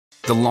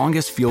The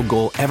longest field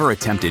goal ever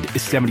attempted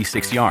is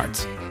 76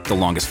 yards. The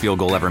longest field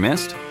goal ever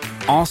missed?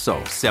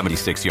 Also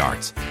 76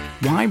 yards.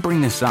 Why bring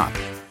this up?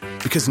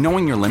 Because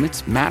knowing your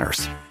limits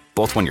matters,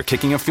 both when you're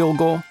kicking a field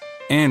goal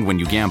and when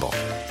you gamble.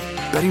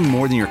 Betting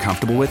more than you're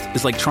comfortable with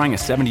is like trying a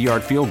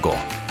 70-yard field goal.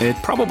 It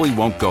probably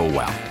won't go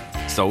well.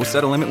 So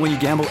set a limit when you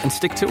gamble and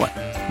stick to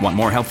it. Want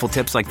more helpful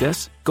tips like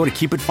this? Go to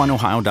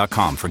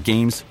keepitfunohio.com for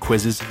games,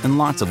 quizzes, and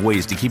lots of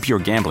ways to keep your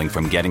gambling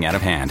from getting out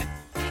of hand.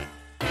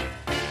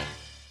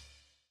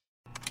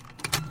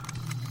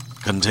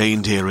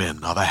 Contained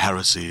herein are the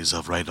heresies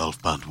of Radolf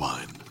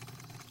Burntwine,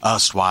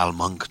 erstwhile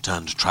monk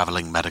turned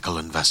traveling medical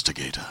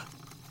investigator.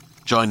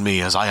 Join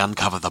me as I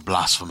uncover the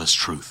blasphemous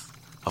truth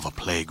of a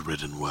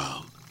plague-ridden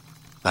world,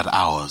 that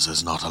ours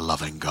is not a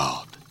loving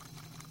God,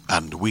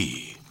 and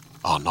we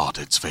are not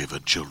its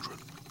favored children.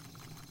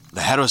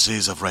 The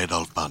heresies of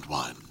Radolf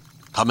Burntwine,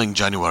 coming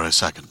January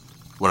 2nd,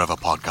 wherever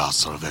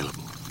podcasts are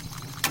available.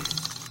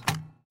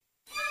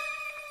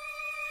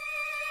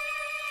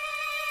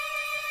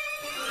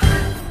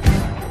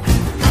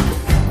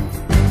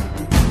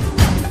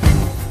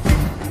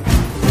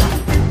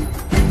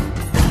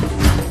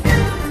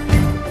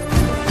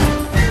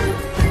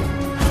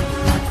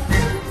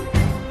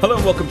 Hello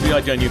and welcome to the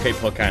IGN UK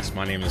podcast.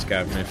 My name is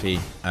Gavin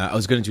Murphy. I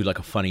was going to do like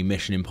a funny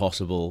Mission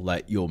Impossible,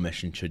 like your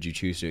mission should you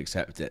choose to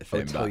accept it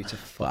thing, but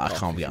I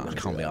can't be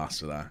asked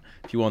for that.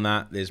 If you want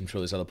that, I'm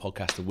sure there's other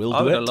podcasts that will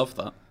do it. I love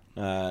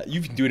that.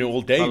 You've been doing it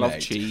all day, I love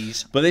mate.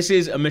 cheese. But this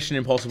is a Mission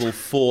Impossible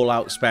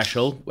Fallout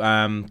special.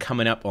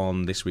 Coming up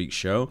on this week's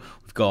show,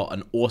 we've got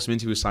an awesome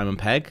interview with Simon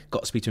Pegg.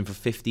 Got to speak to him for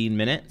 15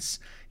 minutes.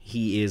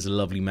 He is a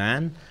lovely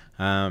man.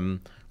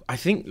 I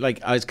think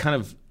I was kind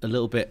of a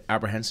little bit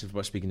apprehensive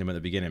about speaking to him at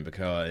the beginning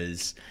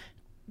because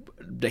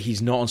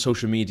he's not on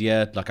social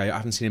media. I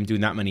haven't seen him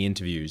doing that many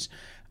interviews,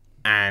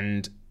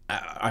 and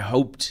I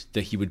hoped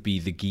that he would be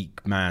the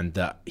geek man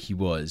that he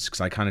was,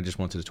 because I kind of just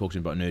wanted to talk to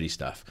him about nerdy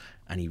stuff,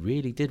 and he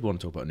really did want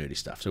to talk about nerdy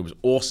stuff. So it was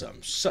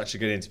awesome, such a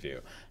good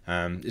interview.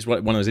 It's one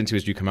of those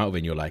interviews you come out of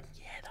and you're like,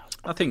 yeah.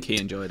 I think he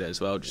enjoyed it as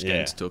well, just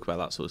getting to talk about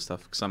that sort of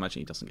stuff, because I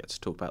imagine he doesn't get to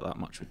talk about that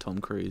much with Tom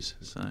Cruise.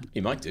 So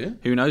he might do.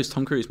 Who knows?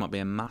 Tom Cruise might be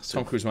a massive...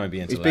 Tom Cruise might be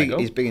into Lego.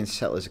 He's big into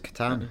Settlers of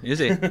Catan. Is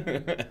he?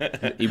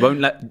 He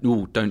won't let...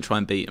 Oh, don't try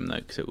and beat him, though,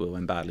 because it will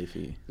end badly for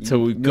you.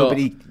 So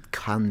Nobody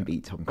can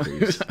beat Tom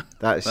Cruise.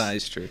 That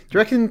is true. Do you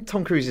reckon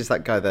Tom Cruise is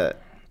that guy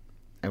that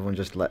everyone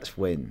just lets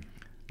win?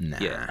 Nah.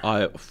 Yeah,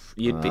 I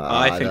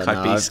think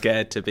I'd be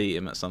scared to beat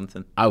him at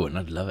something. I wouldn't.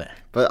 I'd love it.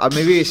 But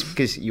maybe it's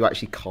because you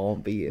actually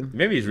can't beat him.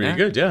 Maybe he's really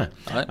good, yeah.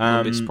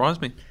 It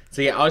surprised me.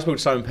 So yeah, I spoke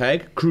to Simon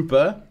Pegg.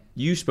 Krupa,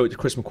 you spoke to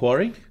Chris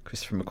McQuarrie.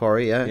 Christopher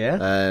McQuarrie,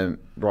 yeah.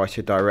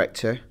 Writer,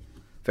 director.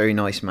 Very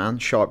nice man.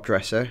 Sharp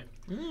dresser.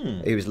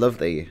 He was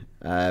lovely.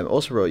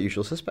 Also wrote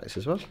Usual Suspects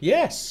as well.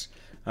 Yes.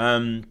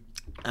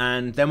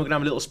 And then we're going to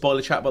have a little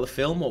spoiler chat about the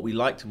film, what we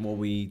liked and what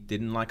we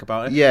didn't like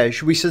about it. Yeah,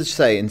 should we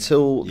say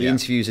until the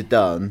interviews are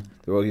done,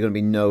 there are going to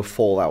be no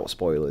Fallout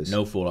spoilers.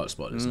 No Fallout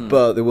spoilers.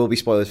 But there will be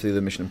spoilers for the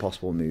other Mission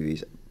Impossible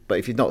movies. But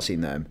if you've not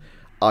seen them,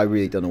 I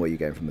really don't know what you're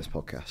getting from this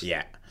podcast.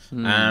 Yeah.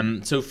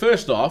 So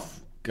first off,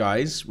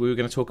 guys, we were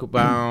going to talk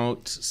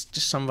about just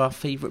some of our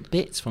favourite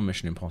bits from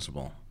Mission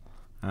Impossible.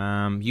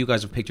 You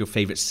guys have picked your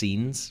favourite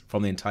scenes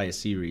from the entire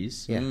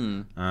series. Yeah.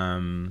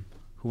 Who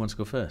wants to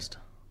go first?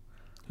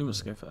 Who wants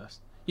to go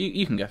first?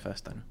 You can go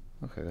first, then.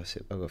 Okay, that's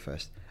it. I'll go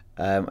first.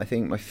 I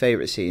think my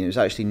favourite scene, it was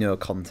actually no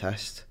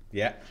contest.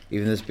 Yeah.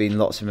 Even though there's been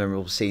lots of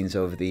memorable scenes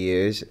over the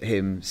years,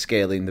 him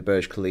scaling the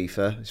Burj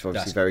Khalifa is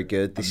obviously very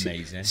good. The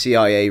amazing.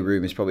 CIA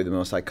room is probably the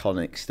most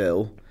iconic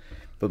still.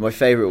 But my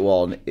favourite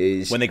one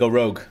is... when they go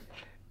rogue.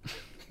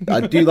 I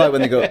do like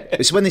when they go...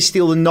 It's when they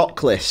steal the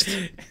knock list.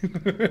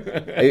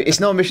 It's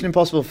not a Mission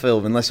Impossible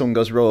film unless someone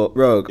goes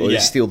rogue or they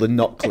steal the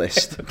knock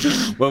list.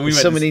 When we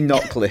so many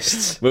knock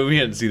lists. When we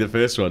went to see the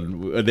first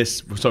one, we went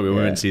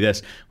to see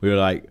this, we were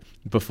like,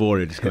 before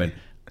it, just going,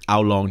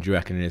 how long do you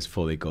reckon it is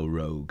before they go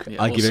rogue?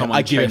 Yeah, I give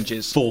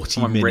it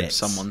 40 minutes. Rips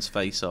someone's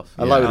face off.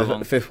 I like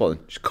the fifth one.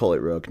 Just call it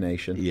Rogue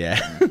Nation.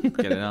 Yeah.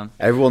 Get it on.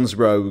 Everyone's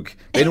rogue.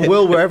 In a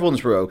world where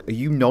everyone's rogue, are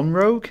you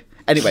non-rogue?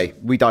 Anyway,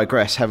 we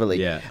digress heavily.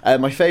 Yeah.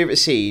 My favourite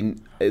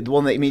scene, the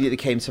one that immediately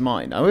came to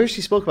mind, I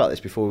actually spoke about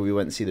this before we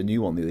went to see the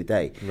new one the other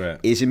day,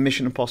 is in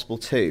Mission Impossible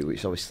 2, which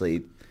is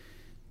obviously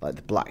like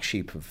the black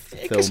sheep of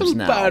films now. It's some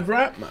bad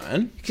rap,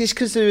 man. It's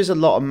because there is a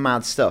lot of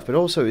mad stuff, but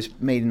also it's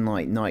made in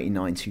like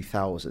 99,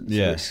 2000. So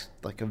it's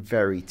like a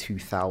very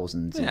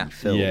 2000s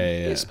film.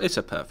 Yeah. It's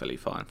a perfectly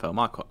fine film.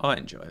 I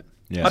enjoy it.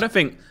 Yeah. I don't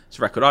think it's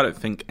a record. I don't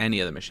think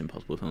any of the Mission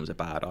Impossible films are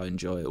bad. I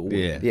enjoy it all.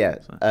 Yeah.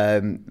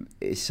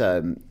 It's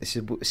a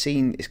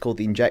scene. It's called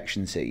the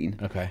injection scene.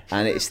 Okay.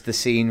 And it's the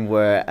scene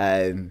where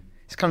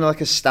it's kind of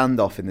like a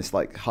standoff in this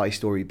like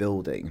high-story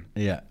building.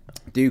 Yeah.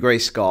 Dougray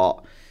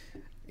Scott,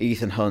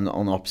 Ethan Hunt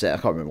on opposite. I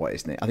can't remember what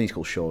his name. I think he's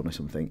called Sean or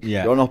something.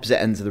 Yeah. They're on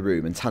opposite ends of the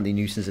room, and Tandy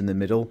Newton's in the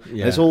middle.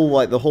 Yeah. And it's all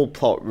like the whole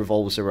plot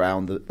revolves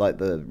around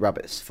the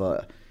rabbit's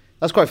foot.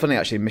 That's quite funny,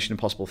 actually. In Mission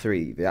Impossible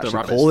 3, they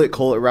actually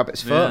call it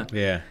Rabbit's Foot.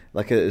 Yeah.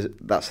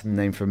 That's the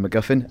name for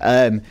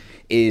MacGuffin.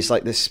 Is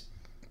like this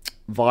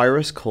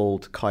virus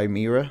called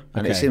Chimera,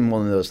 and it's in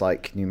one of those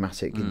like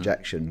pneumatic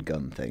injection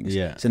gun things.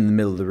 Yeah. It's in the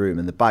middle of the room,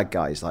 and the bad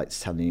guy's like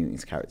telling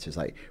Newton's characters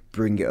like,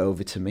 "Bring it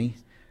over to me."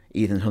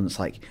 Ethan Hunt's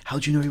like, "How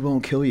do you know he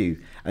won't kill you?"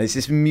 And it's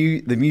this the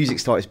music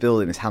starts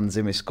building, this Hans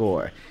Zimmer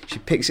score. She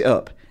picks it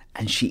up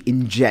and she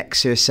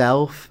injects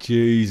herself.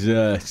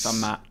 Jesus.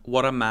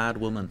 What a mad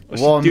woman.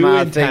 What's she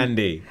doing,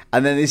 Tandy?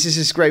 And then there's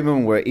this great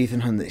moment where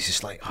Ethan Hunt is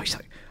just like,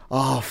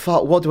 oh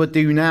fuck, what do I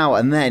do now?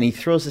 And then he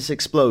throws this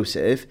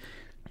explosive.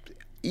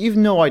 You've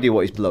no idea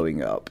what he's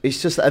blowing up. It's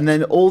just, and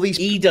then all these...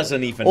 He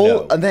doesn't even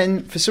know. And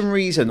then, for some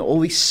reason, all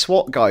these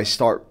SWAT guys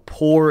start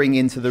pouring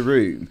into the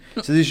room.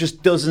 So there's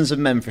just dozens of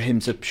men for him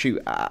to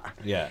shoot at.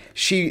 Yeah.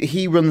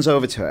 He runs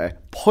over to her,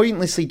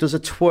 pointlessly does a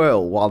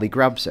twirl while he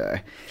grabs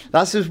her.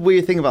 That's the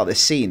weird thing about this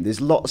scene. There's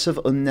lots of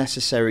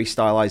unnecessary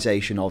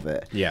stylization of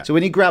it. Yeah. So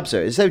when he grabs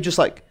her, instead of just,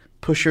 like,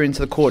 push her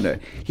into the corner,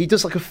 he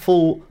does, like, a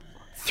full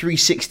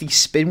 360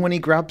 spin when he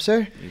grabs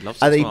her. He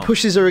loves and it then he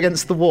pushes her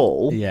against the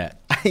wall. Yeah.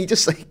 He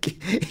just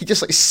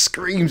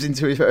screams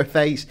into her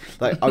face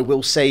like, "I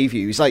will save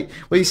you." He's like,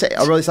 "What do you say?"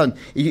 I wrote this down.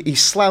 He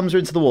slams her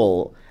into the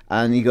wall,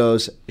 and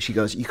she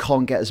goes, "You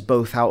can't get us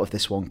both out of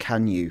this one,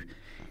 can you?"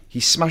 He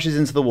smashes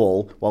into the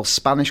wall while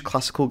Spanish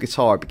classical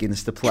guitar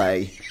begins to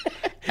play,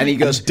 and he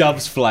goes,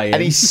 "Doves flying,"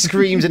 and he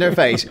screams in her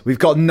face, "We've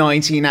got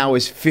 19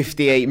 hours,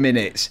 58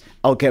 minutes.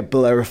 I'll get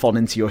Bellerophon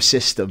into your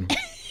system."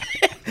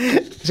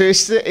 So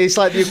it's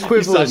like the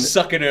equivalent. He starts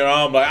sucking her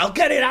arm like, "I'll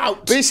get it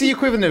out." But it's the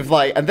equivalent of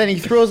like, and then he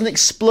throws an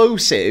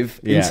explosive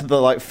into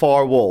the like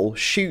far wall,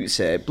 shoots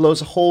it,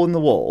 blows a hole in the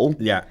wall.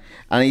 Yeah.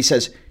 And he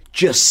says,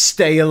 "Just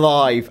stay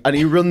alive." And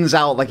he runs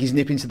out like he's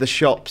nipping to the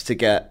shops to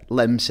get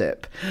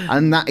Lemsip.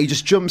 And that he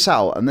just jumps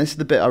out. And this is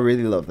the bit I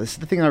really love. This is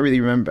the thing I really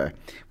remember.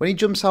 When he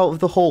jumps out of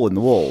the hole in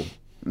the wall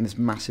in this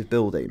massive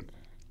building,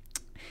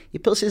 he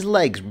puts his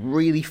legs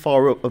really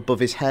far up above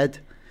his head.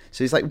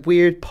 So he's like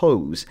weird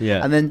pose.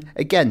 Yeah. And then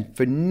again,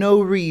 for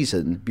no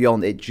reason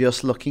beyond it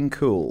just looking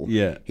cool,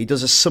 he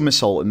does a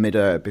somersault in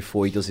midair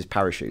before he does his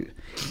parachute.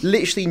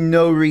 Literally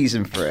no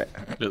reason for it.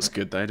 Looks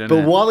good though, doesn't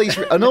But it? while he's...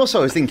 And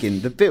also I was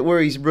thinking, the bit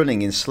where he's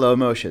running in slow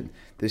motion,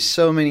 there's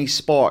so many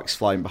sparks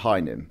flying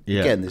behind him.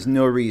 Yeah. Again, there's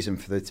no reason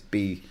for there to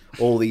be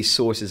all these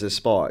sources of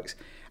sparks.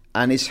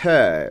 And his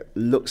hair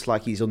looks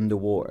like he's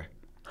underwater.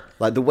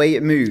 Like the way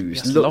it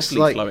moves looks lovely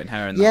like flowing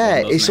hair in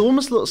that one, it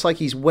almost looks like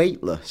he's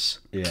weightless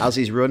as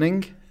he's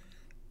running.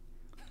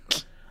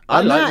 I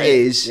And like that it.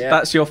 is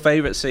That's your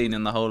favourite scene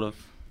in the whole of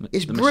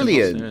it's the Mission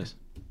brilliant. Impossible series.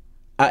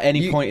 At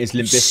any point, is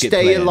Limp Bizkit stay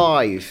playing?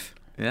 alive.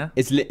 Yeah.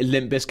 Is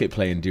Limp Bizkit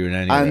playing during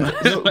any And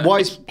of it?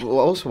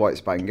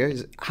 White's banger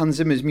is Hans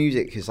Zimmer's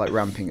music is like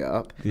ramping it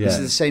up. This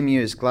is the same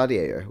year as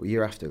Gladiator, or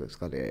year after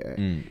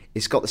Gladiator.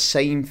 It's got the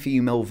same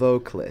female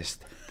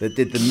vocalist that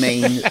did the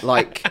main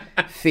like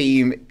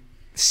theme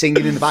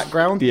singing in the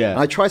background. Yeah. And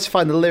I tried to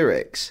find the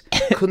lyrics,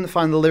 couldn't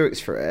find the lyrics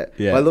for it.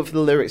 Yeah. But I looked for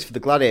the lyrics for the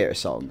Gladiator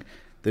song.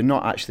 They're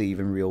not actually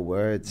even real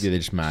words. Yeah, they're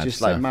just mad It's just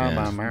stuff, like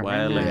yeah.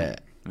 Wailing.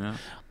 Yeah.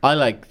 I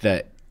like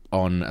that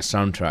on a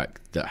soundtrack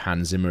that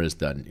Hans Zimmer has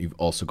done, you've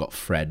also got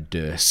Fred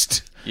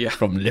Durst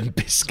from Limp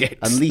Bizkit.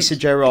 And Lisa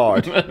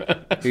Gerrard,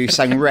 who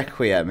sang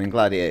Requiem in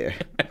Gladiator.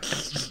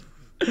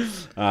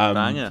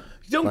 Banger.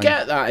 You don't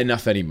get that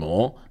enough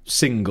anymore.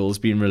 Singles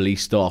being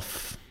released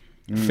off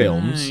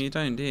films. No, you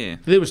don't, do you?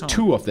 There was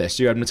two of this.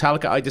 You had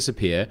Metallica, I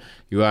Disappear.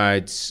 You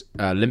had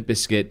Limp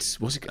Bizkit.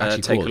 What's it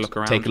actually Take a called? Look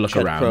Around. Take a Look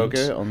Chet Around.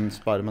 Kroger on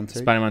Spider-Man 2.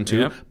 Spider-Man 2.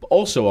 Yep. But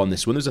also on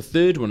this one, there's a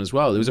third one as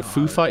well. There was a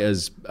Foo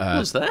Fighters...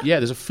 Was there? Yeah,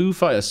 there's a Foo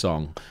Fighters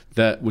song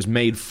that was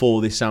made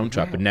for this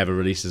soundtrack but never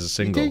released as a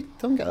single.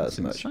 Don't get that as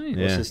much. insane.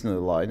 What's Yeah. this another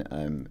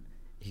line?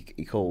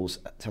 He calls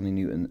Tony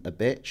Newton a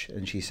bitch,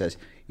 and she says,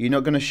 "You're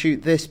not going to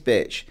shoot this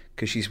bitch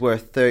because she's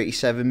worth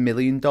 $37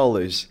 million."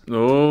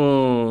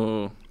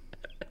 Oh.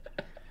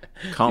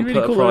 Can't really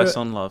put a call price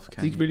her- on love,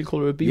 can Did you? you really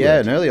call her a B Yeah, word?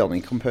 and early on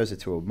he compares her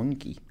to a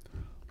monkey.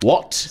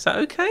 What? Is that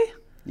okay?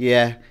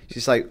 Yeah,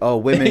 she's like, "Oh,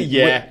 women."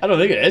 Yeah, I don't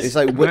think it is. It's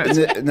like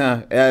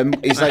no.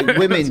 He's like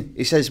women.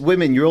 He says,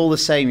 "Women, you're all the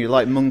same. You're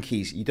like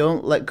monkeys. You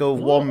don't let go of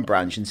one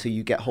branch until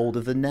you get hold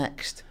of the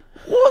next."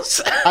 What?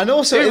 And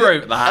also, Who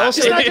wrote that? Also,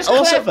 Isn't that just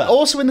clever?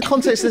 also in the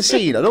context of the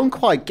scene, I don't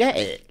quite get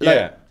it. Like,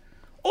 Yeah.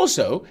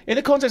 Also, in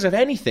the context of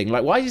anything,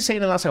 like, why is he saying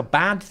that that's a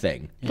bad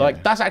thing?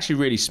 Like, that's actually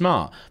really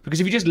smart.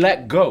 Because if you just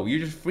let go, you're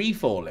just free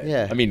falling.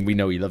 Yeah. I mean, we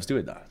know he loves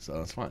doing that, so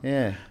that's fine.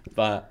 Yeah.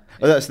 But,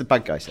 Oh, that's the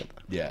bad guy said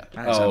that. yeah.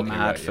 That's a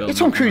mad film. Yeah,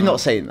 Tom Cruise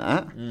not saying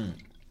that.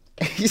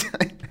 He's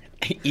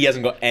He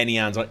hasn't got any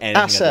hands on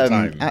anything at the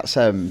time. that's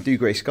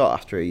Dougray Scott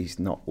after he's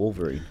not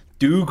Wolverine.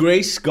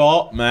 Dougray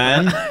Scott,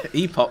 man.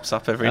 He pops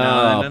up every now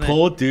and then, doesn't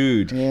poor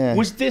dude. Yeah.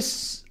 Was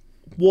this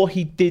what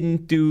he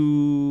didn't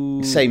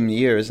do? Same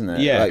year, isn't it?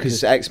 Yeah,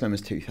 because X-Men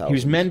was 2000. He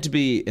was meant to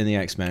be in the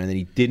X-Men, and then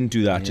he didn't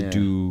do that to Yeah.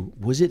 do...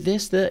 Was it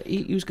this that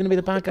he was going to be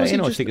the bad guy Was he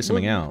in, or I just- think it's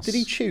something well, else? Did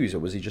he choose, or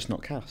was he just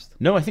not cast?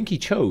 No, I think he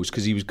chose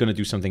because he was going to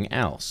do something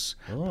else.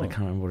 Oh. But I can't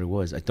remember what it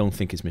was. I don't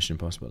think it's Mission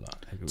Impossible. That.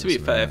 I think it To was be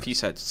something fair, else. if you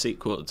said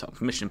sequel at the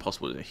top, Mission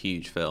Impossible is a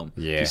huge film.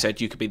 Yeah. If you said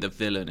you could be the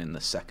villain in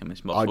the second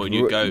Mission I'd Impossible,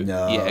 you'd go,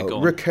 no. yeah, go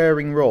on.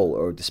 Recurring role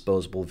or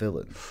disposable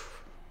villain?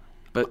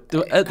 But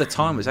at the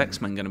time, was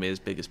X-Men going to be as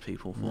big as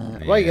people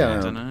thought? Where you going?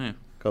 I don't know.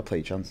 Gotta play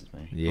your chances,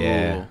 mate.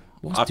 Yeah.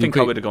 I think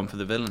I would have gone for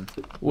the villain.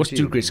 What's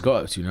Duke Great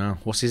Scott up to now?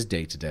 What's his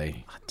day to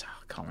day? I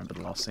can't remember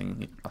the last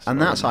thing.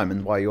 And that's,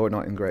 Simon, why you're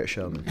not in Great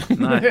Showman.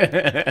 No,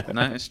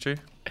 it's true.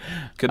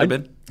 Could have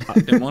been. I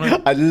didn't want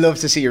to. I'd love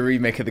to see a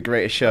remake of The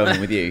Greatest Showman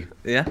with you.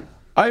 Yeah.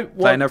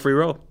 Playing every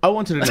role. I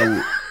wanted to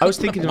know. I was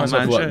thinking to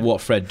myself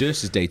what Fred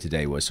Durst's day to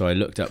day was, so I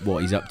looked up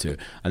what he's up to,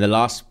 and the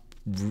last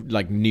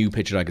new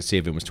picture I could see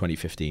of him was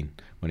 2015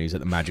 when he was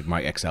at the Magic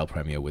Mike XL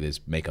premiere with his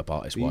makeup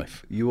artist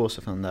wife. You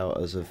also found out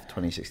as of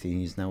 2016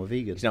 he's now a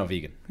vegan. He's now a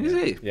vegan. Is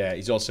he? Yeah,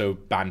 he's also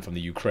banned from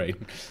the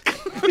Ukraine.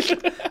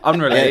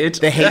 Unrelated.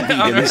 They hate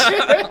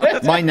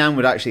vegans. My nan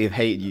would actually have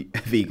hated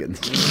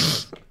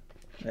vegans.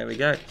 There we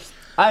go.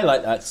 I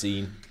like that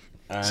scene.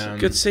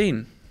 Good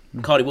scene.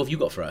 Cardi, what have you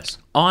got for us?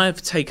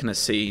 I've taken a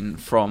scene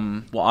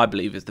from what I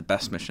believe is the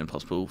best Mission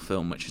Impossible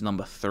film, which is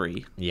number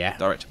 3. Yeah.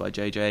 Directed by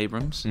J.J.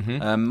 Abrams.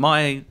 Mm-hmm.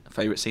 My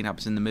favourite scene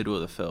happens in the middle of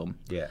the film.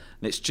 Yeah.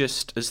 And it's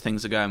just as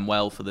things are going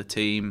well for the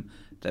team,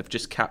 they've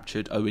just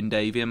captured Owen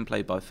Davian,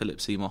 played by Philip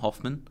Seymour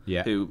Hoffman,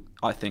 who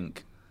I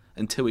think,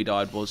 until he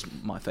died, was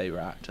my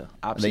favourite actor.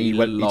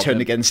 Absolutely. And then you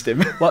turned against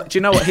him. Well, do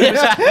you know what? He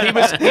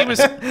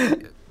was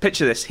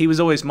picture this. He was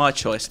always my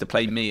choice to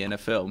play me in a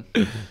film.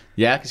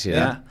 Yeah, I can see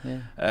that.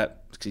 Yeah.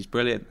 Because he's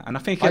brilliant, and I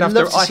think I'd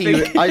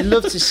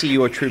love to see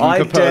your Truman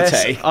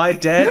Capote. I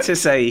dare to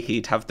say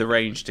he'd have the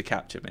range to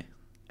capture me.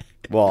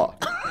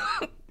 What?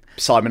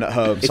 Simon at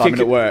home,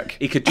 Simon at work.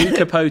 He could do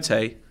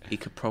Capote. He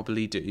could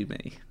probably do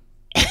me.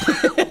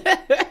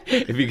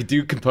 If you could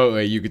do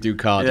Capote, you could do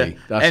Cardi. Yeah.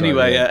 That's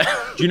Anyway,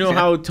 do you know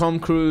how Tom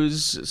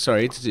Cruise?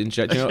 Sorry to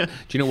interject. Do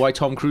you know why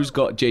Tom Cruise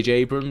got J.J.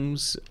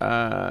 Abrams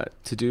to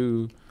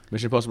do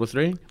Mission Impossible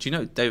 3? Do you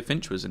know David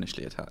Fincher was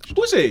initially attached?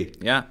 Was he?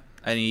 Yeah,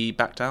 and he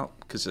backed out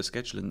because of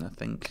scheduling, I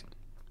think.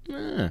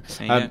 Yeah.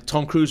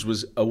 Tom Cruise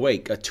was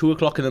awake at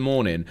 2:00 in the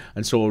morning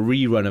and saw a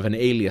rerun of an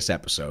Alias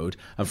episode,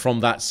 and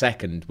from that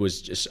second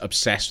was just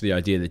obsessed with the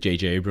idea that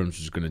J.J. Abrams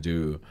was going to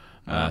do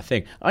a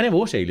thing. I never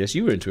watched Alias.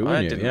 You were into it, weren't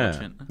I you? didn't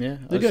watch it. Yeah,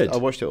 They're good. I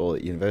watched it all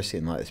at university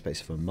in like the space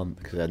of a month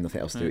because I had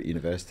nothing else to do at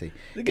university.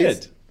 They're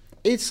good.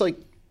 It's like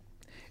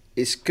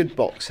it's a good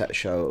box set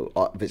show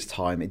of its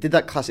time. It did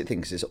that classic thing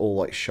because it's all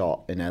like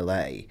shot in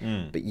LA,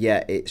 but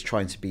yet it's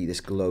trying to be this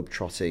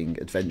globe-trotting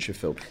adventure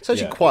film. It's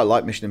actually quite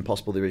like Mission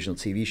Impossible, the original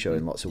TV show,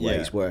 in lots of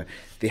ways, where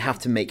they have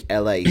to make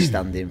LA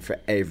stand in for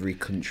every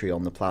country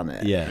on the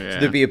planet. Yeah. So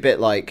there'd be a bit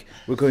like,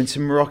 we're going to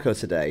Morocco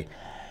today.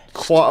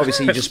 Quite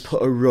obviously, you just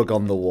put a rug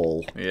on the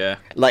wall. Yeah.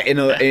 Like in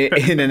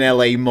an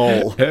LA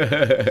mall.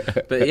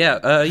 But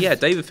yeah,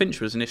 David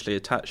Fincher was initially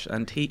attached,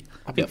 and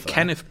I think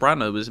Kenneth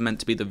Branagh was meant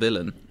to be the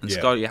villain, and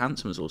Scarlett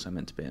Johansson was also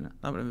meant to be in it.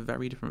 That would have been a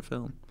very different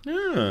film.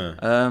 Yeah.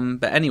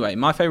 But anyway,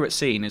 my favourite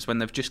scene is when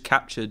they've just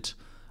captured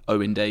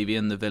Owen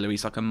Davian, the villain.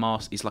 He's like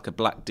he's like a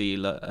black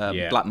dealer,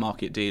 black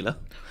market dealer.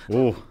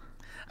 Oh,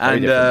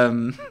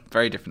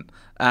 very different.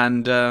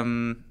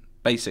 And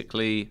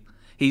basically,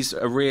 he's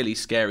a really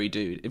scary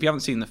dude. If you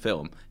haven't seen the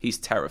film, he's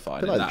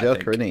terrified. Like the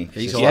Joker, isn't he?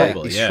 He's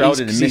horrible. He's yeah.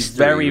 shrouded in mystery. He's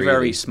very, really.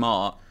 very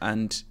smart,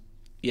 and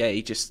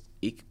he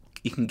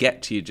can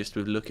get to you just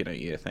with looking at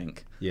you, I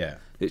think. Yeah.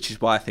 Which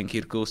is why I think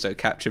he'd also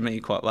capture me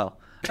quite well.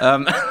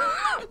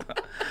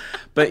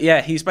 But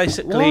yeah, he's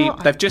basically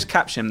they've just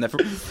captured him.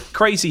 They've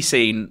crazy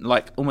scene,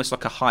 like almost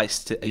like a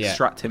heist to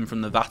extract him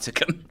from the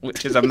Vatican,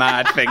 which is a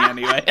mad thing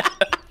anyway.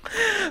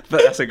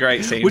 But that's a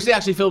great scene. Which they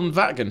actually filmed in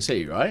Vatican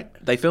City, right?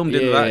 They filmed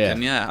in the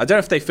Vatican, yeah. I don't know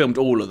if they filmed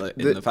all of it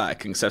in the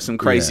Vatican, so some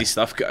crazy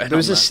stuff going on.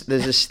 There's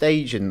a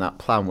stage in that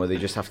plan where they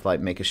just have to like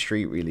make a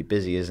street really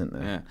busy, isn't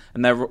there? Yeah,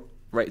 and I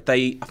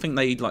think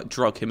they like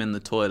drug him in the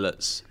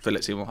toilets,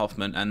 Philip Seymour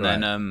Hoffman, and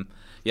then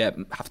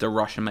have to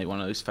rush and make one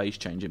of those face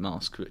changing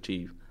masks which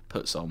he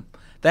puts on.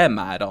 They're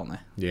mad, aren't they?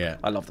 Yeah.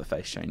 I love the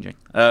face changing.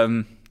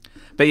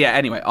 But yeah,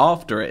 anyway,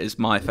 after it is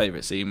my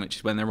favourite scene, which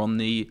is when they're on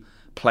the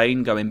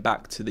plane going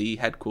back to the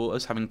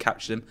headquarters, having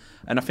captured him.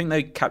 And I think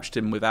they captured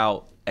him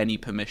without any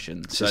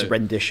permission. So it's a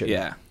rendition.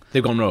 Yeah.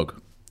 They've gone rogue.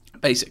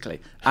 Basically.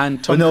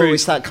 And Tom But no, Cruise...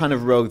 it's that kind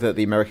of rogue that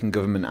the American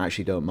government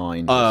actually don't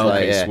mind. Oh,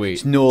 it's okay, sweet.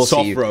 It's naughty.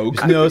 Soft rogue.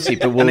 It's naughty,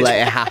 but we'll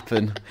let it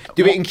happen.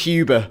 Do it in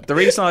Cuba. The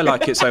reason I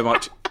like it so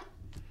much,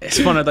 it's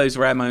one of those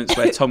rare moments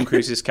where Tom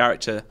Cruise's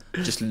character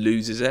just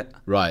loses it.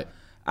 Right.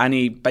 And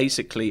he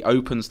basically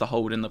opens the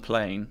hold in the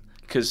plane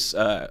because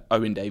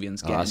Owen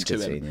Davian's getting to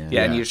him. Scene,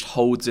 yeah, and he just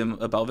holds him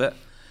above it.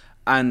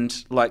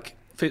 And like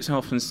Philip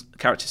Seymour Hoffman's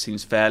character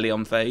seems fairly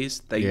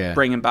unfazed. They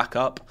bring him back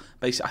up.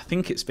 Basically, I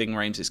think it's Ving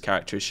Rhames'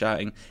 character is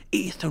shouting,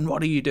 "Ethan,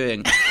 what are you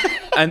doing?"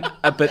 And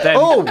but then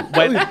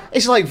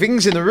it's like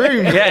Ving's in the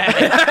room. Yeah.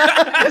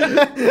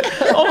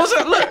 I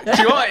wasn't. Look, do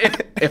you know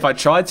what? If I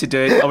tried to do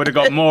it, I would have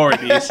got more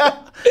of these.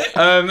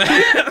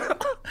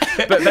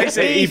 But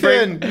basically, he's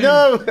been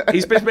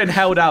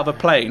held out of a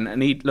plane,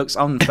 and he looks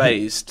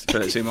unfazed,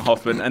 Philip Seymour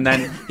Hoffman. And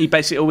then he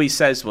basically all he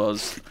says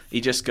was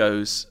he just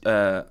goes.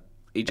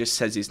 He just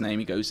says his name.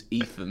 He goes,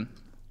 Ethan.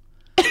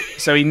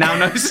 So he now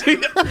knows.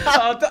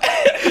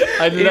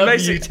 I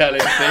love you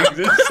telling things.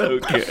 It's so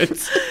good.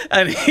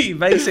 And he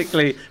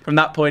basically, from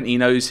that point, he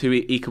knows who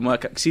he can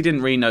work at, because he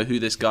didn't really know who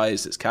this guy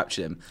is that's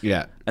captured him.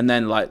 Yeah. And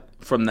then, like,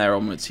 from there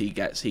onwards, he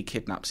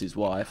kidnaps his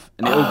wife,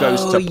 and it all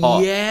goes to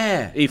pot.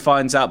 Yeah. He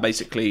finds out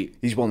basically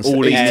He's all he's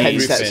he 10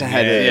 needs. steps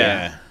ahead of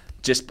Yeah.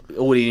 Just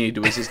all he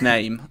needed was his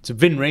name. So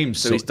Vin Rames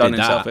So he's done did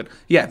himself that. in.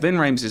 Yeah, Vin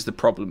Rames is the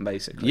problem,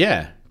 basically.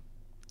 Yeah.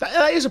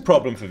 That is a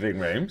problem for Vin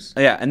Rames.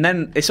 Yeah, and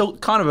then it's all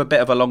kind of a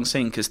bit of a long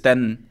scene, because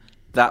then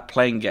that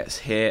plane gets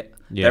hit.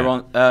 Yeah. They're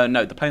on.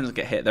 No, the plane doesn't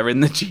get hit. They're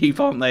in the Jeep,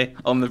 aren't they,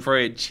 on the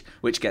bridge,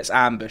 which gets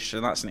ambushed,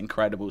 and that's an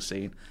incredible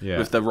scene Yeah.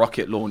 with the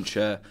rocket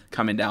launcher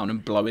coming down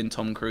and blowing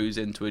Tom Cruise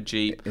into a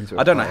Jeep. Into a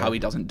I don't know fire. how he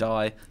doesn't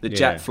die. The Yeah.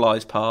 jet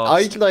flies past.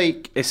 I'd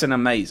like. It's an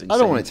amazing. I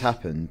don't scene. want it to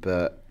happen,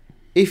 but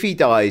if he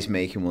dies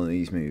making one of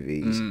these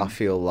movies, I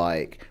feel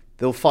like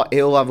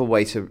he'll have a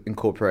way to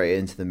incorporate it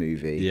into the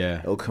movie. Yeah.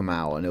 It'll come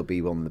out and it'll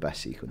be one of the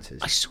best sequences.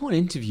 I saw an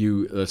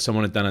interview that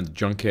someone had done at the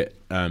junket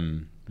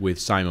with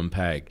Simon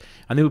Pegg,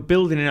 and they were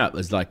building it up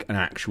as like an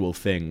actual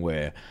thing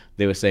where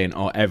they were saying,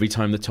 oh, every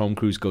time that Tom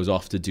Cruise goes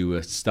off to do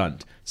a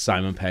stunt,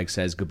 Simon Pegg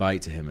says goodbye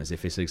to him as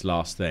if it's his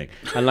last thing.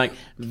 And like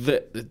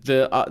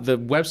the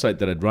website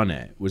that had run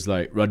it was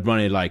like, I'd run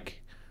it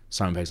like,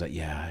 Simon Pegg's like,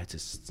 yeah, I had to,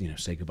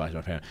 say goodbye to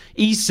my parents.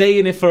 He's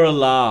saying it for a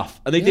laugh.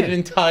 And they did an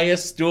entire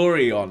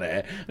story on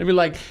it. I'd be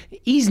like,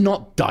 he's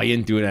not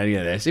dying doing any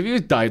of this. If he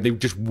was dying, they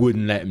just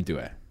wouldn't let him do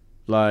it.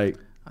 Like,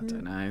 I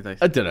don't know.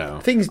 I don't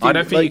know. I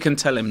don't think you can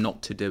tell him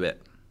not to do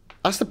it.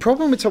 That's the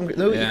problem with Tom.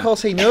 No, Yeah. you can't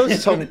say no to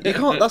Tom. You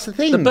can't. That's the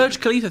thing. The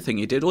Burj Khalifa thing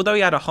he did, although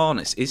he had a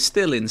harness, is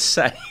still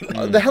insane.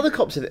 The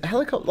helicopter,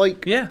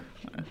 like Yeah.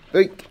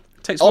 like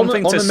Takes one on,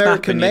 thing on to snap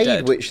American and you're Made,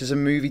 dead. which is a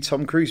movie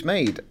Tom Cruise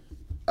made.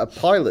 A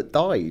pilot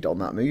died on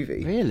that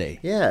movie. Really?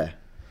 Yeah.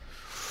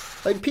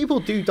 Like people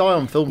do die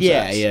on film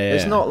Yeah, sets. yeah,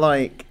 It's yeah. not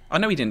like I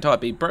know he didn't die,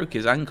 but he broke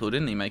his ankle,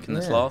 didn't he, making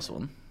this Yeah. last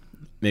one?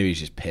 Maybe he's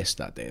just pissed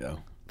that day, though.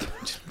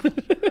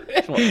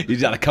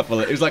 He's had a couple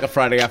of... It was like a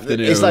Friday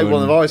afternoon. it's like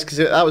one of ours because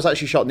that was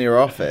actually shot near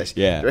our office.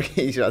 Yeah.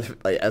 He's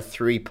had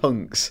 3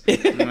 punks,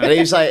 and he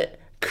was like,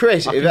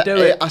 "Chris, can do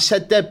it." I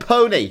said dead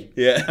pony.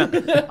 Yeah.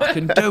 I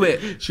can do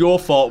it. It's your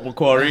fault,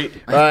 Macquarie.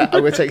 Right, I'm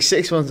gonna take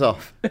 6 months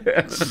off.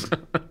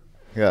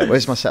 Yeah,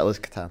 where's my Settlers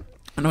Catan?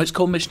 I know it's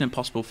called Mission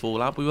Impossible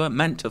Fallout. We weren't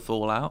meant to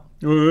fall out.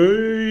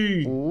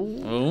 Hey.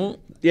 Oh.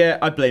 Yeah,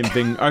 I blame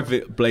Ving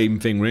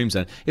Rhames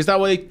then. Is that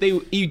why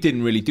he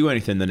didn't really do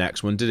anything the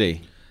next one, did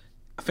he?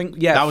 I think,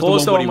 That yeah, was the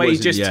Four's the one one where where he he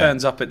wasn't- just yeah.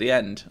 turns up at the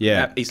end.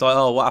 Yeah. He's like,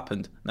 oh, what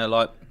happened? And they're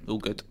like, all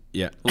good.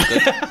 Yeah. All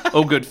good.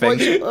 All good Well,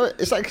 things.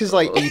 it's like because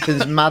like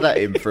Ethan's mad at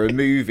him for a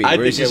movie, I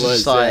where it's think it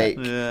just was, like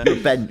yeah. you're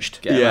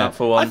benched. Get him out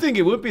for one. I think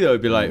it would be though.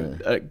 It'd be like,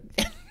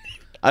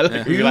 I like,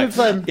 Who have,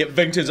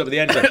 Ving turns up at the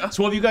end. Like,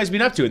 so what have you guys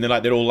been up to? And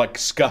they're all like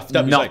scuffed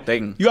up. He's like,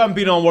 Nothing. you haven't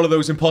been on one of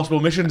those impossible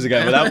missions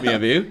again without me,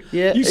 have you?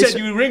 Yeah, You said it's-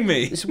 you would ring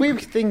me. It's a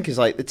weird thing because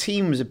like the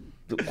team was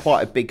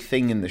quite a big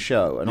thing in the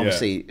show, and Yeah.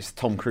 obviously it's a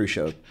Tom Cruise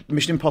show.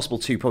 Mission Impossible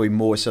 2 probably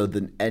more so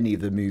than any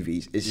of the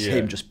movies is Yeah.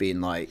 him just being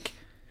like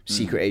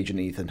secret agent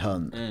Ethan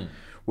Hunt.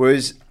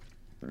 Whereas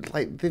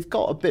like they've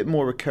got a bit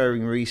more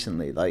recurring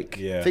recently. Like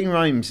Yeah. Ving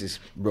Rhames'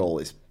 role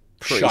is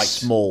pretty Shite.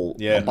 small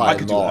Yeah, by I and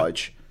could do that.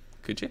 large.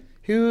 Could you?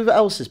 Who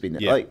else has been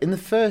there? Yeah. Like in the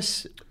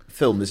first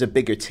film, there's a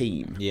bigger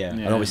team. Yeah.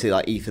 And obviously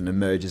like Ethan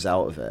emerges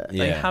out of it.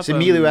 Yeah. They have, It's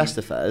Emilio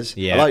Estevez.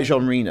 Yeah. I like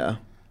Jean Reno.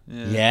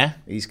 Yeah.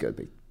 He's good,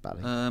 big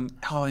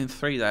baddie. In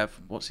 3 they have,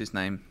 what's his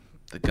name?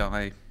 The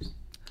guy.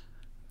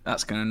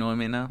 That's going to annoy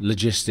me now.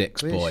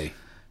 Logistics Which? boy.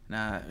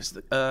 Nah, it's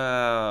the,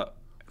 I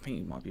think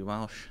he might be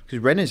Welsh. Because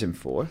Renner's in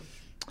 4.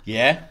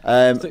 Yeah.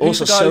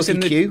 Also, Sophie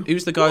Q.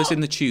 Who's the guy who's in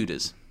the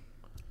Tudors?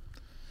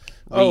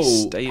 Oh,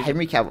 Rhys Davis.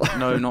 Henry Cavill.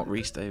 No, not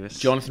Rhys Davis.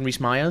 Jonathan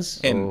Rhys-Myers.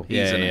 Him. Oh. He's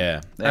Yeah, in it.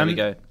 yeah. There we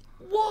go.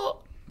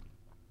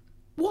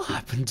 What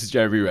happened to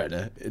Jeremy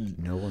Renner in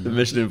No one the knows.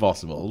 Mission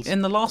Impossibles?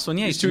 In the last one,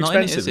 yeah, He's he's too not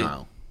in it, expensive is he?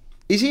 now.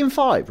 Is he in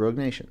 5, Rogue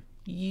Nation?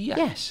 Yeah.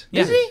 Yes.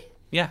 Yeah. Is he?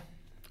 Yeah.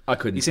 I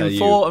couldn't He's tell in you.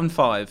 4 and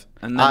 5,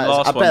 and then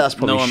last I bet one, that's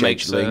probably no one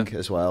Shakes makes Link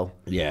as well.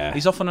 Yeah.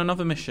 He's off on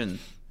another mission.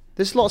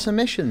 There's lots of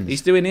missions.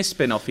 He's doing his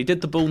spin-off. He did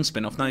the Bourne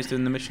spin-off. Now he's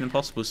doing the Mission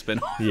Impossible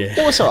spin-off. Yeah.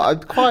 Also,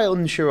 I'm quite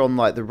unsure on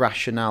like the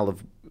rationale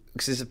of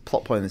because there's a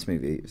plot point in this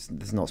movie.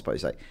 There's not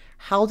supposed to say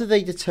how do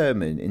they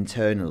determine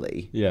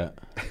internally Yeah.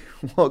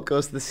 what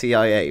goes to the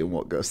CIA and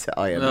what goes to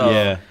IMF? Oh,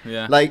 Yeah.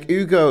 Yeah. Like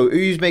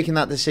who's making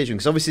that decision?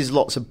 Because obviously there's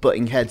lots of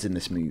butting heads in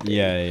this movie.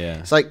 Yeah, yeah.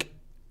 It's like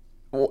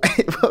who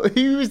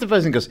is the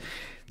person who goes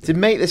to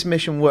make this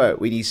mission work?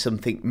 We need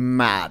something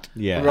mad.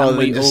 Yeah. rather and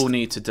we than just all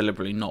need to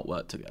deliberately not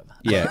work together.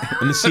 Yeah.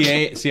 And the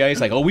CIA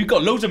is like, oh, we've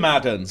got loads of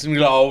Maddens. And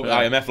we're like, oh,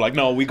 IMF are like,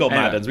 no, we got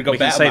Anyway, Maddens. We got we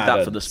can better save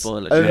that for Maddens. the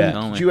spoiler. Yeah.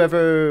 can't we? Do you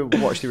ever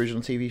watch the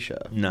original TV show?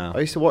 No.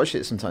 I used to watch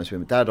it sometimes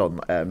with my dad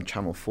on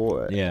Channel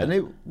 4. Yeah. And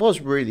it was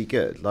really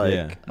good. Like,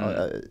 Yeah.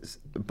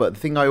 But the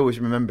thing I always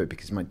remember,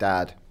 because my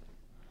dad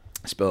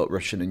spoke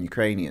Russian and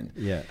Ukrainian.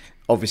 Yeah.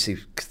 Obviously,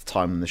 'cause the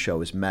time when the show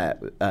was made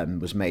around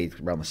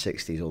the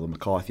 60s, all the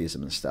McCarthyism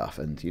and stuff.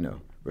 And,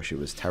 Russia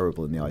was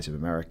terrible in the eyes of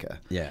America.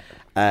 Yeah.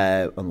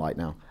 Unlike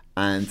now.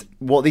 And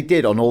what they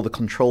did on all the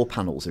control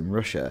panels in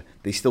Russia,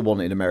 they still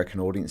wanted American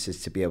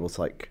audiences to be able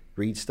to like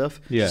read stuff.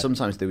 Yeah. So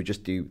sometimes they would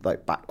just do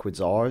like backwards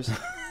R's,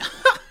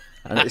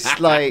 and it's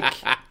like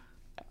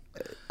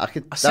I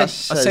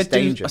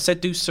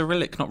said do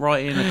Cyrillic, not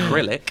write in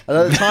acrylic. And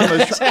at the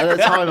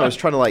time, I was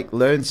trying to like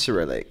learn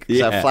Cyrillic.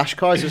 So I had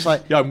flashcards. It was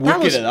like, Yeah, I'm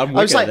wicked at- I'm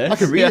I was wicked like, at I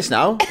can this. read this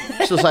now.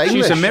 So it's like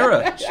English. She's a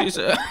mirror. She's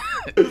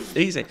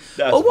easy. That's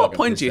At what fucking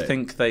point do you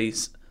insane. think they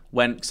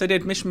went? Because they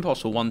did Mission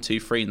Impossible 1, 2,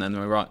 3, and then they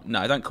were right.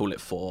 No, don't call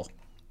it 4.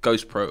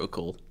 Ghost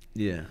Protocol.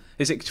 Yeah.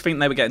 Do you think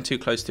they were getting too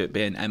close to it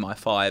being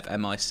MI5,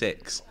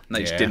 MI6, and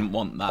they just Yeah. didn't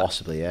want that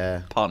Possibly,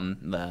 yeah, pun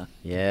there?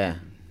 yeah.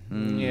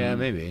 Yeah,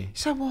 maybe.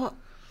 Is that what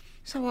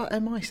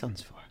MI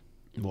stands for?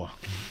 What?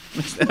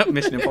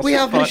 Mission Impossible. We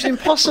have Mission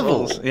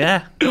Impossible.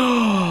 Yeah,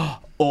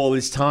 All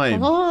this time.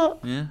 What?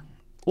 yeah.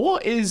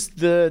 What is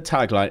the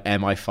tagline?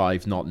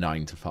 MI5, not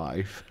 9 to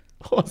 5.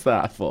 What's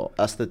that for?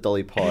 That's the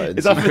Dolly Parton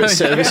Is that Secret for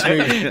Service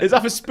movie. Is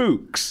that for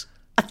spooks?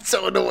 I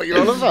don't know what you're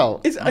on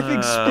about. I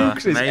think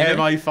spooks is maybe.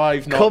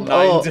 MI5, not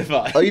 9 to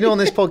 5. Oh, you know, on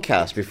this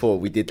podcast before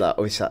we did that,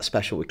 obviously that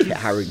special with Kit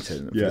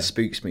Harington for Yeah. the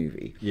Spooks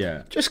movie.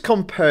 Yeah. Just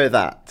compare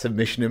that to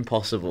Mission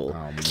Impossible.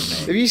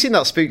 Have you seen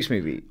that Spooks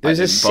movie? There's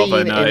a didn't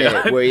bother, scene no.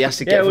 in it where he has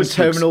to get it from was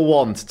Spooks. Terminal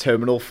 1 to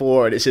Terminal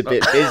 4 and it's a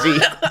bit busy.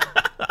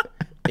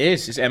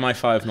 It's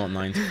MI5, not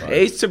 9 to 5. It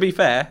is, to be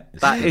fair,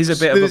 that is a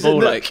bit of a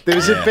ball ache. There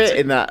was a bit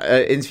in that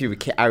interview with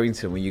Kit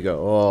Harington where you go,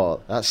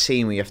 oh, that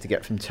scene where you have to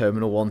get from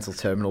Terminal 1 till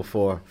Terminal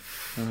 4.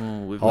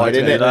 We've Hard,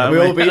 been isn't it? there, We've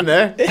all haven't we? been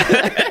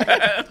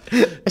there.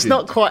 It's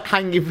not quite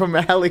hanging from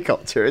a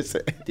helicopter, is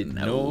it? Didn't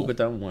know, but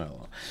done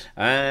well.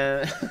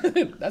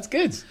 That's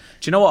good. Do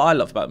you know what I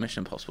love about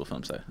Mission Impossible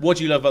films, though? What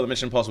do you love about the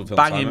Mission Impossible film?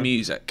 Banging Simon?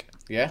 music.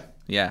 Yeah?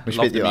 Yeah, Which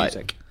love bit do the you like?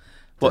 music.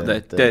 What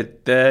Dun,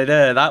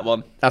 that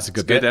one? That's a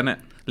good It's good, bit. isn't it?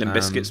 Limp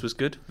Bizkit's was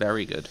good,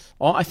 very good.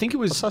 Oh, I think it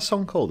was. What's that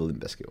song called, the Limp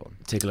Bizkit one?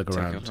 Take a look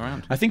around. look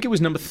around. I think it was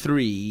number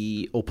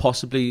 3, or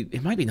possibly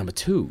it might be number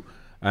 2.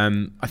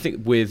 I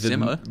think with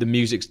Zimmer? the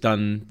music's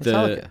done.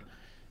 Metallica?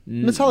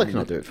 Metallica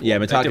not do it for Yeah,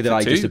 one. Metallica did did for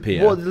I 2.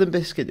 disappear. What did Limp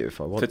Bizkit do it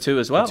for? What? For 2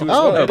 as well.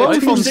 Oh, Well, both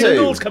two from 2.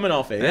 singles coming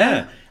off it.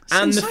 Yeah, It's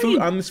and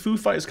insane. the Foo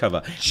Fighters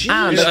cover.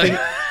 And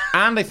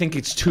I think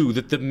it's 2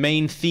 that the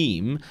main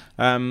theme,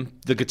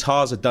 the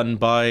guitars are done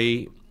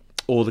by,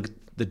 or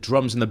the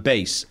drums and the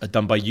bass are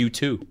done by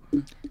U2.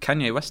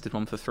 Kanye West did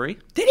one for 3.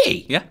 Did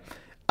he? Yeah.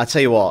 I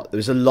tell you what, there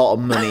was a lot of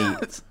money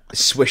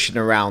swishing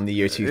around the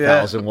year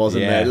 2000,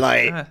 wasn't Yeah. there?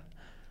 Like,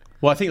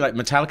 Well, I think like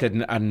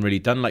Metallica hadn't really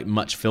done like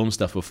much film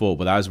stuff before,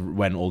 but that was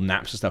when all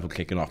Napster stuff was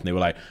kicking off, and they were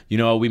like, you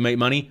know, how we make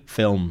money,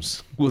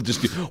 films. We'll do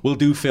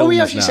films. are we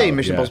actually now. saying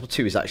Mission Yeah. Impossible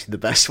 2 is actually the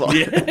best one?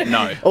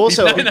 No.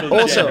 Also, generally,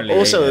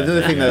 another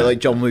yeah. thing that like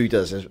John Woo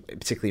does,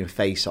 particularly in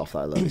Face Off, that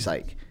I love, is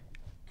like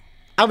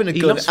having a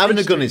loves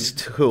gun face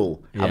is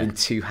cool. Yeah. Having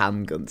 2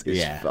 handguns is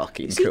Yeah.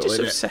 fucking Is he cool. just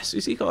Isn't it? obsessed?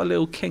 Has he got a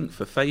little kink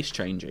for face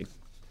changing?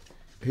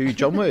 Who,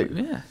 John Woo?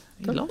 Yeah,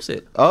 he loves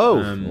it.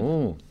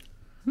 Oh,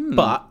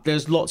 But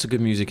there's lots of good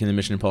music in the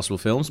Mission Impossible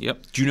films.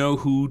 Yep. Do you know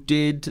who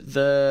did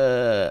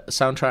the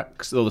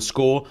soundtracks or the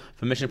score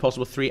for Mission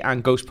Impossible 3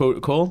 and Ghost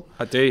Protocol?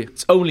 I do.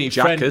 It's only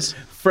Jackers.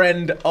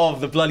 friend of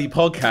the bloody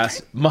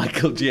podcast,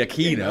 Michael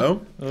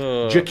Giacchino.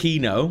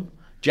 Giacchino.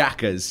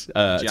 Jackers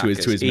to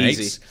his Jackers,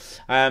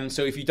 mates.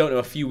 So if you don't know,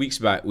 a few weeks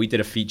back we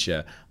did a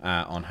feature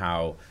on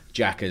how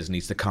Jackers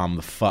needs to calm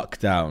the fuck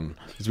down,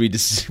 because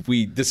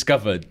we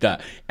discovered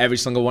that every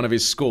single one of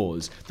his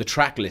scores, the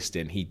track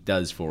listing he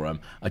does for them,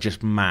 are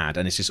just mad,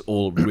 and it's just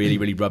all really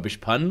really rubbish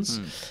puns.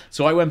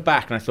 So I went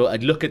back and I thought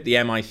I'd look at the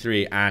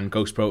MI3 and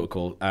Ghost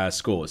Protocol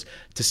scores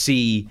to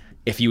see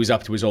if he was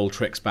up to his old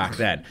tricks back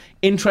then.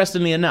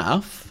 Interestingly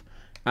enough,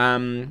 for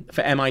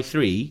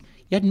MI3,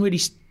 he hadn't really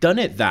done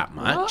it that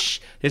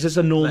much. It's just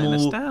a normal.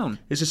 Letting us down.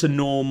 It's just a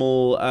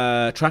normal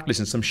track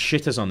list, and some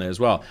shitters on there as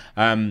well.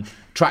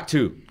 Track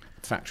 2,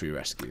 Factory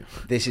Rescue.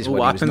 this is What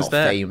when he was happens not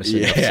there? famous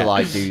enough Yeah. to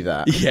like do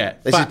that. Yeah.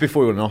 This is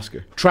before he won an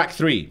Oscar. Track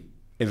 3,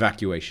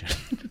 Evacuation.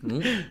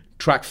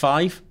 Track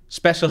 5,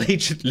 Special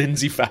Agent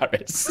Lindsay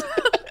Farris.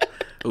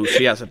 Oh,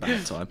 she has a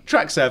bad time.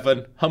 Track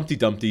 7, Humpty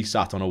Dumpty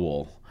sat on a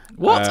wall.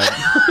 What?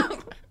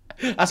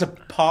 That's a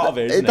part of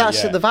it, isn't That's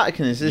it? Yeah. at the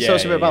Vatican. Is this Yeah,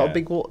 also about yeah. a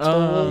big wall?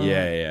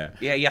 Yeah.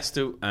 Yeah, he has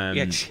to. Yeah,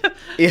 Yes,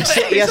 It's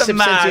he has a to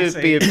mad pretend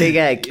to be a big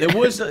egg. It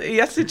was. He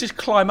has to just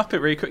climb up it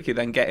really quickly,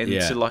 then get into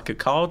Yeah. like a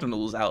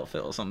cardinal's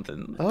outfit or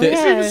something. Oh, It's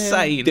yeah.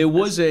 insane. There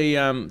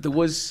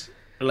was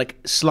like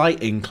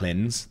slight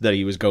inklings that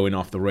he was going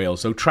off the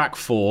rails. So track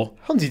 4,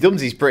 Humpty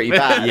Dumpty's pretty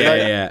bad. yeah, Like,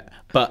 yeah.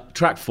 But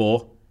track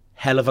 4,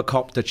 hell of a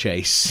copter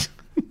chase.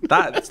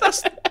 That's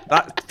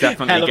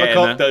definitely Hell of a getting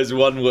copter is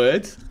one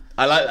word.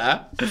 I like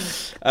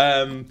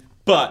that.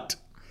 But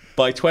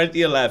by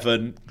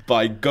 2011,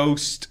 by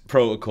Ghost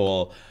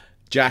Protocol,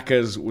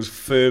 Jackers was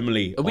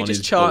firmly Are we on just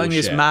his charting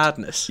his bullshit.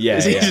 madness? Yeah,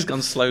 Is he yeah. just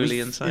gone slowly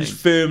insane? He's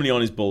firmly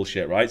on his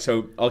bullshit, right?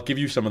 So I'll give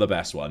you some of the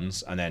best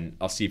ones, and then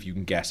I'll see if you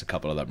can guess a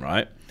couple of them,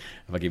 right?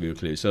 If I give you a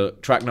clue. So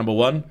track number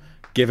 1,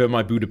 Give Her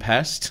My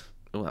Budapest.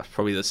 Oh, that's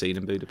probably the scene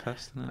in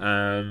Budapest. Isn't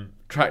it?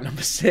 Track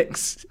number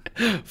 6,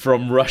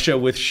 From Russia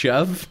with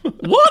Shove.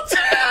 What?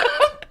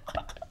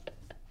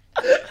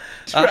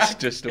 That's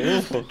just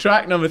awful.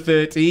 Track number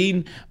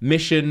 13,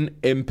 Mission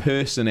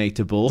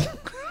Impersonatable.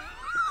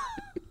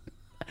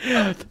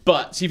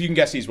 But see if you can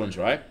guess these ones,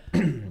 right?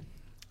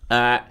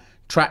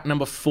 Track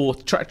number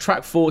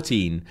track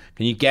 14.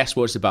 Can you guess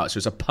what it's about? So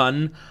it's a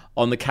pun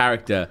on the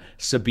character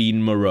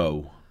Sabine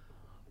Moreau.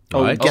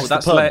 Right? Guess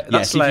that's the pun.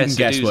 That's see if you can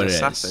guess Sedu's what it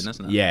assassin, is.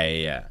 isn't it?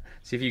 Yeah.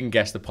 See if you can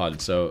guess the pun.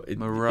 So it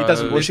Moreau.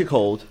 What's she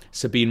called?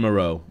 Sabine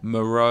Moreau.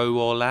 Moreau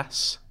or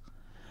less.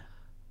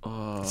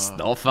 It's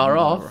not far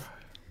off.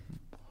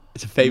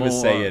 It's a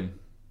famous saying.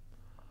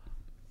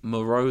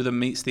 Moreau that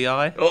meets the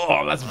eye.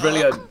 Oh, that's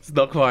brilliant. It's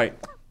not quite.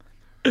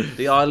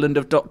 The island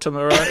of Dr.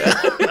 Moreau.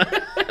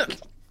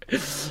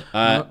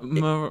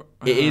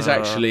 It is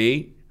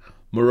actually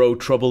Moreau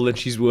trouble than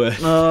she's worth.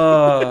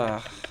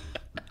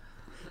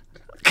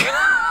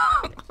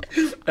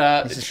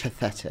 This is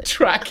pathetic.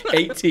 Track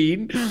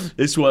 18.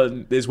 There's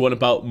one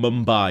about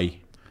Mumbai.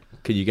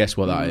 Can you guess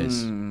what that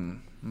is?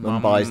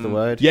 Mumbai's the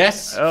word.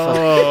 Yes.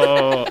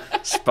 Oh,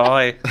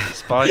 spy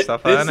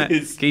stuff, isn't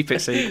it? Keep it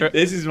secret.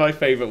 This is my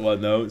favourite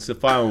one, though. It's the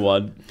final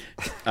one.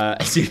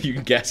 See if you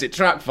can guess it.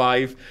 Track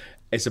 5.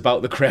 It's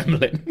about the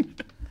Kremlin.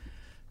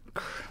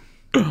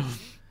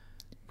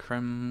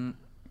 Kremlin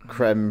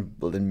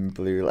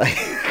brulee.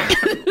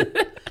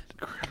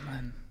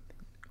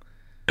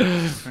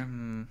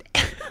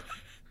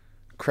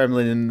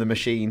 Kremlin in the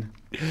machine.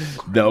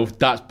 No,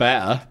 that's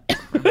better.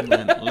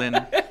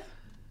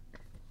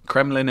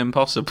 Kremlin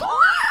impossible.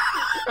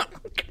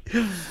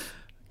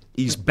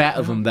 He's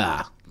better than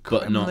that,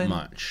 but not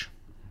much.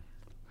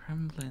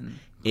 Kremlin.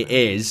 It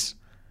is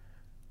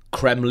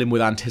Kremlin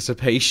with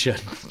anticipation.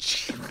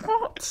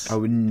 What? I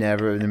would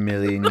never in a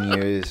million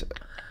years.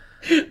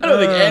 I don't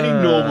think any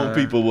normal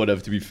people would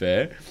have, to be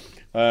fair.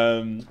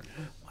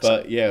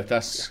 But yeah,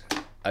 that's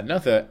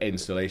another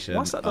installation.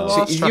 What's that? The of-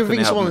 last Do track you on think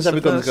the someone's album?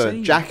 ever gone It's to the go,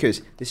 first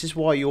Jackers, this is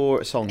why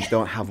your songs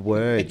don't have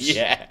words.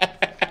 Yeah.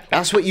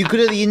 That's what you're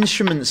good at the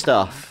instrument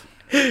stuff.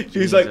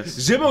 She's like,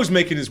 Zimmo's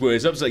making his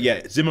words up. So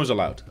yeah, Zimmo's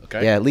allowed.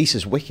 Okay. Yeah,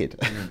 Lisa's wicked.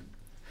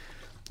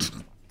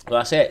 Well,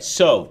 that's it.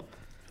 So,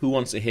 who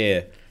wants to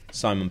hear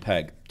Simon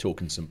Pegg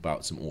talking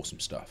about some awesome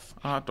stuff?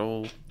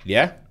 Adol.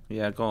 Yeah?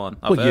 Yeah, go on.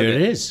 Well, here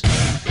it is.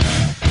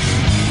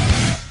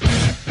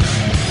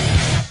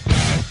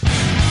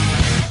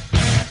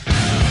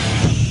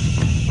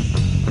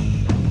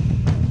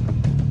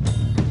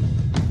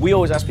 We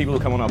always ask people who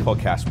come on our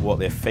podcast what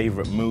their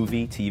favourite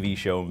movie, TV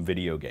show, and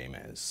video game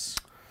is.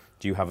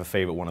 Do you have a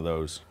favourite one of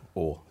those,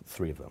 or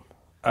three of them?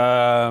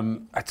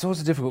 It's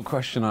always a difficult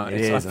question.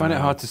 I find it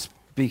hard to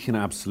speak in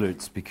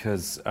absolutes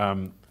because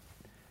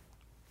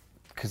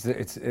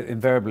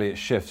invariably it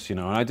shifts, you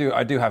know. And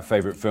I do have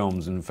favourite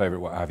films and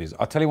favourite what have you.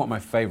 I'll tell you what my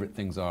favourite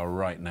things are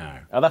right now.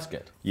 Oh, that's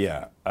good.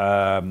 Yeah,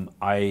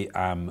 I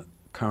am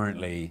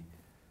currently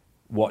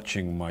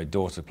watching my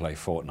daughter play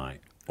Fortnite.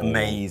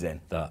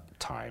 Amazing. All the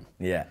time.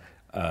 Yeah.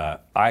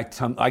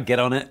 I get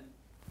on it.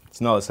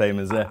 It's not the same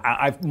as it.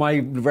 My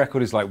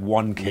record is like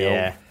 1 kill.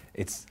 Yeah.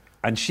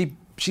 And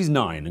she's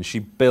 9 and she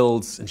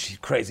builds and she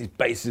creates these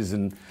bases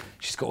and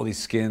she's got all these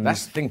skins.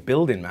 That's the thing,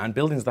 building, man.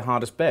 Building's the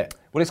hardest bit.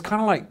 Well, it's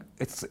kind of like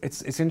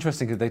it's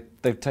interesting because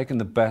they've taken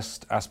the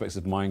best aspects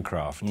of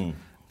Minecraft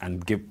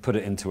and put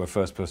it into a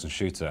first-person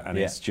shooter, and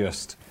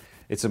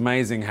it's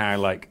amazing how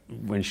like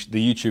when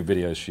the YouTube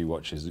videos she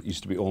watches, it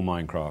used to be all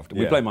Minecraft.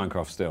 We play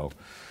Minecraft still,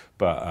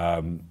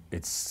 but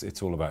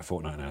it's all about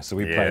Fortnite now. So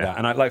we play that,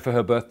 and like for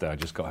her birthday, I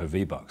just got her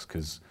V-Bucks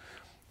because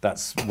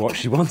that's what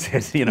she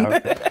wanted. You know,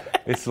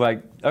 it's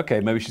like okay,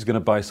 maybe she's going to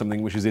buy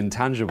something which is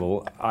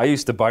intangible. I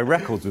used to buy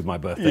records with my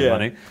birthday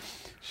money.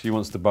 She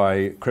wants to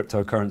buy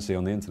cryptocurrency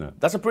on the internet.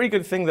 That's a pretty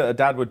good thing that a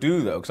dad would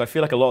do, though, because I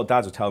feel like a lot of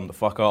dads would tell them to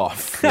fuck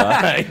off.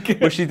 Like.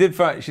 Well, she did.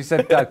 She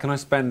said, "Dad, can I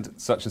spend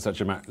such and such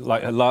amount,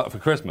 like a lot for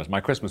Christmas,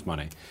 my Christmas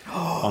money,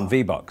 on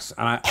V-Bucks?"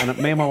 And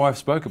me and my wife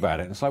spoke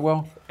about it. And it's like,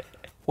 well,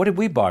 what did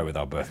we buy with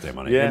our birthday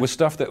money? Yeah. It was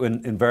stuff that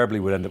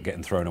invariably would end up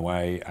getting thrown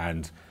away,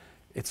 and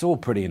it's all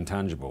pretty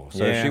intangible.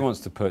 So if she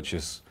wants to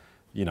purchase,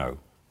 you know,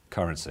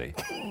 currency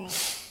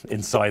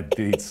inside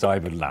the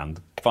cyberland,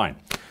 fine.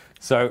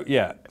 So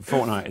yeah,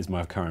 Fortnite is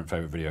my current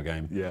favourite video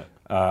game. Yeah.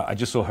 I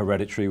just saw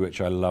Hereditary, which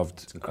I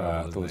loved. I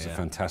thought it was isn't a it?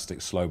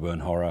 fantastic slow burn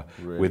horror,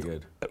 Really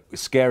good.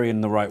 Scary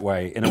in the right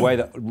way, in a way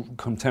that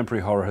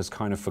contemporary horror has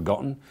kind of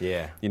forgotten.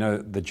 Yeah. You know,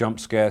 the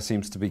jump scare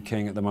seems to be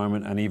king at the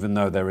moment, and even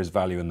though there is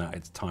value in that,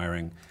 it's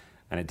tiring,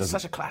 and it doesn't.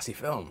 Such a classy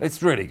film.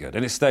 It's really good,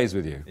 and it stays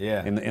with you.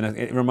 Yeah.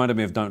 It reminded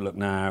me of Don't Look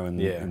Now,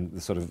 and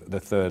the sort of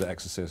the third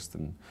Exorcist,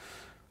 and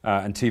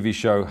TV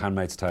show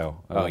Handmaid's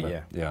Tale. I love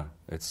it. Yeah.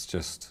 It's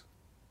just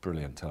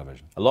brilliant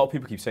television. A lot of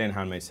people keep saying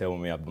Handmaid's Tale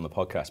when we have them on the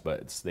podcast,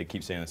 but they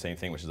keep saying the same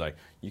thing, which is like,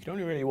 you can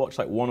only really watch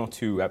like 1 or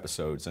 2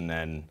 episodes, and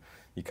then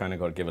you kind of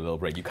got to give it a little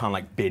break. You can't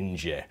like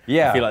binge it.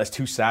 Yeah. I feel like it's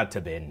too sad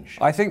to binge.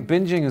 I think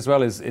binging as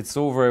well it's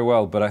all very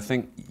well, but I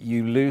think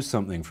you lose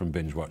something from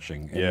binge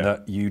watching in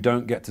that you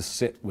don't get to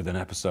sit with an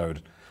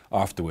episode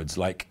afterwards.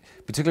 Like,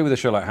 particularly with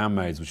a show like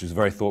Handmaid's, which is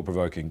very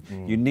thought-provoking,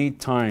 you need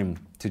time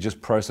to just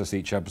process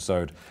each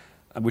episode,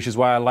 which is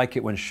why I like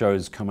it when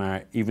shows come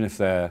out, even if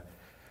they're,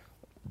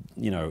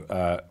 you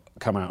know,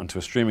 come out onto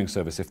a streaming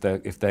service if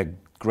they're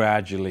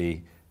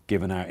gradually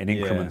given out in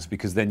increments,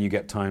 because then you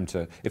get time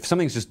to, if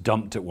something's just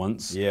dumped at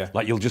once,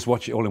 like you'll just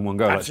watch it all in one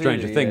go, like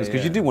Stranger Things,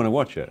 because you do want to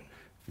watch it.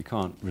 You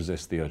can't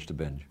resist the urge to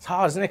binge. It's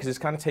hard, isn't it? Because it's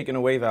kind of taken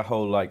away that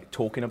whole like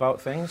talking about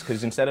things.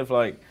 Because instead of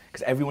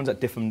because everyone's at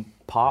different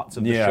parts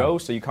of the show,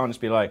 so you can't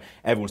just be like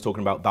everyone's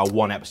talking about that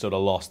one episode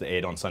of Lost that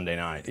aired on Sunday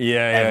night.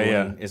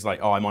 Everyone is like,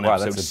 oh, I'm on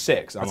episode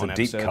 6. I'm on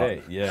episode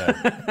 8.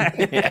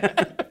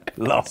 Yeah.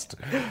 Lost.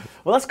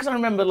 Well, that's because I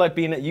remember like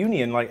being at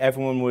uni and like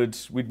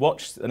we'd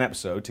watch an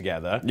episode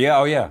together. Yeah.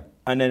 Oh yeah.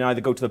 And then either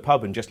go to the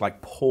pub and just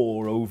like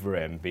pour over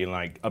him, being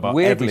like about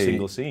Weirdly, every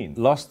single scene.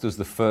 Lost was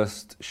the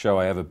first show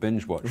I ever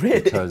binge watched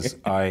Really? because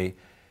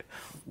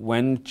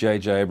when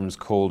J.J. Abrams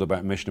called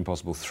about Mission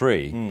Impossible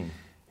 3,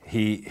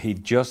 he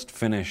just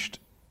finished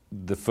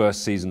the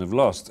first season of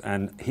Lost,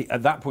 and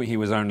at that point he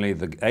was only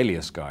the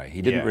alias guy.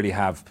 He didn't really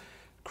have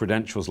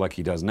credentials like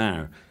he does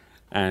now.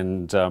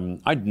 And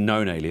I'd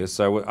known Alias,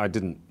 so I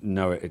didn't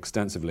know it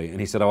extensively.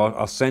 And he said,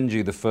 I'll send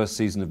you the first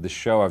season of this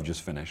show I've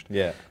just finished.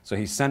 Yeah. So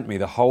he sent me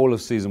the whole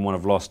of season 1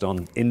 of Lost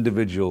on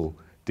individual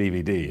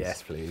DVDs.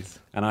 Yes, please.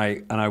 And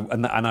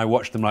I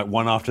watched them like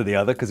one after the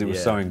other because it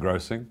was so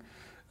engrossing.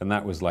 And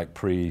that was like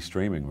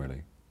pre-streaming,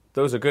 really.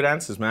 Those are good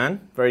answers,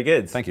 man. Very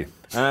good. Thank you.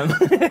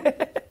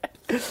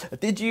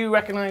 Did you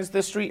recognise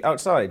the street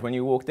outside when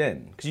you walked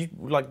in? Because they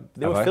were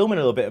Have I? filming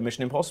a little bit of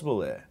Mission Impossible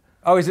there.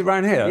 Oh, is it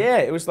round here? Yeah,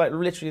 it was like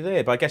literally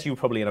there. But I guess you were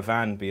probably in a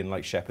van being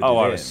like shepherded Oh,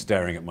 I in. was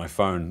staring at my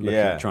phone,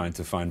 trying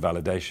to find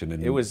validation.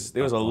 There was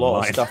a lot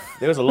of stuff.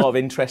 There was a lot of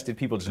interested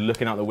people just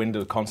looking out the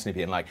window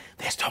constantly being like,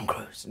 there's Tom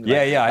Cruise. And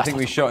I think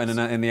we shot in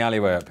the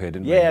alleyway up here,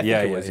 didn't we? Yeah, I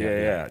think it was.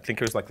 I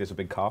think it was like there's a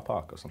big car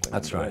park or something.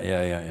 That's right.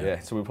 Yeah.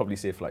 So we'll probably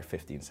see it for like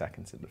 15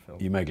 seconds in the film.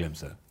 You may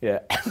glimpse it. Yeah.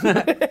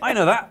 I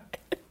know that.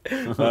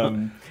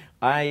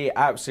 I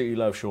absolutely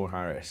love Sean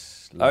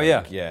Harris.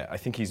 Yeah, I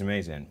think he's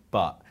amazing,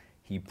 but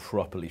he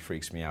properly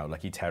freaks me out.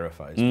 Like, he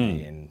terrifies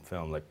me in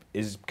film. Like,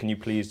 can you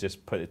please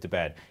just put it to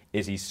bed?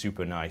 Is he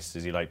super nice?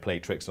 Does he like play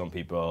tricks on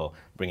people,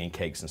 bringing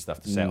cakes and stuff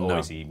to set, or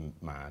is he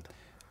mad?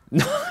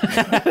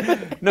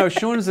 No,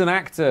 Sean's an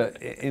actor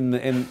in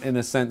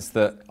the sense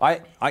that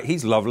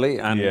he's lovely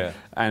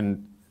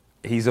and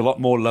he's a lot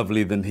more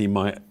lovely than he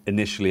might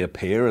initially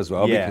appear as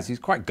well, because he's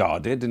quite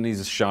guarded and he's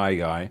a shy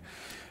guy.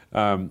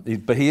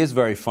 But he is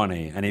very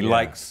funny, and he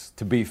likes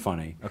to be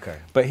funny. Okay.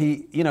 But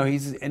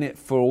he's in it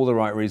for all the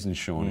right reasons,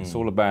 Sean. It's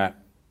all about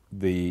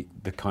the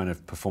kind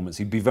of performance.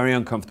 He'd be very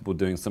uncomfortable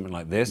doing something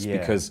like this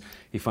because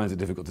he finds it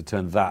difficult to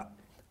turn that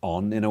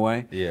on in a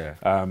way. Yeah.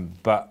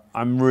 But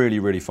I'm really,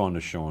 really fond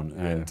of Sean,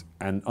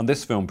 and on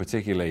this film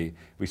particularly,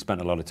 we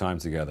spent a lot of time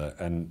together.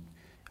 And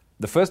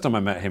the first time I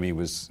met him, he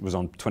was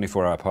on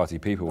 24-Hour Party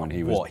People when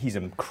he was... What? He's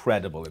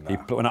incredible in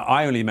that. When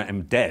I only met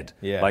him dead.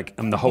 Yeah.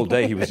 And the whole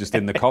day he was just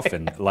in the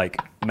coffin, like,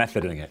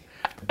 methoding it.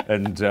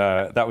 And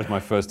that was my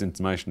first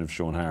intimation of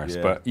Sean Harris.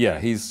 Yeah. But yeah,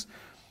 he's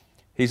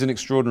an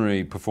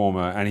extraordinary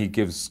performer, and he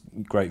gives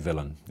great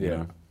villain, you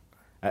know.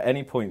 At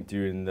any point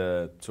during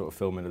the sort of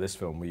filming of this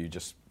film, were you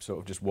just sort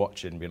of just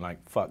watching, being like,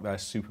 "Fuck,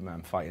 that's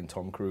Superman fighting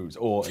Tom Cruise,"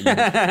 or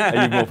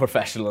are you more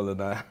professional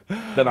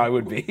than I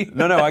would be?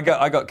 No, I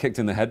got kicked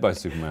in the head by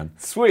Superman.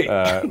 Sweet,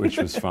 which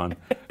was fun.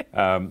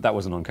 That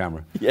wasn't on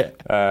camera. Yeah.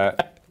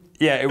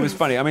 Yeah, it was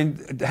funny. I mean,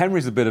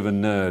 Henry's a bit of a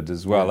nerd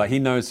as well. Like, he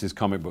knows his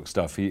comic book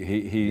stuff.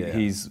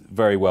 He's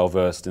very well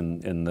versed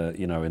in the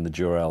in the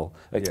Jor-El,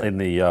 in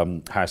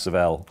the House of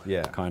El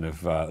kind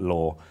of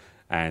lore,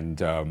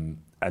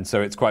 and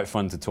so it's quite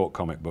fun to talk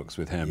comic books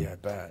with him. Yeah, I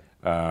bet.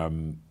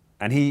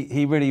 And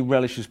he really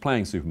relishes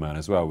playing Superman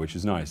as well, which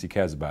is nice. He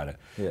cares about it.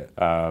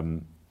 Yeah.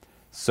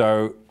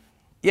 So,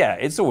 yeah,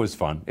 it's always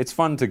fun. It's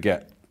fun to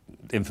get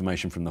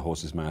information from the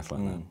horse's mouth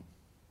like that.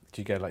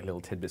 Do you get like little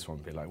tidbits from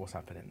him, be like, "What's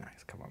happening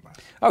next? Come on, man."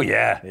 Oh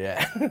yeah.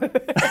 Yeah.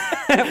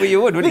 Well,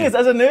 you would, wouldn't you?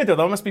 As a nerd, though,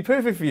 that must be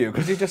perfect for you,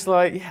 because you're just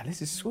like, yeah,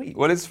 this is sweet.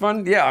 Well, it's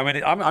fun. Yeah, I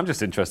mean, I'm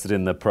just interested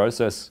in the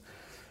process,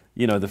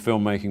 the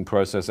filmmaking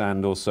process,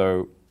 and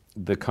also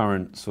the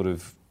current sort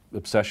of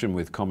obsession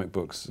with comic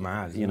books.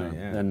 Mad, Yeah.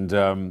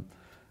 And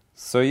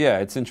so yeah,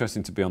 it's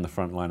interesting to be on the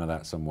front line of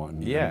that somewhat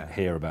and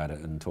hear about it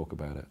and talk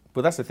about it.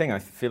 But that's the thing. I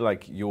feel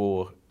like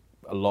you're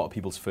a lot of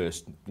people's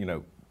first,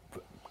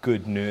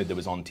 good nerd that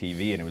was on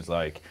TV, and it was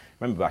like,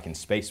 remember back in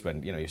space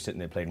when you're sitting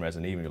there playing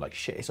Resident Evil, and you're like,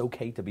 shit, it's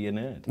okay to be a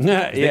nerd.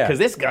 Yeah, because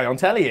this guy on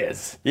telly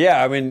is.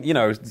 Yeah, I mean,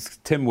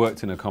 Tim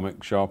worked in a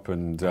comic shop,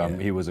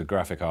 and he was a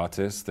graphic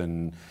artist,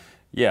 and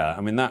yeah, I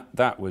mean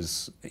that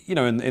was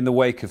in the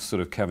wake of sort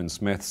of Kevin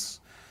Smith's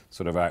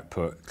sort of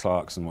output,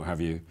 Clark's and what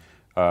have you.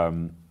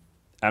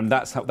 And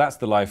that's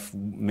the life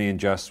me and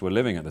Jess were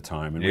living at the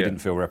time, and we didn't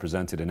feel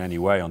represented in any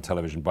way on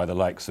television by the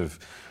likes of,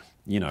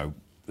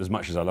 as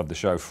much as I love the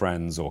show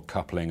Friends or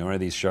Coupling or any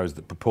of these shows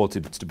that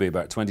purported to be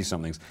about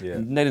 20-somethings, they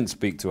didn't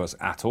speak to us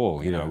at all.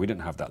 We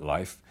didn't have that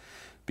life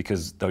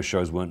because those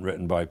shows weren't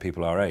written by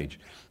people our age.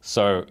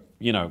 So,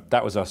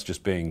 that was us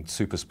just being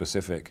super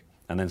specific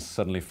and then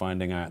suddenly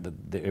finding out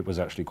that it was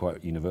actually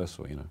quite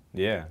universal,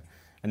 Yeah.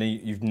 And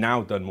then you've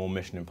now done more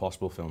Mission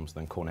Impossible films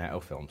than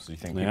Cornetto films. So you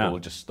think people will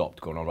just stop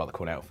going on about the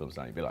Cornetto films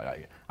now? You'd be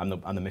like, I'm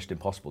the Mission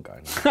Impossible guy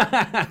now.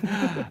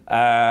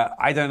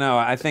 I don't know.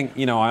 I think,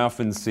 I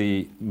often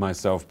see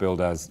myself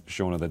billed as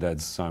Shaun of the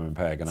Dead's Simon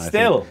Pegg. And I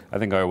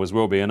think I always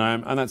will be. And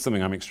that's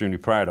something I'm extremely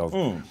proud of.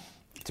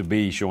 To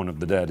be Shaun of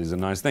the Dead is a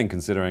nice thing,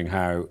 considering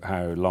how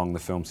long the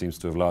film seems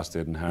to have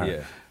lasted and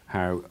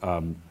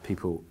how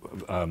people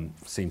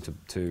seem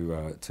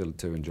to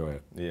enjoy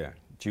it. Yeah.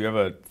 Do you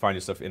ever find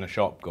yourself in a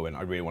shop going,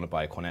 I really want to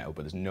buy a Cornetto,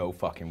 but there's no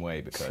fucking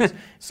way because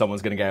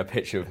someone's going to get a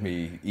picture of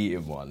me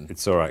eating one?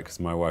 It's all right, because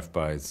my wife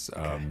buys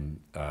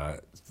the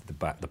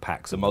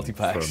packs, the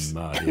multi-packs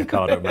from the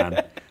Ocado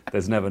Man.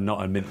 There's never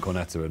not a mint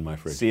Cornetto in my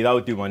fridge. See, that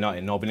would do my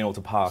nutting, not being able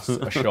to pass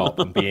a shop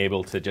and be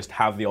able to just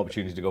have the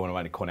opportunity to go and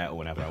buy a Cornetto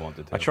whenever I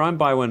wanted to. I try and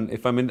buy one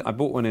if I'm in. I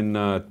bought one in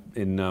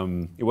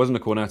it wasn't a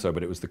Cornetto,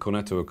 but it was the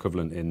Cornetto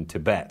equivalent in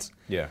Tibet.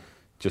 Yeah.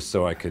 Just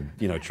so I could,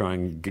 try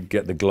and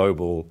get the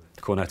global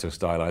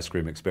Cornetto-style ice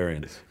cream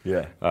experience.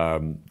 Yeah.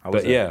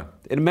 But yeah,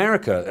 in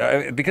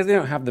America, because they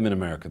don't have them in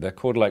America, they're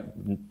called like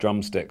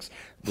drumsticks,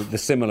 the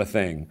similar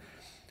thing.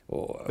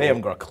 They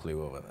haven't got a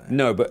clue over there.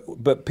 No,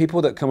 but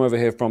people that come over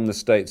here from the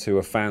States who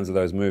are fans of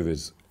those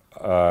movies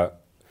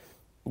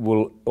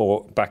will,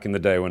 or back in the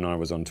day when I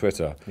was on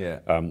Twitter,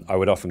 I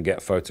would often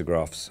get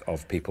photographs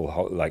of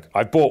people like,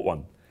 I bought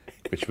one.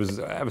 Which was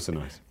ever so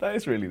nice. That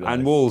is really nice.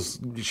 And Walls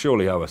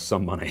surely owe us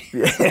some money.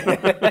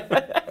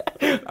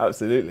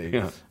 Absolutely.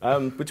 Yeah.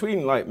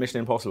 Between like Mission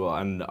Impossible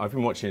and I've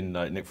been watching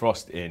Nick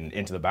Frost in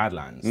Into the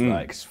Badlands.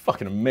 Like it's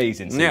fucking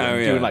amazing.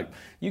 Doing, like,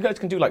 you guys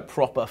can do like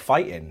proper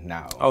fighting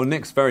now. Oh,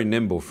 Nick's very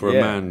nimble for a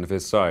man of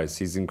his size.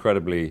 He's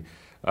incredibly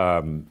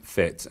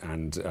fit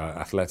and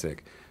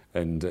athletic.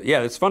 And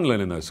it's fun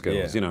learning those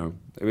skills.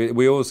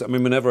 We always. I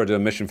mean, whenever I do a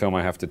mission film,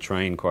 I have to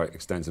train quite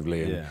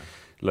extensively and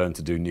learn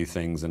to do new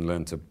things and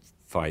learn to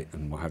fight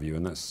and what have you,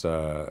 and that's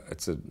a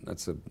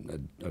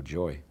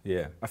joy.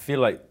 Yeah, I feel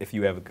like if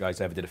you guys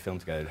ever did a film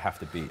together, it'd have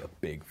to be a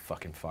big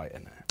fucking fight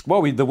in there.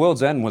 Well, The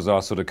World's End was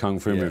our sort of kung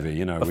fu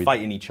movie, But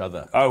fighting each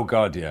other. Oh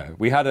God, yeah.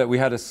 We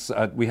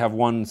have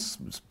one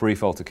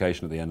brief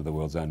altercation at the end of The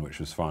World's End, which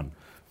was fun,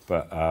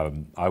 but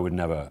I would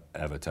never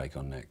ever take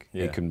on Nick.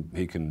 Yeah.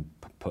 He can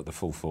put the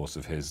full force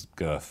of his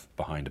girth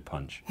behind a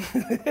punch.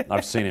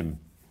 I've seen him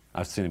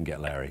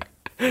get Larry.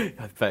 I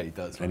bet he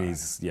does. And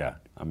he's he's a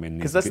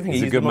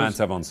good man to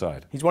have on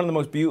side. He's one of the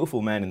most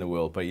beautiful men in the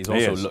world, but he's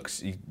also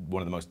he's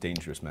one of the most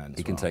dangerous men.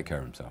 He can take care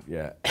of himself.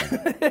 Yeah.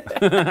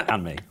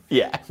 And me.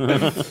 Yeah.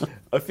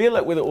 I feel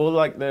like with all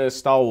like the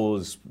Star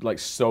Wars like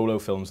solo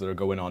films that are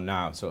going on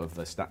now, sort of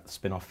the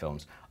spin-off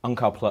films,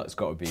 Unkar Plutt's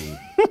got to be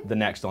the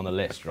next on the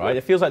list, right?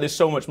 It feels like there's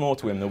so much more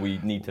to him that we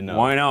need to know.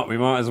 Why not? We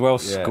might as well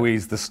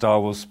squeeze the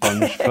Star Wars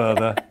sponge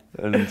further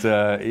and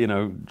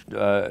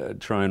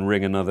try and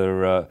ring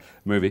another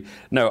movie.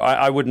 No,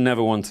 I would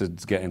never want to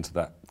get into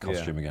that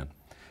costume again.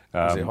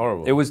 Was it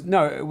horrible? It was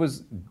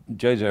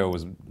JJ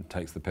always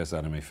takes the piss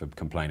out of me for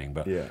complaining,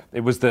 but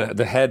it was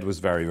the head was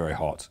very, very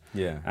hot.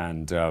 Yeah.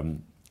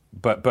 And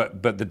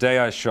but the day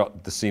I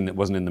shot the scene that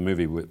wasn't in the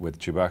movie with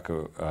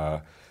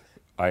Chewbacca,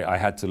 I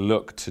had to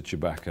look to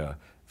Chewbacca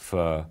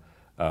for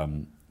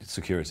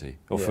security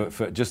or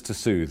for just to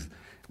soothe,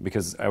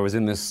 because I was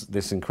in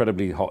this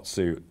incredibly hot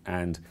suit,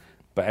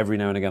 but every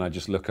now and again I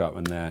just look up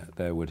and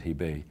there would he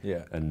be.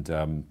 Yeah. And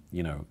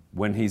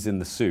when he's in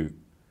the suit,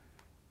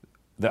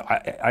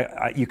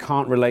 you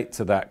can't relate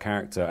to that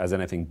character as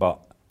anything but,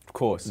 of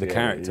course, the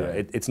character.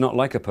 Yeah. It's not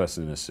like a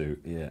person in a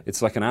suit. Yeah.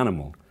 It's like an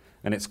animal,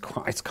 and it's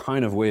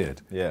kind of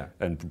weird. Yeah.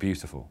 And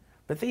beautiful.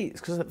 But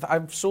because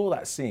I saw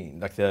that scene,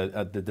 like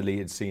the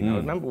deleted scene, I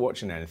remember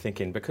watching it and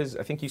thinking, because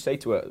I think you say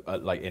to it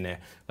like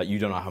you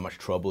don't know how much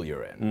trouble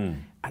you're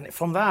in, and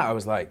from that I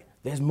was like,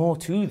 there's more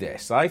to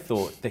this. I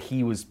thought that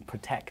he was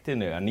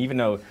protecting her, and even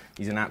though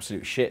he's an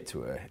absolute shit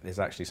to her, there's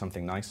actually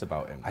something nice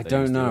about him. I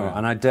don't know,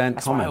 and I daren't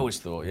That's comment. What I always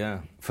thought,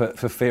 yeah. For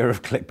fear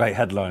of clickbait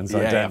headlines,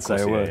 I daren't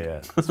say a word.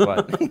 Yeah. That's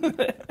fine.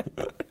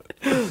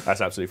 That's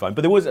absolutely fine.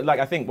 But there was,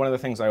 I think one of the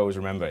things I always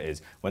remember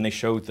is when they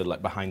showed the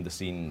behind the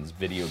scenes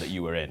video that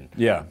you were in.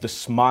 Yeah. The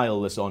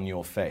smile that's on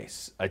your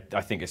face. I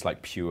think it's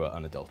like pure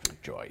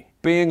unadulterated joy.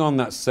 Being on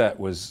that set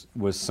was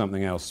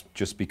something else,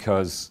 just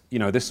because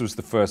this was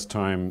the first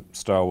time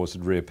Star Wars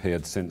had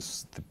reappeared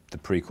since the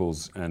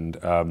prequels, and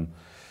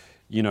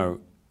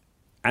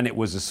and it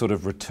was a sort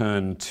of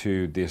return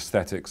to the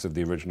aesthetics of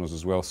the originals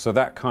as well. So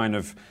that kind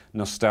of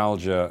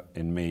nostalgia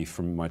in me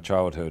from my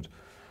childhood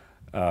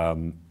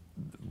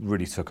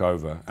really took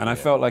over, and I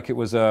felt like it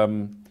was a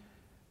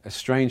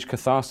strange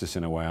catharsis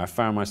in a way. I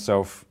found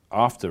myself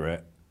after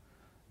it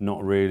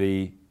not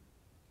really,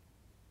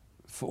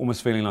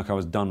 almost feeling like I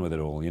was done with it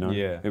all.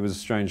 Yeah. It was a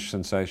strange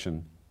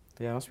sensation.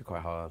 Yeah, it must be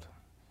quite hard.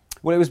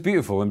 Well, it was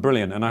beautiful and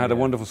brilliant, and I had a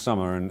wonderful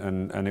summer,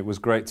 and it was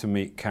great to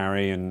meet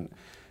Carrie and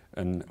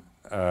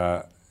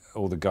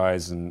all the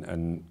guys,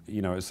 and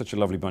it was such a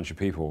lovely bunch of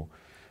people.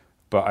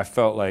 But I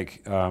felt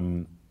like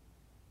I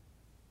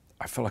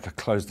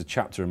closed a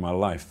chapter in my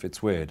life.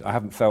 It's weird. I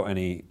haven't felt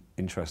any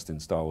interest in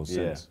Star Wars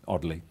since,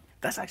 oddly.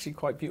 That's actually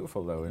quite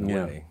beautiful, though, in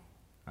a way.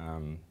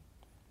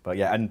 But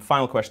yeah, and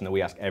final question that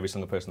we ask every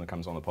single person that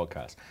comes on the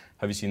podcast: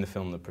 have you seen the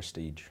film The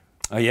Prestige?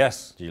 Oh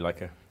yes. Do you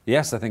like it?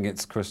 Yes, I think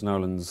it's Chris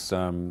Nolan's,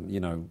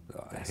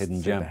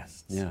 hidden gem.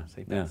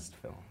 Best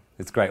film.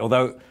 It's great.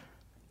 Although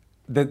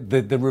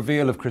the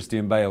reveal of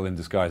Christian Bale in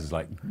disguise is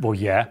like, well,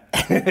 yeah,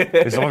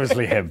 it's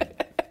obviously him.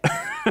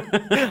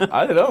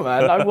 I don't know,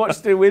 man. I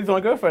watched it with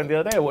my girlfriend the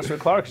other day. I watched it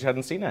with Clara because she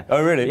hadn't seen it.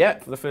 Oh, really? Yeah,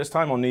 for the first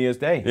time on New Year's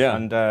Day. Yeah.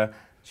 And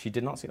she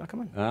did not see that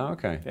coming. Oh,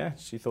 okay. Yeah,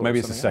 she thought maybe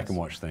it was it's a second else.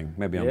 watch thing.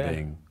 Maybe I'm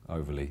being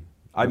overly.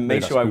 I maybe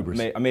made sure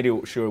that's I made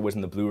sure it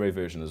wasn't the Blu-ray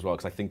version as well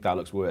because I think that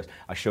looks worse.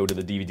 I showed her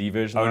the DVD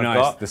version. Oh, I've nice.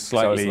 got, The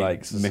slightly so I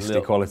was like,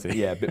 misty quality.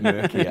 Yeah, a bit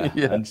murkier.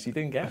 Yeah. And she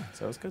didn't get it,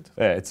 so it was good.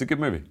 Yeah, it's a good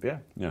movie.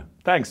 Yeah.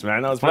 Thanks,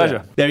 man. That was a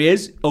Pleasure. There he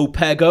is,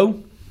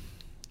 Opego.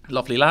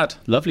 Lovely lad.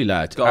 Lovely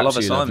lad. Gotta love a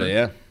Absolutely Simon. lovely,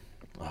 yeah.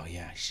 Oh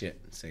yeah,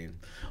 shit. Saying.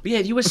 But yeah,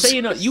 you were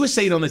saying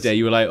on the day,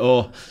 you were like,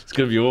 "Oh, it's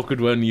gonna be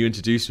awkward when you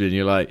introduce me," and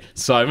you're like,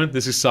 "Simon,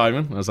 this is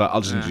Simon." I was like,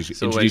 "I'll just It's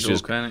introduce always you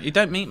as awkward. You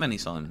don't meet many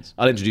Simons.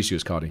 I'll introduce you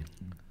as Cardi,"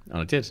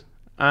 and I did,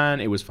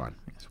 and it was fine.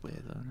 It's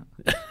weird, though, isn't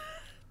it?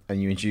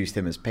 And you introduced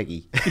him as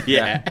Peggy.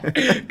 Yeah,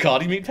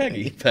 Cardi meet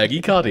Peggy,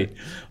 Peggy Cardi.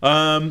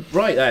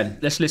 Right then,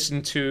 let's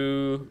listen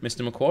to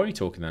Mr. Macquarie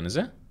talking. Then, is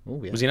it?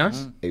 Oh, yeah. Was he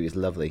nice? It was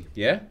lovely.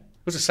 Yeah.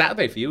 It was a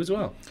Saturday for you as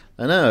well.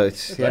 I know.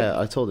 It's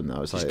I told him that.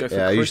 I was Just like, go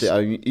for Chris.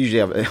 I'm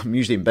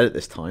usually in bed at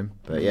this time,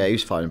 but yeah, he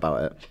was fine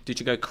about it.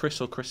 Did you go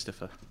Chris or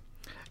Christopher?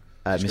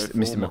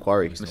 Mr.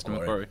 Macquarie. Mr.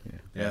 Macquarie.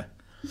 Yeah.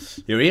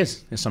 Here he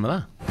is. Here's some of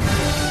that.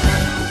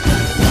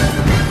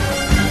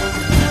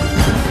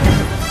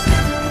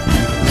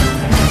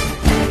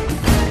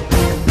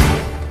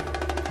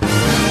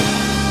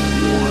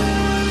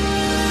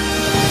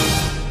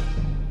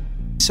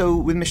 So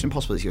with Mission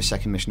Impossible, it's your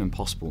second Mission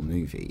Impossible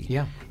movie.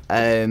 Yeah.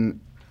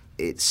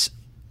 It's,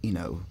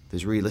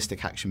 there's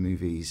realistic action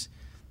movies,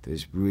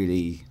 there's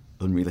really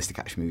unrealistic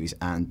action movies,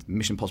 and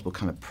Mission Impossible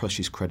kind of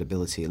pushes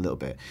credibility a little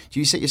bit. Do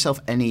you set yourself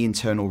any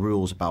internal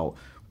rules about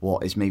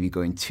what is maybe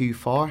going too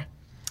far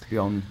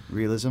beyond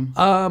realism?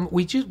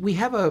 We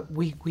have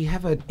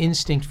an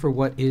instinct for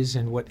what is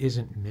and what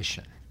isn't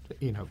mission.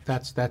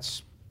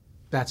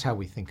 That's how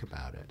we think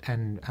about it,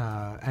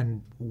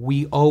 and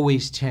we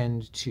always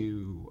tend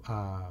to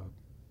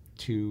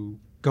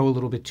go a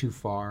little bit too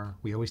far.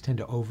 We always tend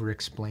to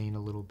over-explain a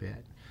little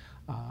bit.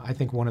 I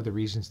think one of the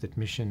reasons that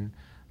Mission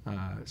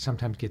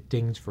sometimes get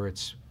dinged for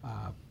its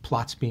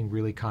plots being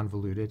really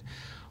convoluted,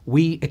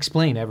 we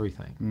explain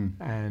everything,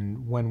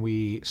 and when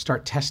we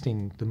start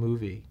testing the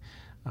movie,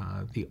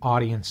 the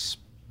audience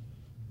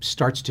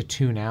starts to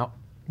tune out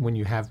when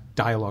you have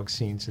dialogue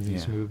scenes in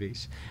these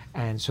movies,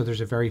 and so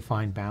there's a very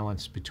fine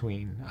balance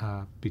between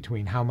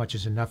how much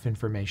is enough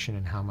information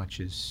and how much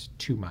is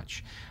too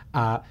much.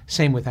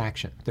 Same with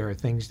action. There are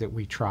things that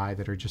we try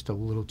that are just a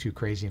little too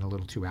crazy and a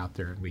little too out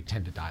there, and we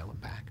tend to dial them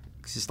back.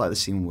 It's like the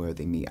scene where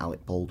they meet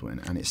Alec Baldwin,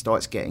 and it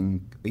starts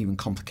getting even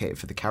complicated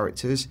for the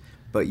characters,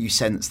 but you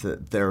sense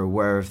that they're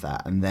aware of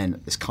that, and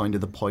then it's kind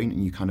of the point,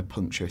 and you kind of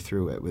puncture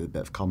through it with a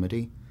bit of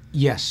comedy.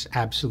 Yes,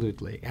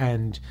 absolutely,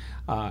 and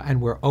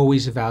we're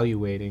always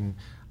evaluating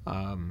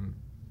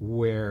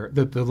where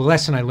the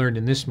lesson I learned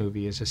in this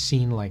movie is a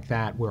scene like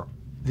that where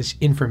this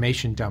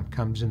information dump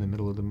comes in the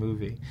middle of the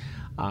movie.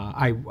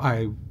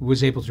 I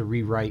was able to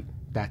rewrite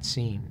that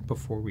scene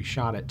before we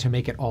shot it to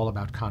make it all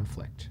about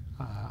conflict.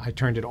 I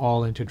turned it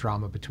all into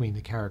drama between the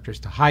characters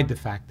to hide the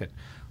fact that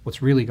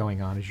what's really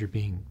going on is you're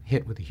being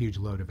hit with a huge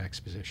load of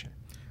exposition.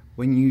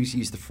 When you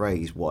use the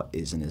phrase "what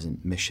is and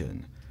isn't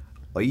mission,"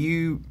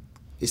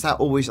 is that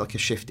always like a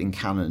shift in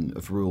canon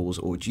of rules,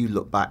 or do you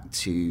look back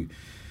to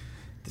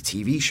the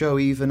TV show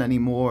even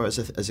anymore as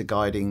a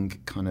guiding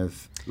kind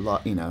of,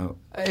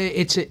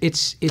 It's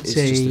just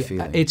a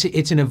feeling.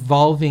 It's an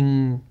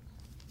evolving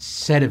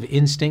set of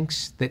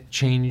instincts that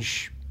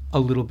change a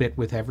little bit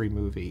with every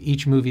movie.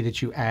 Each movie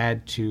that you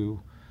add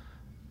to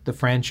the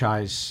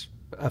franchise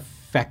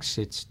affects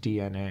its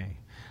DNA.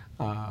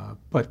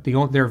 But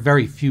there are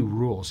very few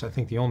rules. I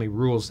think the only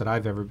rules that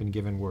I've ever been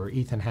given were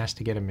Ethan has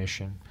to get a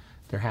mission.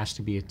 There has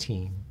to be a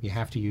team. You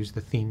have to use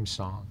the theme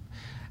song.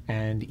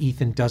 And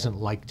Ethan doesn't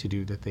like to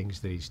do the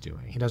things that he's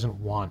doing. He doesn't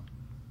want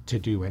to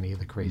do any of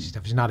the crazy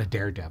stuff. He's not a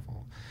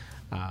daredevil.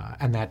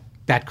 And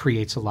that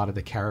creates a lot of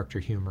the character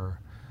humor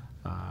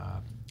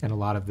and a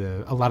lot of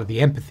the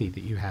empathy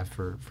that you have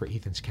for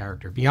Ethan's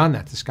character. Beyond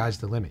that, the sky's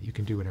the limit. You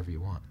can do whatever you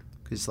want.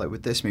 Because like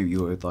with this movie,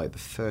 you were like the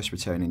first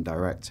returning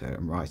director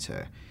and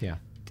writer. Yeah.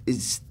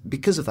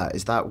 Because of that,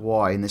 is that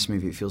why in this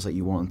movie it feels like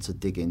you wanted to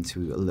dig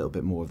into a little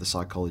bit more of the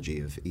psychology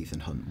of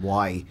Ethan Hunt?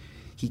 Why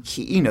he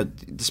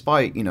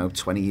despite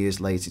 22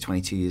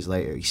 years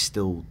later, he's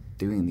still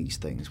doing these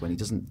things when he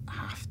doesn't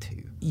have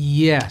to.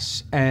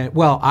 Yes.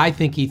 Well, I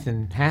think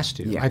Ethan has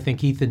to. Yeah. I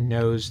think Ethan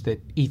knows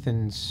that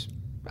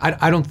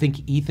I don't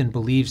think Ethan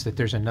believes that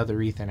there's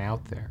another Ethan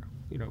out there,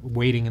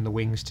 waiting in the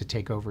wings to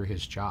take over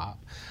his job.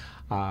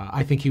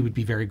 I think he would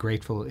be very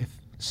grateful if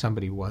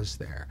somebody was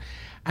there.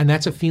 And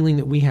that's a feeling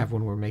that we have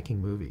when we're making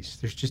movies.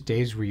 There's just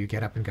days where you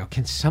get up and go,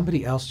 can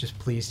somebody else just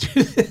please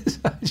do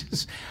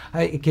this?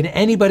 Can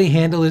anybody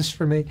handle this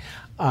for me?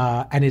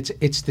 And it's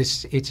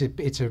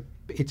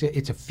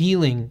a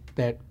feeling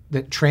that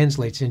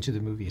translates into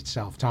the movie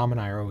itself. Tom and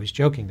I are always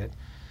joking that,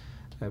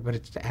 but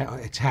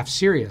it's half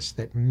serious,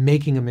 that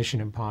making a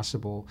Mission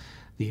Impossible,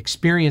 the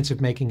experience of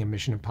making a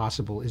Mission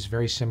Impossible is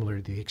very similar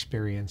to the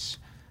experience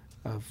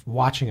of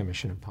watching a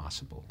Mission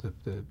Impossible.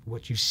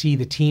 What you see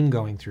the team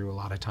going through a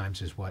lot of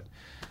times is what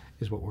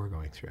we're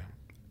going through.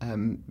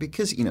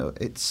 Because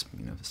it's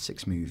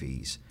 6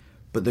 movies,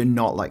 but they're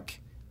not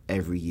like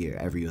every year,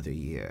 every other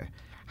year.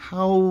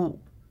 How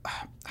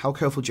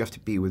careful do you have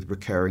to be with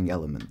recurring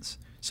elements?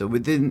 So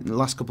within the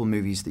last couple of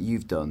movies that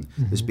you've done,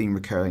 there's been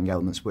recurring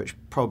elements which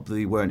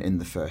probably weren't in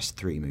the first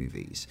 3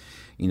 movies.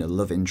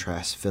 Love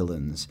interest,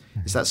 villains.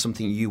 Is that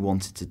something you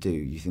wanted to do?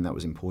 You think that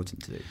was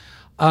important to do?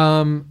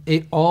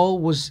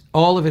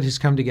 All of it has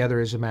come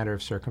together as a matter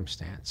of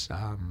circumstance.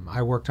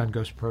 I worked on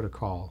Ghost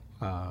Protocol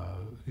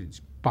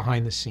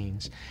behind the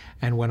scenes,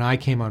 and when I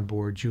came on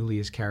board,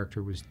 Julia's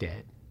character was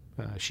dead.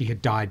 She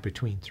had died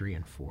between 3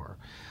 and 4.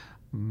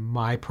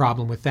 My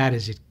problem with that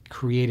is it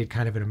created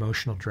kind of an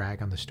emotional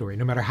drag on the story.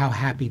 No matter how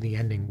happy the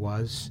ending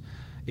was,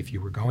 if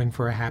you were going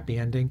for a happy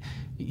ending,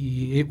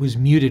 it was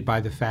muted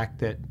by the fact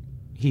that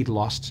he'd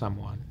lost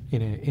someone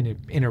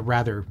in a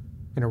rather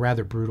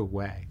brutal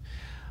way.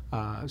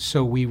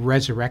 So we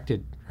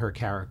resurrected her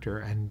character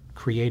and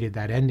created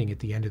that ending at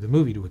the end of the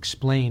movie to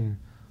explain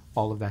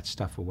all of that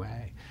stuff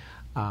away.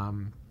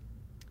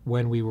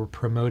 When we were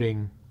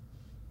promoting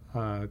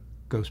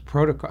Ghost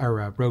Protocol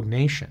or Rogue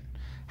Nation,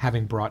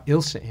 having brought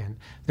Ilsa in,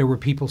 there were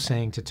people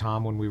saying to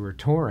Tom when we were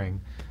touring,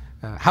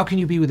 "How can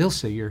you be with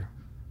Ilsa? You're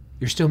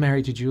still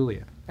married to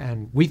Julia."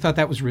 And we thought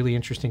that was really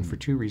interesting for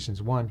 2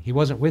 reasons. One, he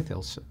wasn't with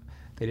Ilsa.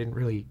 They didn't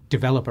really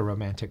develop a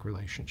romantic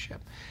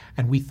relationship.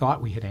 And we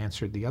thought we had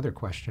answered the other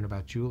question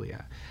about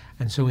Julia.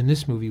 And so in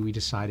this movie, we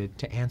decided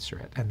to answer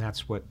it. And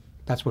that's what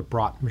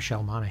brought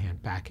Michelle Monaghan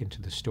back into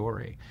the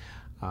story,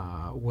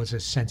 was a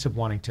sense of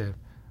wanting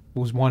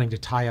to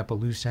tie up a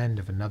loose end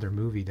of another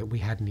movie that we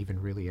hadn't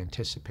even really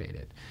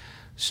anticipated.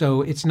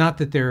 So it's not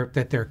that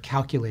they're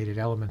calculated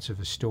elements of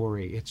a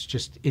story. It's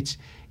just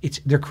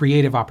they're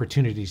creative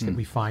opportunities that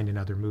we find in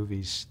other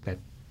movies that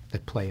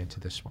play into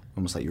this one.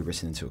 Almost like you're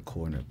written into a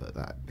corner, but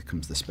that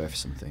becomes the spur for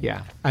something.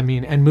 Yeah, I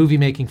mean, and movie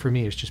making for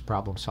me is just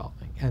problem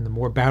solving. And the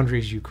more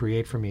boundaries you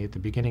create for me at the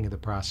beginning of the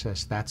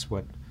process, that's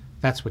what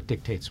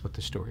dictates what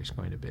the story is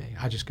going to be.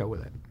 I just go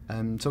with it.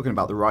 Talking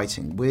about the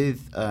writing,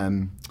 with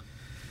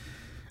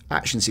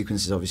action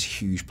sequences is obviously a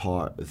huge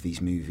part of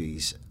these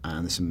movies,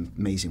 and there's some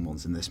amazing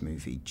ones in this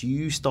movie. Do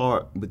you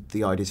start with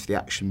the ideas for the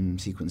action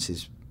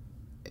sequences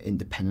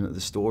independent of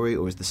the story,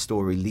 or is the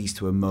story leads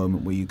to a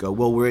moment where you go,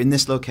 well, we're in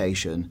this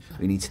location,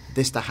 we need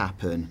this to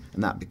happen,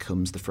 and that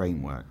becomes the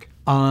framework?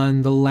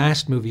 On the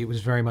last movie, it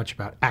was very much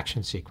about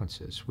action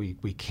sequences.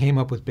 We came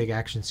up with big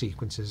action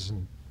sequences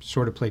and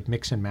sort of played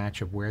mix and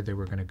match of where they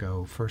were going to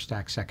go, first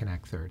act, second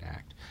act, third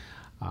act.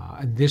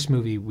 In this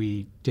movie,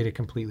 we did it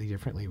completely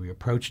differently. We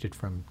approached it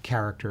from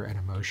character and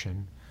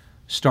emotion,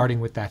 starting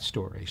with that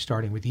story,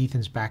 starting with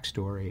Ethan's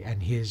backstory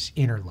and his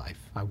inner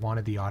life. I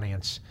wanted the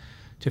audience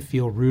to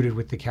feel rooted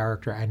with the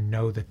character and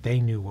know that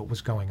they knew what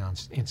was going on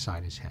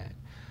inside his head.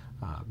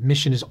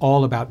 Mission is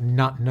all about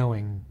not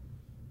knowing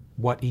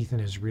what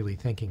Ethan is really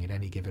thinking at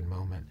any given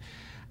moment.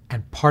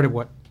 And part of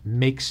what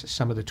makes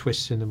some of the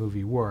twists in the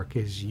movie work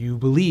is you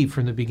believe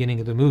from the beginning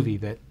of the movie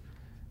that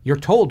you're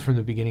told from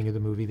the beginning of the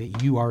movie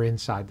that you are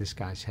inside this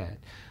guy's head.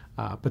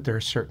 But there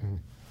are certain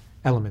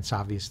elements,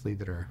 obviously,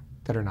 that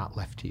are not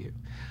left to you.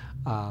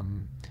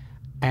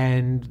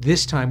 And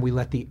this time we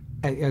let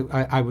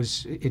I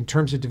was, in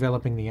terms of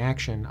developing the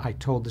action, I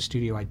told the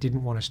studio I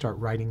didn't want to start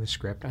writing the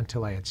script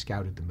until I had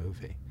scouted the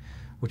movie,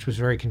 which was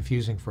very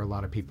confusing for a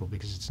lot of people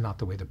because it's not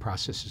the way the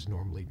process is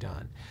normally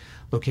done.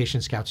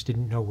 Location scouts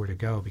didn't know where to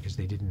go because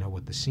they didn't know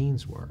what the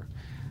scenes were.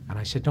 And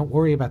I said, don't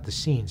worry about the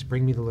scenes,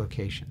 bring me the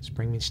locations,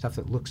 bring me stuff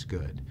that looks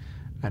good,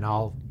 and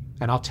I'll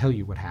tell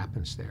you what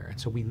happens there. And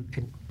so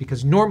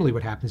because normally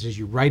what happens is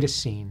you write a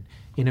scene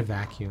in a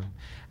vacuum,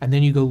 and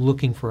then you go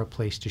looking for a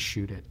place to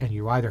shoot it, and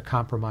you either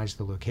compromise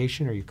the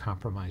location or you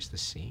compromise the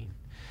scene.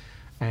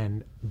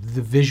 And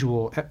the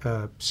visual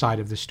side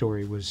of the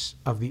story was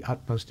of the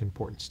utmost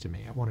importance to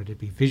me. I wanted it to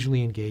be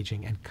visually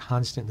engaging and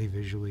constantly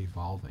visually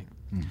evolving.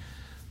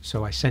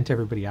 So I sent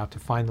everybody out to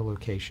find the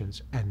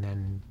locations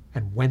and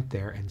went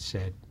there and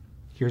said,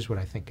 here's what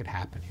I think could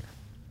happen here.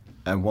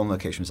 And one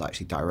location was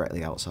actually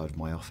directly outside of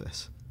my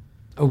office.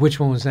 Oh, which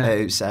one was that?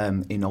 It was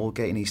in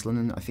Aldgate in East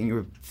London. I think you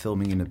were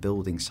filming in a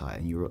building site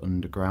and you were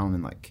underground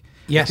and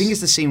Yes. I think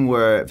it's the scene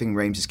where Ving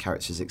Rhames'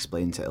 character is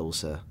explained to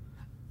Ilsa,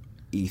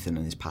 Ethan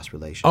and his past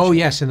relationship. Oh,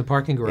 yes, in the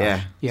parking garage.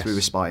 Yeah, yes. So we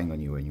were spying on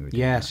you when you were doing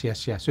Yes. that.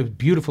 So it was a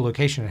beautiful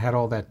location. It had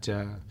all that...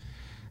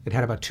 it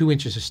had about 2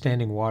 inches of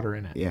standing water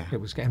in it. Yeah.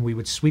 And we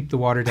would sweep the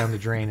water down the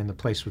drain and the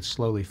place would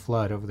slowly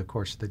flood over the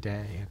course of the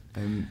day.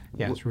 And,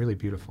 it was really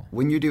beautiful.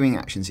 When you're doing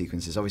action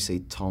sequences, obviously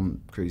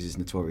Tom Cruise is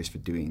notorious for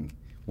doing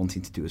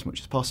wanting to do as much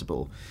as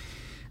possible.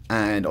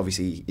 And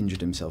obviously he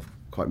injured himself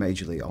quite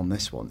majorly on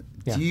this one.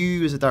 Yeah. Do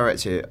you, as a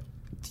director,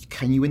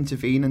 can you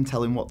intervene and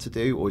tell him what to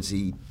do, or does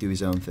he do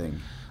his own thing?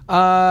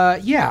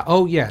 Yeah.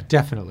 Oh, yeah.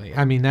 Definitely.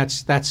 I mean,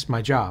 that's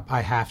my job.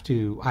 I have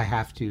to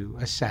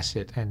assess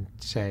it and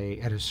say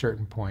at a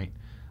certain point,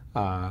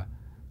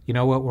 you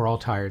know what? We're all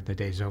tired. The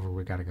day's over.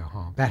 We got to go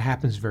home. That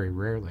happens very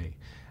rarely,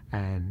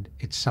 and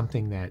it's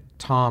something that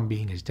Tom,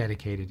 being as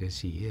dedicated as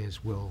he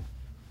is, will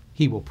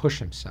push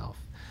himself.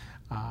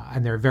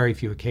 And there are very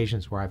few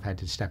occasions where I've had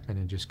to step in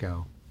and just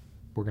go,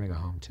 "We're going to go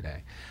home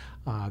today."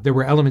 There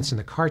were elements in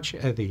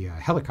the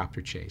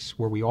helicopter chase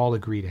where we all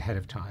agreed ahead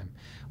of time.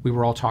 We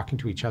were all talking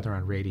to each other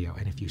on radio,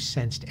 and if you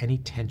sensed any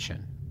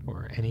tension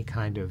or any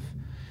kind of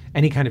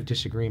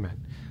disagreement,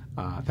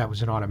 that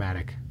was an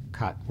automatic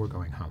cut. We're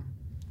going home.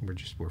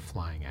 We're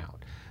flying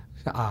out.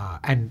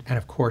 And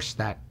of course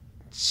that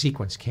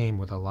sequence came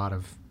with a lot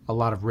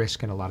of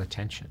risk and a lot of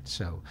tension.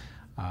 So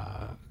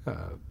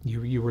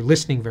you were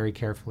listening very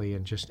carefully,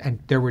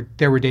 and there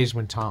were days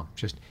when Tom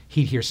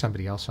he'd hear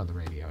somebody else on the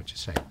radio and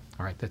just say,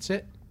 "All right, that's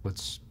it.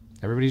 Let's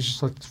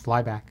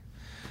fly back."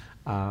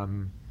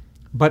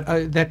 But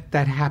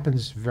that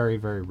happens very,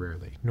 very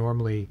rarely.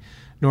 Normally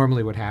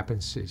what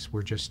happens is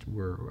we're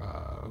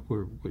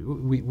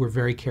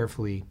very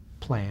carefully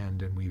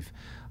planned, and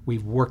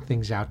we've worked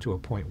things out to a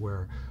point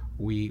where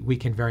we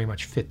can very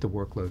much fit the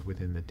workload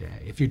within the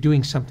day. If you're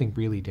doing something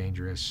really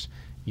dangerous,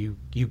 you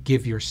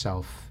give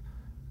yourself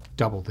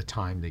double the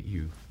time that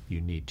you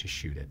need to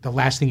shoot it. The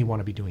last thing you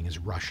want to be doing is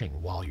rushing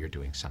while you're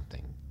doing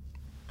something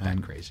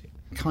that crazy.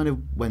 Kind of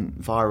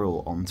went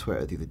viral on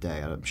Twitter the other day,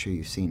 and I'm sure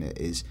you've seen it,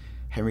 is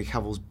Henry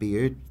Cavill's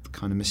beard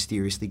kind of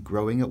mysteriously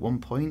growing at one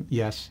point.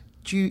 Yes.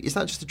 Is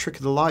that just a trick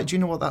of the light? Do you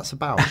know what that's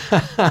about?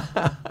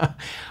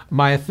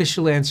 My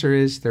official answer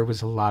is there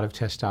was a lot of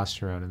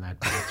testosterone in that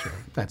bathroom.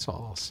 That's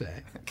all I'll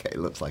say. Okay,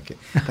 looks like it.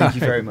 Thank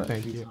you very much.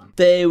 Thank you.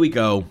 There we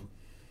go.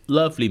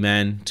 Lovely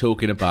men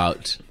talking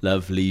about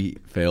lovely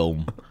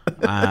film.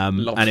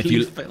 And if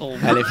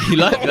you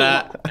like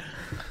that,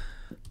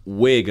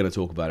 we're going to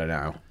talk about it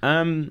now.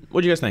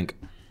 What do you guys think?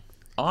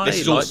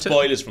 This is all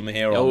spoilers from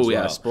here on. Oh, as yeah,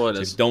 well.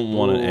 spoilers. So don't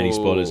want any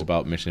spoilers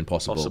about Mission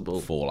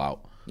Impossible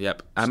Fallout.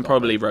 Yep, and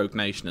probably Rogue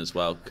Nation as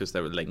well, because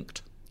they were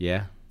linked.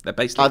 Yeah. They're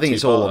basically I think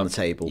it's all on the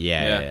table.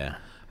 Yeah.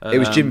 It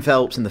was Jim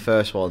Phelps in the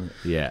first one.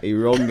 Yeah. He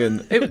wrong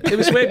and It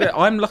was weird. But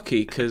I'm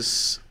lucky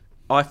because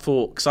I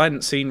thought, because I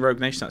hadn't seen Rogue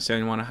Nation, that's the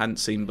only one I hadn't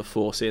seen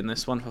before seeing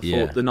this one. I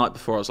thought the night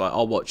before I was like,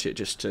 I'll watch it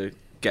just to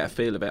get a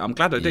feel of it. I'm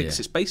glad I did, because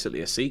it's basically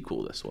a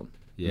sequel, this one.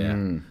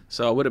 Yeah.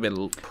 So I would have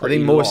been pretty I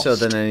think more lost. so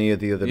than any of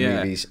the other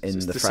movies in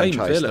It's the same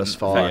franchise villain, thus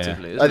far.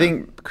 effectively, isn't I it?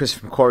 think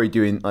Christopher McQuarrie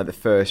doing like the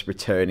first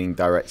returning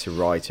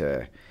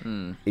director-writer,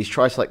 he's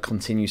tried to like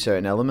continue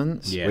certain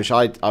elements, which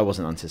I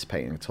wasn't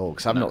anticipating at all,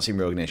 because I've not seen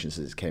Rogue Nation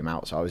since it came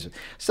out, so I was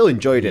still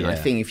enjoyed it. And I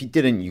think if you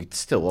didn't, you'd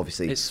still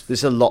obviously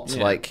there's a lot to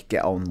like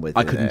get on with.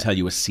 I couldn't tell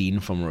you a scene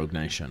from Rogue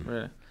Nation.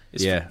 Really?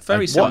 It's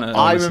very similar.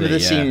 I remember the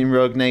scene in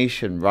Rogue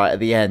Nation right at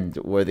the end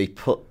where they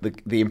put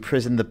they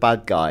imprison the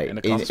bad guy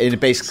in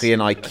basically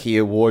an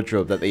IKEA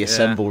wardrobe that they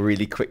assemble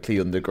really quickly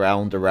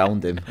underground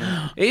around him.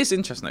 It is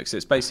interesting because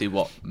it's basically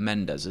what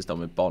Mendes has done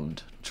with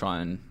Bond,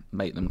 try and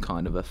make them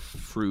kind of a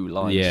through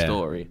line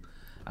story,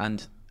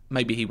 and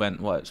maybe he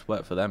went, well, it's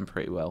worked for them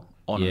pretty well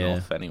on and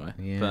off anyway.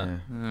 Yeah,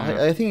 but,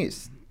 I think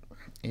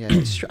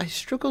it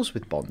struggles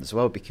with Bond as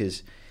well,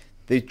 because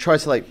they try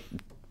to like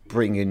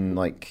bring in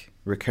like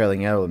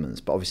recurring elements,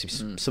 but obviously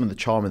some of the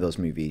charm of those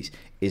movies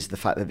is the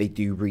fact that they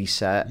do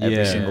reset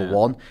every single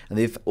one, and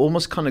they've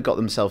almost kind of got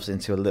themselves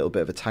into a little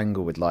bit of a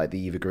tangle with like the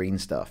Eva Green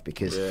stuff,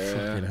 because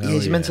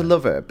he's meant to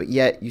love her, but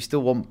yet you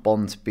still want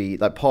Bond to be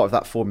like part of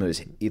that formula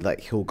is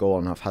he'll go on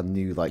and have had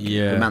new like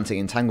romantic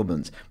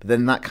entanglements, but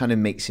then that kind of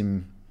makes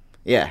him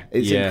it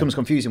becomes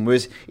confusing,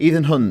 whereas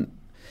Ethan Hunt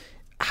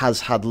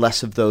has had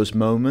less of those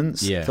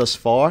moments thus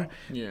far.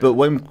 But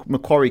when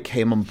McQuarrie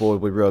came on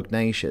board with Rogue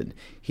Nation,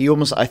 he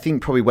almost, I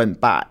think, probably went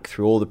back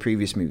through all the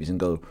previous movies and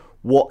go,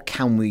 what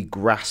can we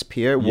grasp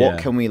here? What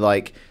can we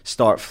like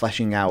start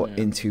fleshing out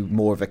into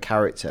more of a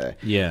character?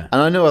 And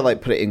I know I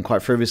like put it in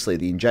quite frivolously,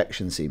 the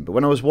injection scene, but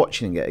when I was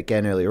watching it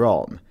again earlier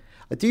on,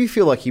 I do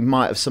feel like he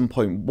might at some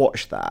point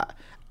watch that,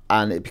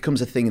 and it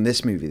becomes a thing in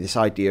this movie, this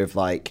idea of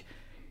like,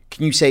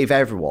 can you save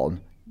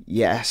everyone?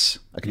 Yes,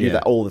 I can do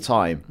that all the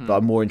time, but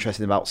I'm more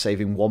interested about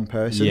saving one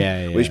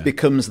person, which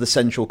becomes the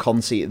central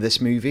conceit of this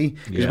movie.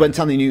 Because when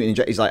Tony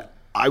Newton he's like,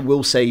 I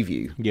will save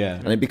you.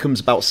 And it becomes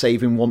about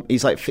saving one.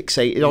 He's like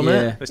fixated on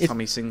it. This time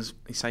he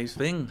saves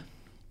Ving.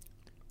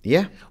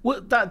 Yeah.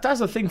 Well, that's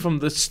the thing from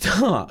the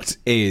start,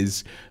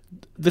 is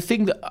the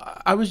thing that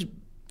I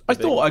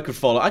thought I could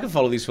follow. I can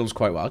follow these films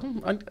quite well.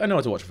 I know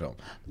how to watch a film.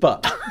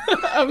 But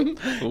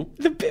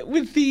the bit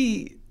with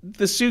the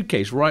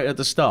suitcase right at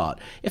the start,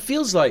 it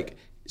feels like,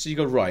 so you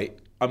go, right,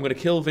 I'm going to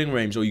kill Ving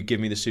Rhames or you give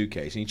me the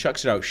suitcase. And he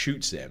chucks it out,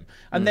 shoots him.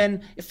 And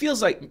then it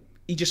feels like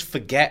he just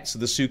forgets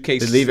the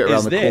suitcase. They leave it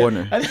around the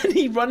corner. And then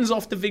he runs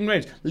off to Ving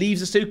Rhames,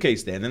 leaves the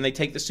suitcase there, and then they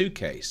take the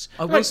suitcase.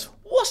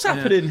 What's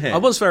happening here? I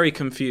was very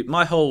confused.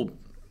 My whole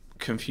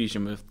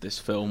confusion with this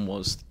film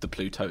was the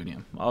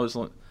plutonium. I was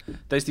like,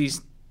 there's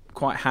these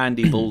quite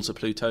handy balls of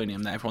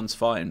plutonium that everyone's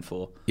fighting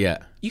for. Yeah.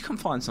 You can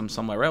find some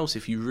somewhere else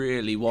if you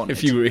really want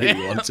If you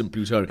really want some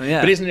plutonium.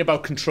 Yeah. But isn't it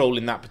about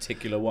controlling that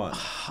particular one?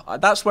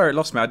 That's where it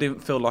lost me. I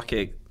didn't feel like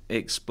it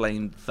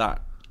explained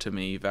that to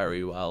me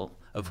very well,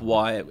 of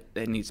why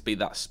it needs to be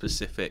that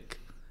specific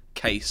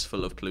case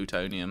full of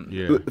plutonium.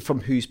 Yeah.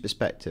 From whose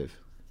perspective?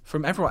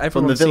 From everyone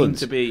From the seemed villains.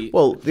 to be...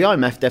 Well, the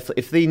IMF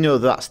definitely, if they know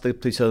that's the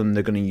plutonium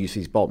they're going to use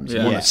these bombs, you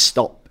want to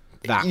stop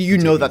that. You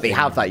know that they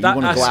have that. You want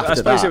to go after that. I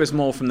suppose it was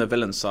more from the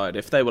villain side.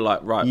 If they were like,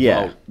 right,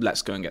 well,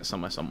 let's go and get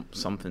something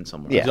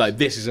somewhere. Yeah. Like,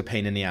 this is a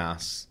pain in the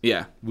ass.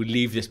 Yeah. We'll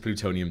leave this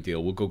plutonium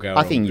deal. We'll go get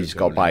our I think own you just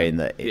got to buy in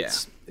that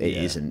it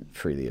isn't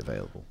freely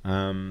available.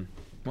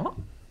 What?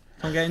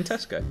 Can't get in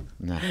Tesco?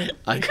 No.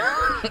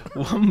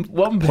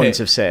 One bit,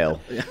 Point of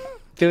sale.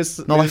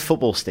 Not like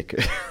football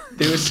stickers.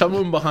 There was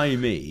someone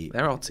behind me.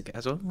 They're hard to get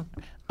as well.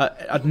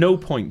 At no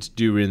point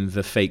during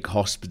the fake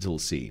hospital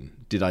scene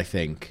did I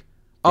think.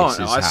 Oh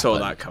no, I saw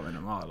that coming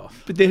a mile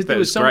off. But there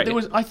was some.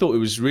 I thought it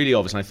was really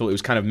obvious, and I thought it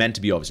was kind of meant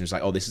to be obvious. And it was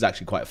like, oh, this is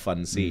actually quite a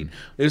fun scene.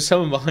 There was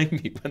someone behind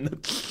me when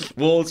the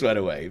walls went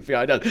away.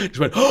 Behind us, just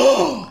went,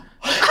 oh.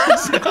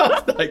 So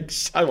I was like,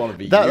 I want to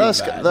be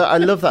I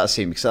love that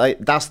scene because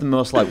that's the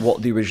most like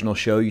what the original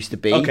show used to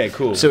be. Okay,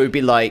 cool. So it would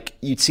be like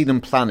you'd see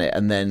them plan it,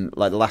 and then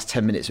like the last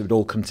 10 minutes it would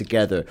all come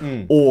together,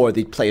 or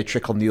they'd play a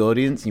trick on the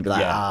audience, and you'd be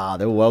like,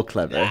 they were well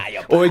clever,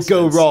 or it'd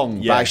go wrong,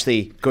 but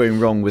actually going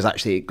wrong was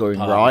actually it going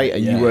right,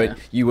 and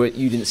you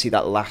didn't see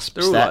that last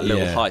They're all step. like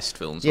little heist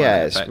films.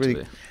 Yeah, it's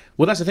really.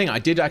 Well, that's the thing. I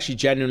did actually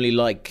genuinely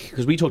like,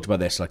 because we talked about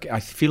this. Like,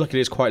 I feel like it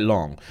is quite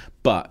long,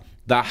 but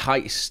that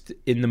heist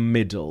in the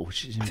middle,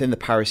 which is I think the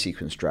Paris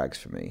sequence drags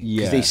for me.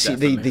 Yeah, they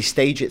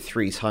stage it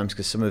 3 times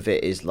because some of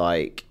it is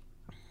like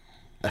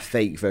a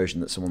fake version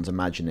that someone's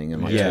imagining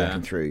and like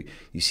talking through.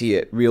 You see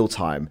it real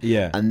time,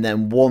 and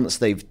then once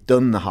they've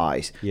done the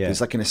heist,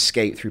 there's like an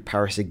escape through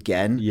Paris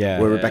again,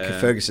 where Rebecca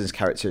Ferguson's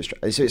character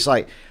is. So it's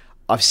like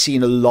I've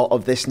seen a lot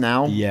of this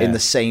now in the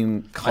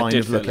same kind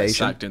of location. I did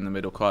feel sagged in the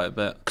middle quite a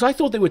bit. Because I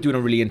thought they were doing a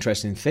really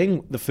interesting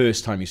thing the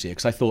first time you see it.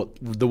 Because I thought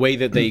the way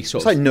that they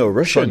sort of... It's like no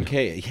Russian.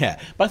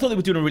 But I thought they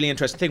were doing a really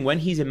interesting thing. When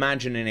he's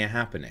imagining it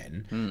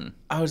happening,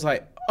 I was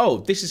like, oh,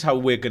 this is how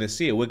we're going to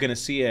see it. We're going to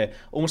see it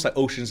almost like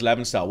Ocean's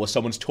 11 style, where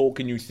someone's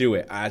talking you through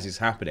it as it's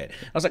happening.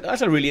 I was like,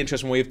 that's a really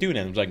interesting way of doing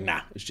it. I was like,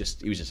 nah,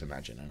 he was just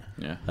imagining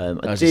it. Yeah.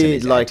 I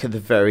did like at the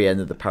very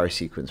end of the Paris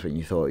sequence when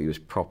you thought he was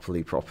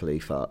properly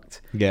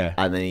fucked. Yeah.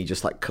 And then he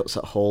just like cuts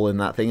a hole in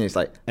that thing. And he's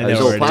like, and it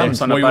was all planned.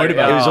 What are you worried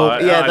about? It was all,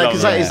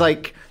 because that is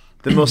like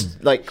the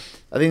most like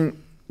I think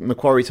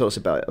Macquarie talks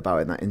about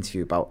in that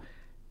interview about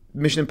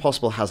Mission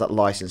Impossible has that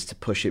license to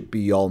push it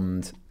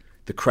beyond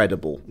the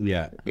credible.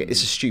 Yeah.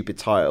 It's a stupid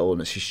title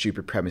and it's a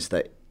stupid premise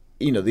that,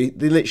 you know, they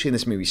literally in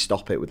this movie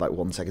stop it with like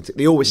 1 second.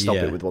 They always stop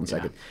it with 1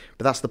 second.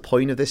 But that's the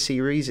point of this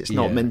series. It's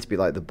not meant to be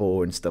like the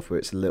boring stuff where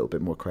it's a little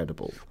bit more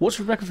credible. What's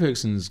Rebecca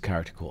Ferguson's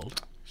character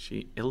called?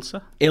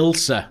 Ilsa?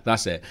 Ilsa,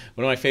 that's it.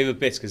 One of my favourite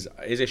bits, because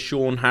is it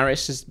Sean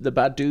Harris is the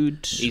bad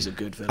dude? He's a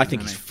good villain. I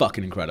think he's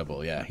fucking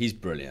incredible, yeah. He's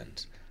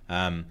brilliant.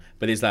 But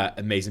there's that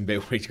amazing bit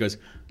where he goes,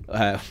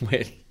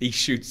 where he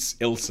shoots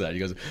Ilsa, and he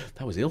goes,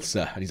 that was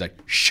Ilsa. And he's like,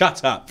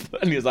 shut up.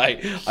 And he's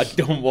like, I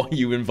don't want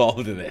you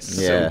involved in this.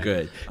 It's so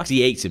good. Because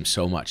he hates him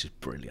so much. It's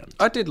brilliant.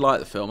 I did like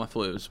the film. I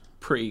thought it was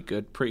pretty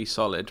good, pretty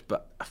solid.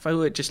 But I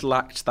feel it just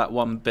lacked that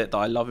one bit that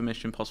I love in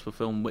Mission Impossible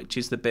film, which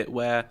is the bit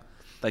where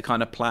they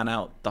kind of plan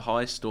out the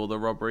heist or the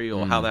robbery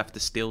or how they have to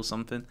steal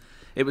something.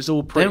 It was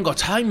all pretty... They haven't got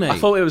time, mate. I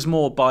thought it was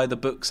more by the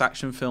books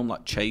action film,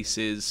 like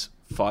chases,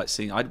 fight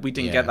scene. We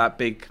didn't get that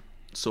big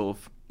sort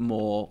of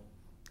more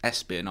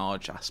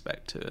espionage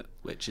aspect to it,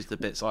 which is the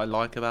bits I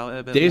like about it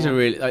a bit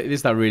more.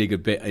 There's that really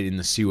good bit in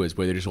the sewers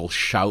where they're just all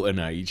shouting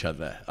at each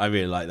other. I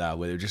really like that,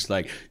 where they're just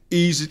like,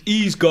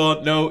 he's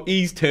gone, no,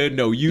 he's turned,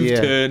 no, you've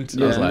turned.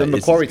 Yeah. Like, the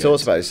Macquarie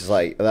talks about this, is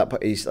like, at that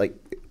point, he's like,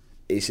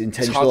 it's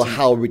intentional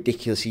how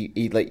ridiculous he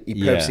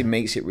purposely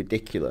makes it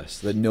ridiculous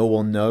that no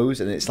one knows,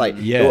 and it's like,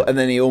 and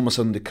then he almost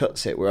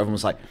undercuts it where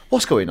everyone's like,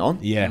 what's going on?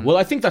 Yeah, well,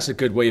 I think that's a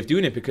good way of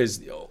doing it,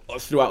 because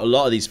throughout a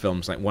lot of these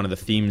films, like, one of the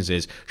themes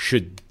is,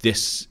 should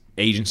this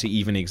agency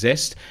even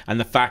exist? And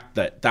the fact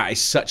that that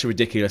is such a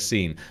ridiculous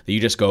scene that you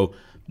just go,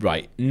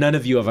 right, none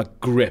of you have a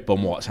grip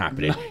on what's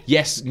happening.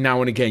 Yes,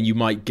 now and again you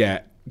might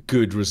get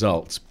good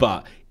results,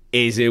 but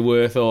is it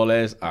worth all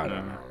this? I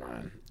don't know,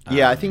 man.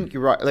 Yeah, I think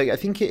you're right. Like, I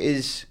think it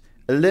is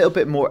a little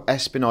bit more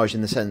espionage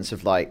in the sense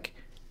of like,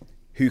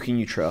 who can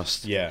you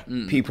trust? Yeah.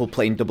 People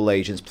playing double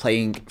agents,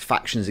 playing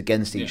factions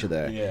against each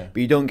other. Yeah.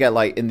 But you don't get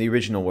like in the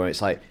original where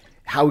it's like,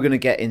 how are we going to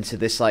get into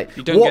this? Like,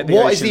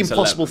 what is the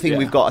impossible thing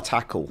we've got to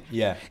tackle?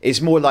 Yeah.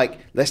 It's more like,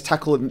 let's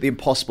tackle the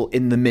impossible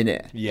in the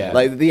minute. Yeah.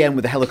 Like, the end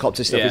with the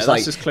helicopter stuff, it's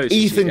like,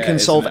 Ethan can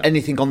solve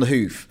anything on the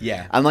hoof.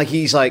 Yeah. And like,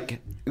 he's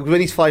like, when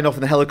he's flying off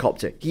in the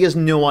helicopter, he has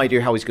no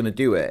idea how he's going to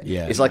do it.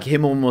 Yeah. It's like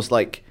him almost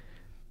like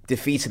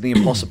defeating the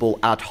impossible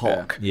ad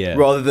hoc. Yeah.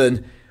 Rather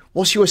than,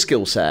 what's your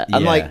skill set?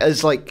 And like,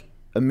 as like,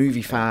 a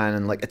movie fan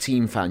and like a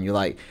team fan, you're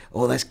like,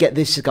 oh, let's get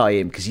this guy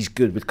in because he's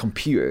good with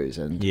computers.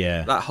 And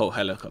that whole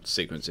helicopter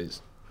sequence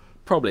is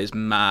probably as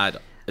mad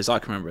as I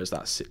can remember as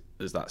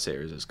that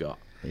series has got.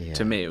 Yeah.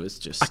 To me, it was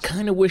just. I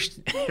kind of wished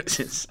it was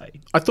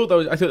insane. I thought that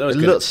was good. It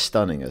looked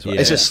stunning as well.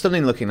 Yeah. It's a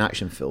stunning looking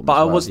action film. But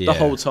I was the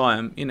whole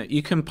time.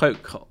 You can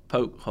poke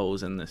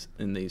holes in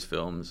these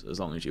films as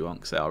long as you want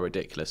because they are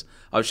ridiculous.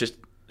 I was just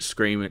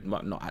screaming,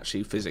 well, not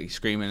actually physically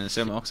screaming in the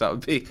cinema because that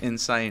would be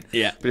insane.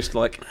 Yeah. But just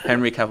like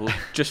Henry Cavill,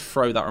 just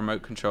throw that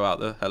remote control out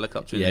the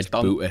helicopter. Yeah, just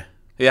boot it.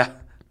 Yeah,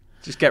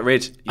 just get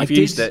rid. You've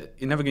used it.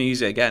 You're never going to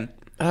use it again.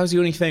 That was the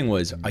only thing.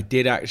 Was I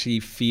did actually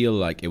feel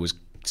like it was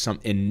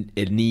something.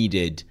 It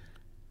needed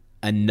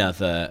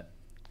another.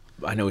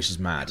 I know it's just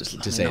mad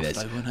to say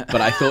this,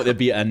 but I thought there'd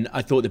be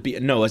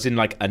as in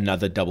like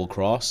another double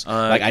cross.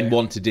 Like I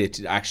wanted it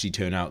to actually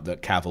turn out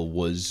that Cavill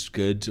was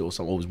good or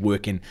something, or was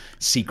working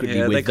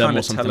secretly with them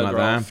or something like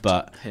that.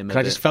 But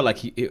I just felt like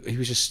he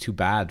was just too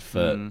bad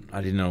for.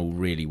 I didn't know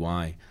really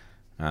why.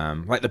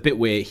 Like the bit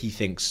where he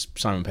thinks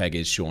Simon Pegg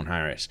is Sean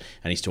Harris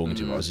and he's talking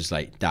to him, I was just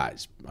like, I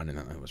didn't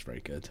think that was very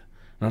good.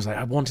 And I was like,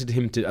 I wanted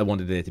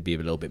there to be a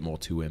little bit more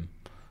to him,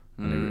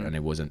 and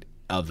it wasn't,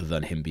 other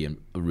than him being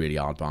a really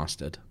hard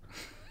bastard.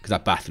 Because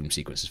that bathroom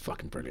sequence is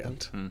fucking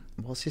brilliant.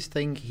 What's his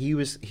thing? He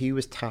was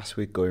tasked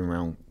with going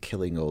around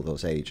killing all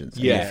those agents.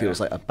 And he feels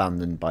like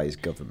abandoned by his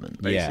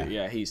government. Basically,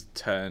 yeah, he's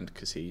turned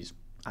because he's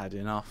had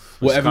enough.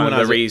 Well, everyone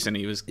has the reason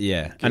he was.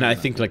 Yeah, and I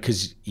think like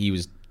because he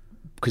was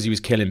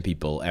killing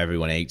people,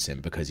 everyone hates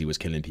him because he was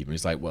killing people.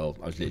 He's like, well,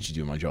 I was literally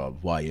doing my job.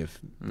 Why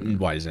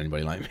does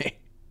anybody like me?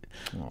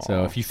 Aww.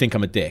 So if you think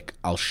I'm a dick,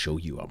 I'll show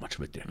you how much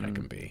of a dick I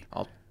can be.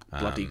 I'll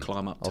bloody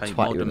climb up Tate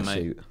twat you in Modern, a mate.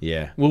 suit.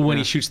 Yeah. Well, when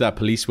he shoots that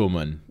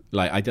policewoman,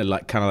 like I did,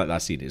 like kind of like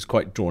that scene. It's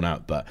quite drawn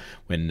out, but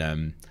when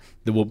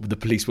the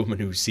policewoman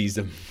who sees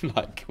them,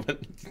 like,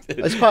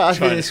 it's quite. I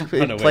think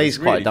it plays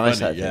quite nice.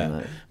 Funny,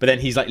 But then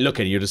he's like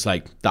looking, and you're just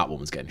like, that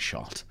woman's getting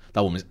shot.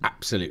 That woman's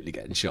absolutely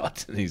getting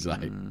shot, and he's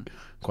like,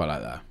 quite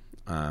like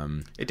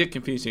that. It did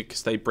confuse me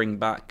because they bring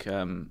back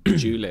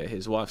Julia,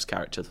 his wife's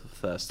character, for the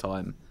first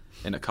time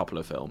in a couple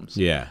of films.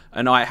 Yeah.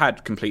 And I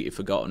had completely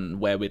forgotten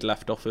where we'd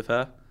left off with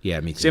her. Yeah,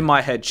 me too. So in my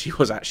head, she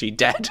was actually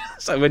dead.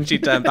 So when she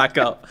turned back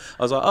up,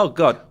 I was like, oh,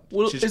 God.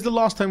 Well, is the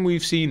last time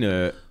we've seen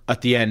her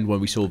at the end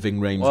when we saw Ving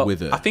Rhames with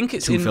her? I think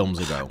it's two films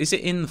ago. Is it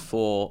in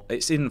 4?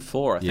 It's in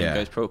 4, I think,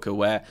 Ghost Protocol,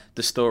 where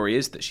the story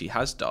is that she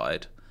has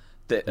died.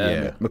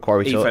 That,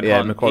 Macquarie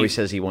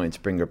says he wanted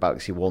to bring her back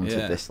because he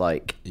wanted this,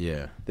 like...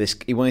 Yeah. This,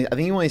 I think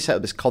he wanted to set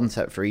up this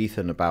concept for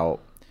Ethan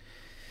about...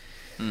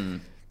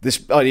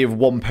 This idea of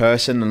one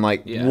person and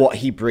like what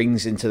he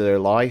brings into their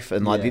life,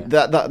 and like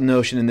that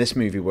notion in this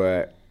movie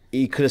where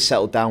he could have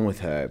settled down with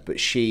her, but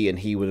she and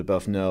he would have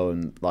both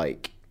known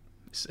like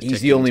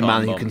he's the only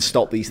man who can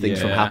stop these things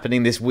from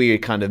happening. This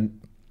weird kind of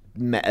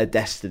meta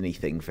destiny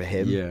thing for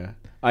him. Yeah,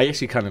 I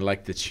actually kind of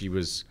liked that she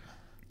was.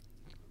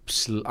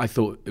 I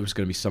thought it was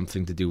going to be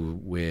something to do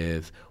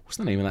with what's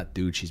the name of that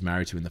dude she's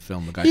married to in the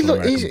film? The guy from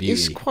American Beauty.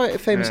 He's quite a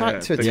famous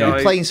actor to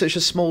be playing such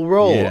a small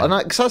role,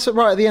 and because that's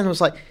right at the end, I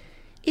was like.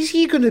 Is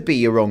he going to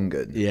be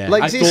Orongan? Yeah,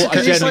 like, I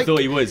genuinely thought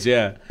he was.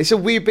 Yeah, it's a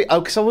weird bit.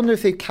 Because I wonder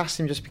if they cast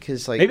him just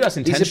because, like, maybe that's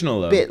intentional.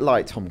 He's a bit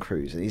like Tom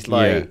Cruise. He's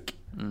like,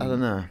 I don't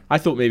know. I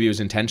thought maybe it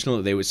was intentional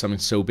that there was something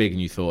so big, and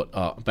you thought,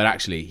 oh, but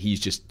actually, he's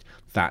just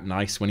that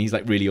nice when he's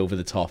like really over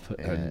the top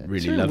and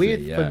really it's lovely.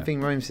 Weird when Ving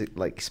Rhames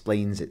like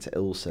explains it to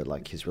Ilsa,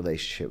 like his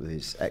relationship with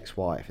his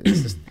ex-wife. And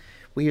it's just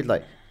weird,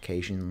 like.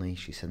 Occasionally,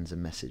 she sends a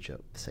message up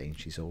saying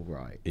she's all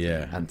right.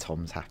 Yeah. And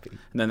Tom's happy.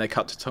 And then they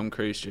cut to Tom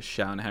Cruise just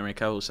shouting at Henry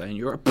Cavill saying,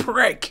 "You're a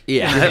prick!"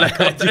 Yeah.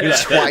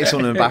 Twice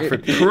on the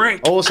bathroom.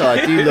 Prick! Also,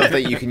 I do love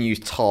that you can use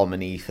Tom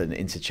and Ethan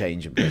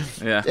interchangeably.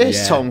 Yeah.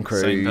 It's Tom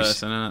Cruise. Same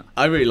person, isn't it?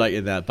 I really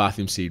liked that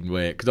bathroom scene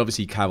where, because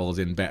obviously Cavill's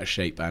in better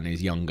shape and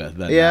he's younger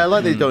than. Yeah, I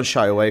like they don't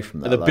shy away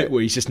from that. The bit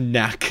where he's just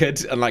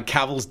knackered and like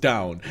Cavill's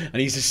down and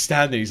he's just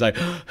standing, he's like,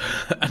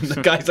 and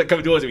the guy's like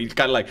coming towards him, he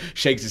kind of like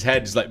shakes his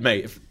head, he's like,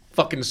 mate, if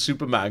fucking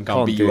Superman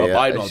can't beat you up,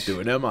 I'm not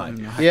doing it, am I?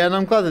 Yeah, and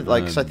I'm glad that,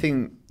 like, because I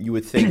think you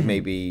would think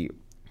maybe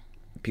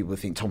people would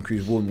think Tom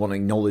Cruise wouldn't want to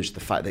acknowledge the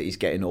fact that he's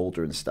getting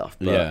older and stuff.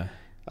 But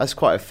that's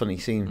quite a funny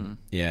scene.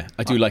 Yeah,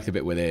 I do like the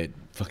bit where they're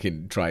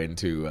fucking trying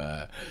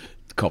to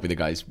copy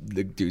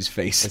the dude's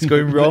face. It's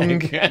going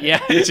wrong.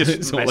 Yeah, it's just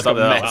it's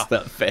messed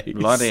up face.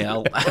 Bloody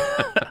hell.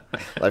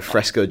 Like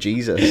Fresco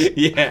Jesus.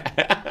 Yeah.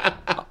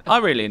 I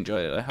really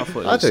enjoyed it. I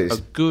thought it was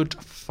a good,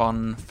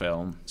 fun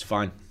film. It's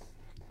fine.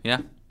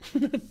 Yeah.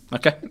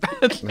 Okay.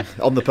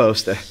 On the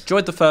poster.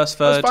 Enjoyed the first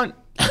third. That's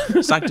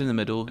fine. Sagged in the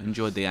middle.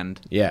 Enjoyed the end.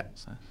 Yeah.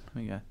 So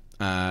there you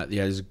go.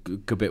 There's a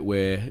good bit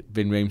where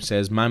Ving Rhames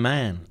says "my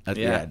man" at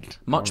the end.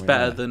 Much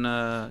better than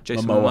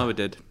Jason Momoa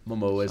did.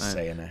 Momoa is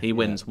saying it. He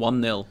wins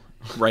 1-0.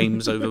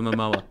 Rhames over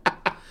Momoa.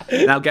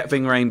 Now get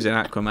Ving Rhames in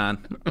Aquaman.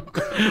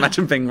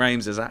 Imagine Ving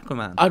Rhames as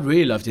Aquaman. I'd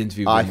really love to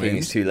interview Ving Rhames. I think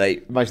it's too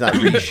late. Imagine that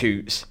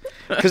reshoots.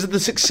 Because of the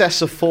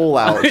success of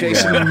Fallout,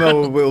 Jason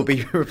Momoa will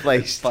be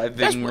replaced by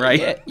Ving Rhames.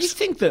 Yeah, you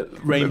think that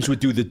Rhames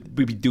would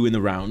be doing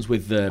the rounds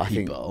with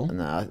people?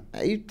 No,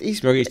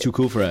 he's too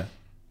cool for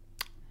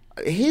it.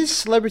 his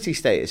celebrity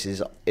status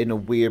is in a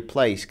weird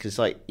place because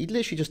like he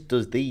literally just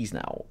does these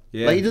now.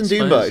 Yeah, like he doesn't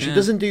do I much. suppose, He yeah.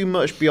 doesn't do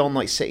much beyond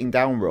like sitting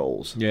down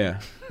roles. Yeah.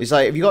 He's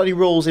like, have you got any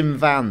roles in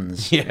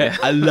vans? Yeah.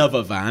 I love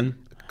a van.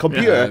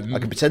 Computer, I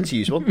can pretend to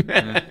use one.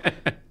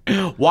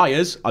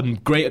 Wires, I'm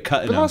great at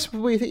cutting But them. that's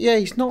what you think. Yeah,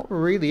 he's not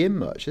really in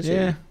much, is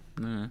Yeah.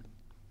 he?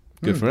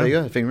 Good for There him. you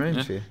go. Thing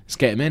range for you. Let's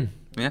get him in.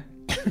 Yeah.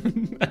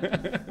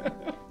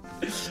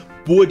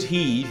 Would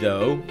he,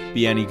 though,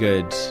 be any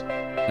good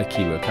at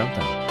Keyword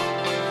Countdown?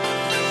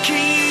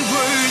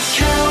 Keyword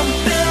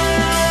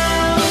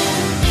countdown.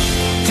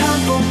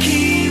 Time for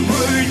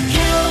keyword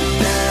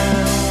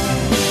countdown.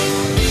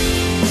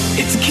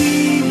 It's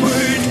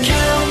keyword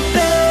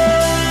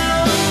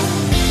countdown.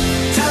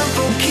 Time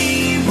for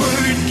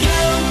keyword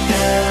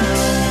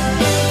countdown.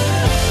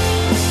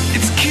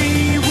 It's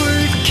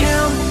keyword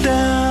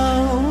countdown.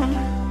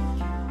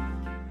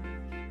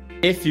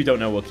 If you don't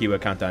know what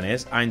Keyword Countdown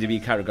is,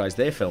 IMDb categorized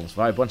their films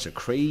by a bunch of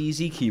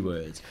crazy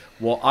keywords.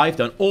 What I've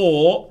done,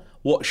 or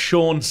what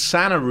Sean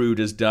Sanarud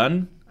has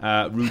done,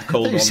 Rude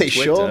Cold on You say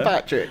Twitter, Sean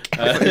Patrick.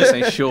 I was going to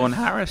say Sean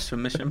Harris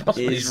from Mission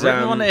Impossible. He's Is,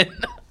 written one in.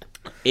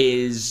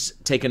 is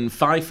taken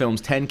 5 films,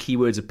 10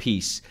 keywords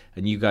apiece,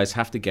 and you guys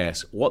have to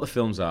guess what the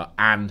films are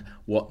and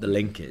what the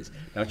link is.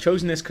 Now, I've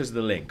chosen this because of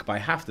the link, but I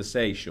have to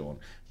say, Sean,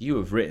 you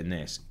have written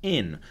this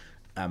in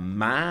a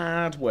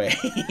mad way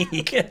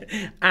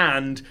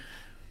and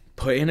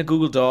put in a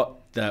Google Doc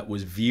that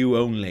was view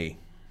only.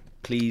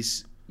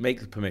 Please make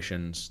the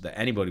permissions that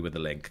anybody with the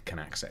link can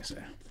access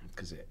it,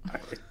 because it's a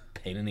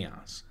pain in the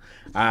ass.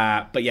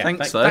 But yeah, Thanks,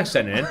 thanks though. for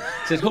sending it in.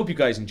 Says, hope you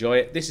guys enjoy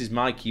it. This is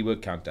my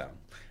keyword countdown.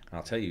 And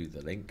I'll tell you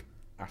the link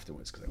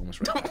afterwards because I almost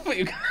read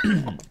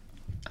that.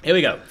 Here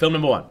we go. Film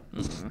number 1.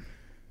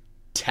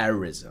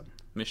 Terrorism.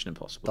 Mission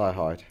Impossible. Die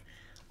Hard.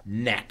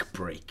 Neck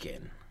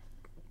breaking.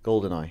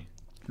 GoldenEye.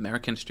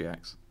 American History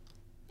X.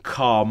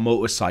 Car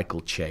motorcycle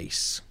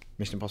chase.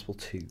 Mission Impossible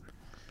 2.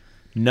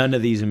 None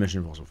of these are Mission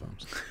Impossible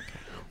films.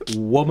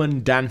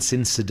 Woman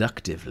dancing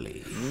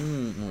seductively.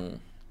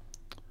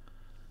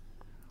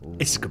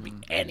 This could be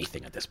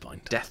anything at this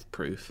point. Death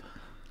Proof.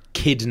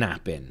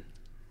 Kidnapping.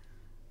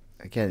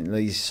 Again,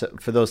 these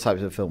for those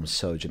types of films,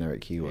 so generic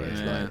keywords.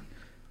 Yeah. Like,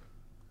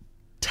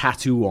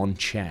 Tattoo on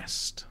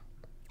chest.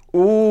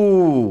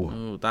 ooh,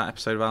 Oh, that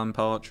episode of Alan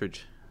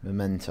Partridge.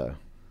 Memento.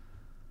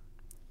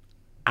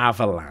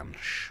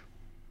 Avalanche.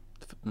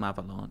 Film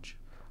Avalanche.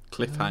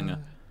 Cliffhanger.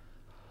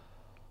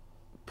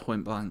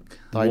 Point Blank.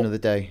 Die Another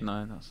Day.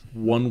 No, that's...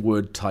 One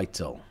word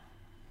title.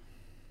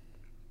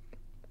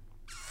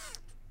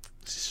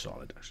 This is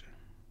solid, actually.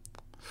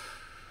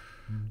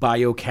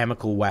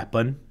 Biochemical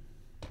weapon.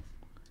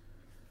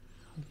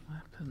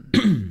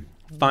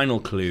 Final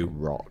clue.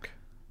 Rock.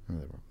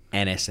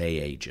 NSA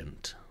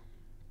agent.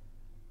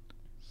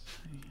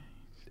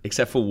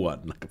 Except for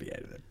one. That could be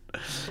anything.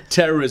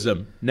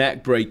 Terrorism.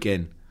 Neck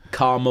breaking.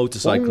 Car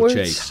motorcycle One word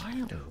chase.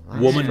 title.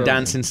 Woman That's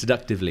dancing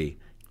seductively.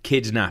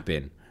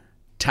 Kidnapping.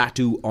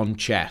 Tattoo on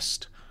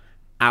chest.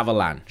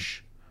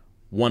 Avalanche.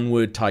 One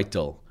word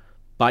title.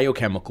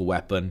 Biochemical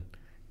weapon.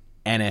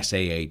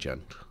 NSA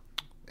agent.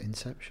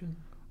 Inception.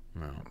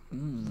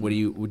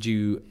 Would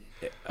you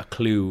a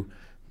clue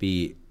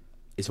be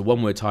it's a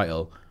one word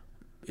title,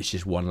 it's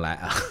just one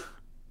letter.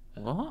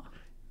 What?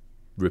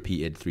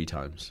 Repeated 3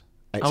 times.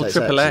 Oh, XXX.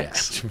 Triple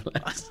X. Triple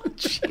X.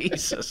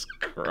 Jesus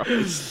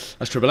Christ.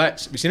 That's Triple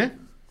X. Have you seen it?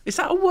 Is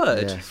that a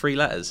word? Yeah. 3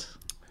 letters?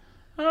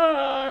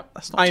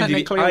 That's not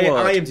IMDb, technically a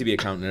word. IMDb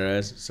account there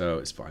is, so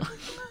it's fine.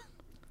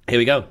 Here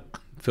we go.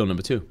 Film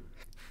number 2.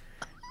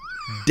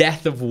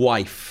 Death of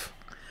wife.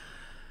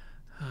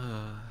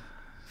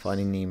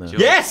 Finding Nemo.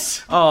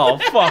 Yes! Oh,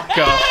 fuck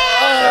off.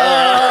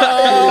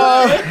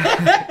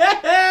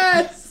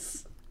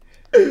 Yes!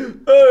 We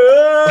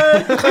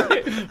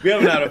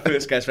haven't had a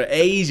first guess for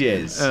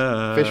ages.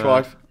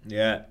 Fishwife.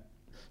 Yeah.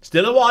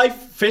 Still a wife.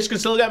 Fish can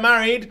still get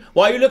married.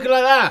 Why are you looking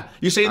like that?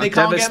 You're saying they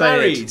can't get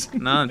married.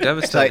 No, I'm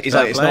devastated. He's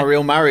like, it's not a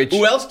real marriage.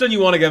 Who else don't you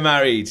want to get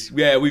married?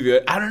 Yeah, we've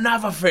heard. And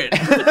another fit.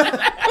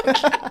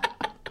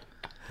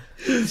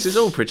 This is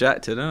all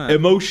projected, isn't it?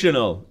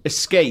 Emotional.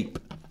 Escape.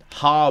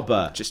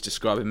 Harbour. Just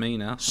describing me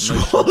now.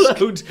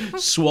 Swallowed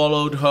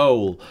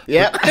whole.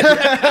 Yeah.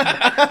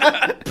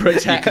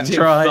 Protective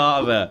try.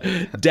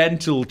 father.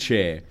 Dental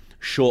chair.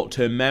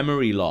 Short-term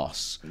memory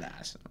loss.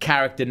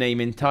 Character name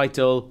in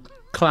title.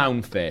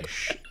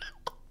 Clownfish.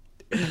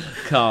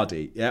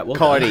 Cardi. Yeah, well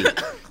Cardi.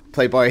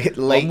 Played by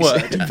late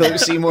word. Philip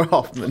Seymour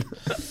Hoffman.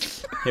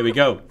 Here we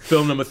go.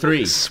 Film number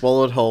 3.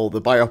 Swallowed Whole,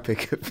 the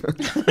biopic.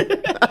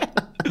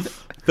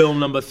 Film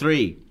number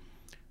 3.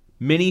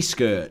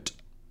 Miniskirt.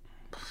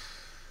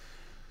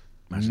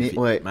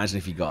 Imagine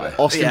if you got it.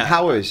 Austin Yeah.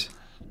 Powers.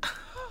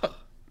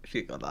 If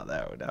you got that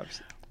there, I would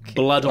have.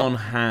 Blood on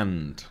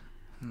hand.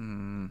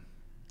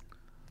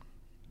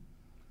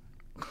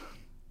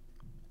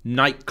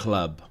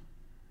 Nightclub.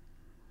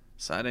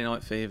 Saturday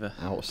Night Fever.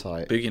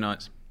 Outside. Boogie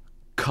Nights.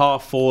 Car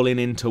falling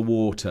into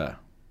water.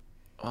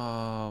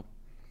 Oh,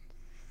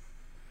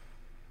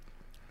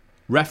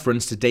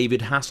 Reference to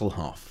David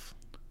Hasselhoff.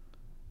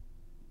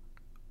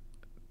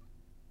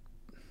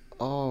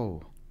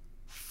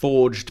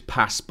 Forged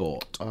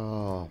passport.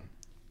 Oh.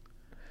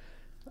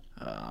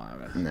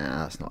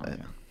 Nah, that's not it.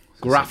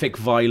 Graphic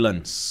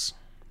violence.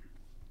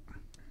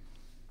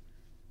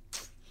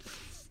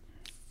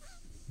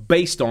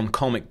 Based on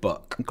comic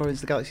book. Guardians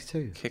of the Galaxy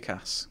 2.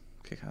 Kick-Ass.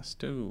 Kick-Ass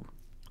 2.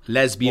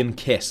 Lesbian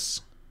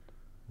kiss.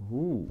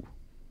 Ooh.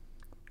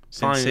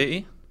 Sin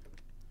City.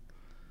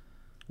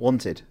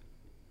 Wanted.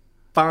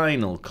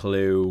 Final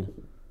clue.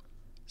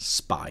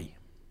 Spy.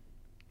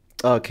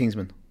 Oh,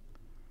 Kingsman.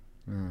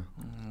 I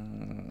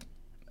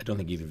don't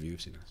think either of you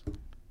have seen this.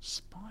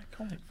 Spy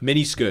comic.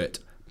 Miniskirt.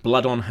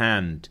 Blood on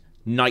hand.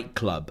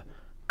 Nightclub.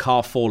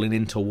 Car falling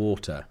into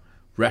water.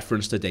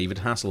 Reference to David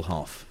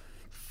Hasselhoff.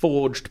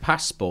 Forged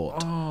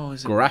passport. Oh,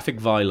 is it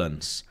Graphic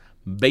violence.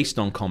 Based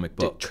on comic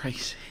Dick book.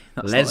 Tracy?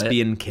 That's not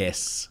Lesbian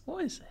kiss. it.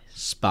 What is this?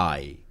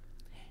 Spy.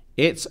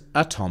 It's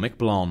Atomic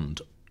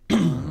Blonde.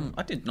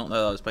 I did not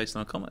know that was based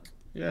on a comic.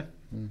 Yeah.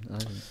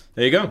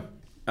 There you go.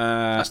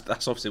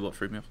 That's obviously what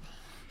threw me off.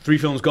 3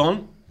 films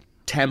gone.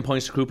 10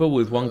 points to Krupa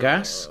with 1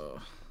 guess.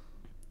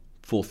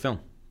 4th film.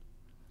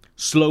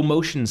 Slow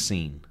motion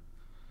scene.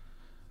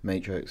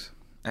 Matrix.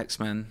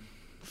 X-Men.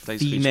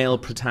 Female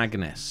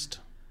protagonist.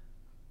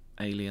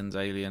 Aliens,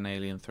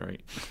 Alien 3.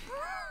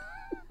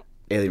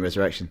 Alien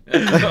Resurrection. No,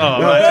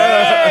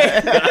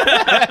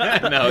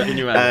 can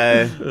you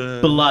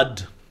imagine?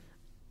 Blood.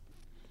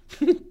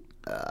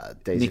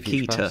 Days of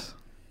Future Nikita. Past.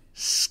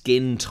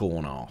 Skin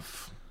torn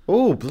off.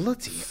 Oh,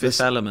 bloody. Fifth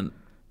Element.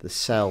 The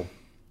Cell.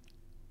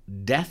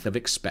 Death of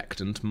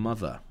expectant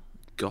mother.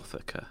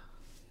 Gothica.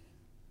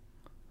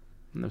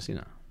 Never seen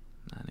that.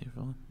 Nah, neither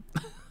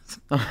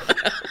have I.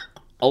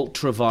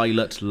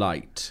 Ultraviolet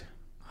light.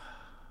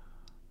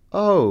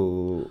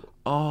 Oh.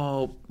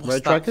 Oh, what's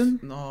Red that? Dragon?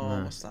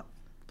 No, what's that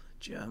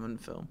German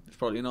film? It's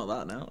probably not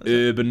that now.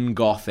 Urban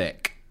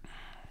gothic.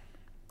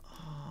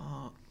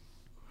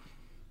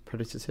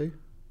 Predator 2?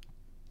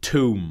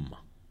 Tomb.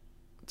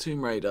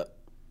 Tomb Raider.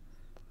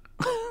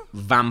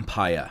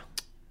 Vampire.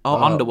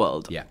 Oh,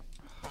 Underworld. Yeah.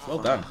 Well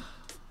done.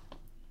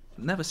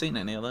 Never seen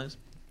any of those.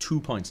 2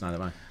 points, neither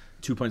have I.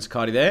 2 points to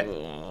Cardi there.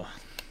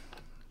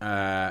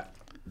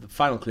 The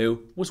final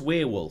clue was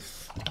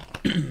werewolf.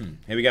 Here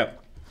we go.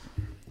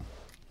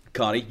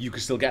 Cardi, you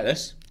can still get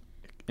this.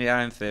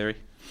 Yeah, in theory.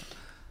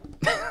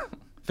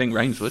 Think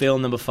Rains would.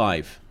 Film number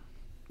 5.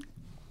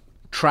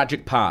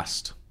 Tragic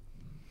past.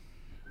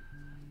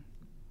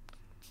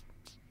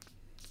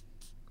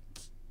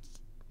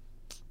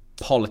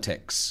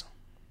 Politics.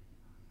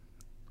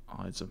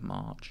 Ides of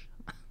March.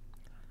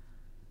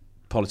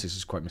 Politics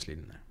is quite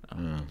misleading there.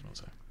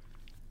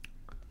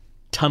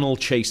 Tunnel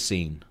chase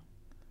scene.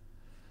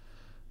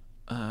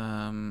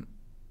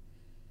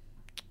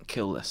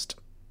 Kill List.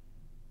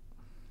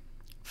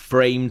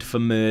 Framed for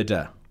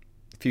murder.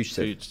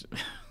 Fugitive.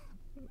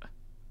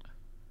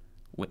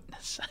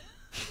 Witness.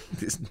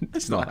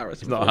 It's not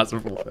Harrison Ford.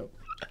 Ford.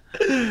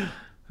 Harrison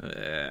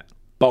Ford.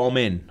 Bomb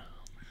in.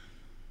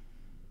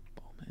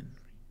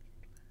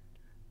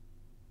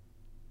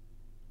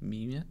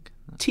 Munich.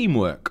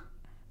 Teamwork.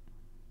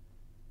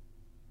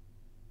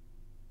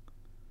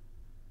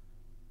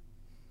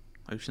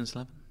 Ocean's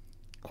 11.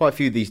 Quite a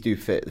few of these do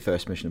fit the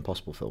first Mission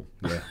Impossible film.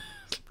 Yeah.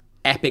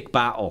 Epic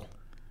battle.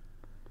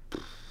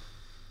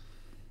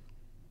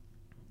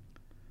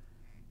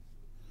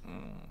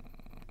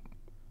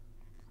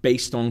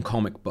 Based on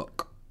comic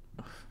book.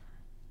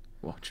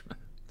 Watchmen.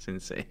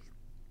 Sin City.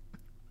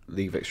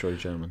 League of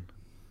Extraordinary Gentlemen.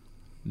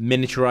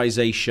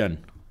 Miniaturization.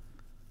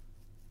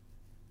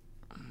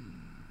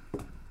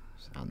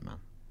 It's Ant-Man.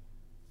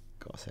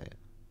 Gotta say it.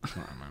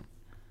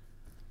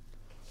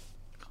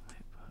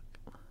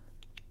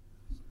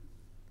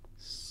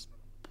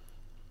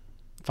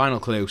 Final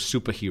clue,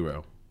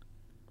 superhero.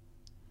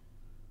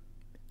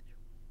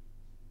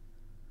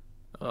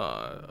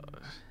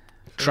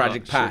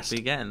 Tragic past. Should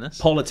be getting this.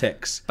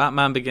 Politics.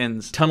 Batman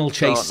Begins. Tunnel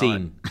chase Dark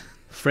scene. Knight.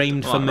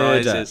 Framed for Dark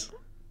murder. Rises.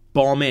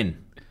 Bomb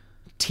in.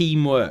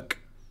 Teamwork.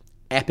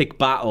 Epic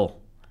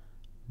battle.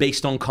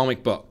 Based on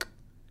comic book.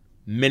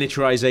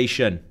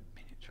 Miniaturization.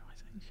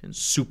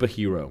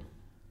 Superhero.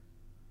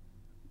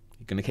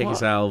 You're going to kick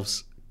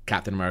yourselves.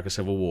 Captain America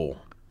Civil War.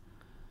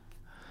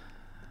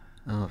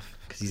 Oh,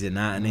 Because he's in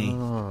that, isn't he?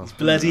 He's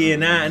bloody in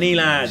that, isn't he,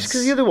 lads? just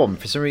because the other one,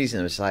 for some reason,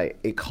 it was like,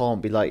 it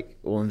can't be like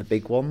one of the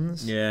big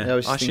ones. Yeah. I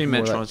was I just assume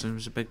thinking more like- Metroid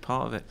was a big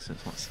part of it, because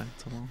it's what, second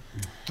to one.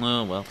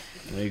 Oh, well.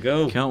 There you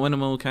go. Can't win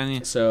them all, can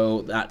you?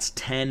 So that's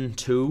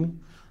 10-2.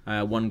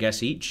 One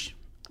guess each.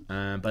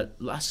 But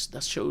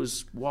that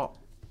shows what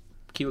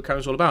Keyword Count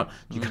is all about.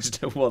 Do you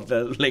guys know what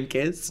the link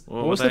is?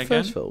 What was the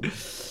first film?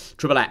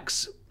 Triple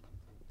X.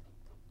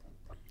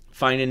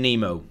 Finding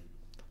Nemo.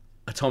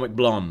 Atomic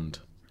Blonde.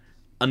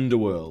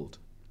 Underworld.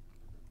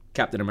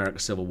 Captain America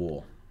Civil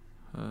War.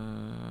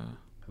 I'd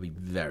be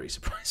very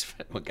surprised if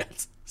anyone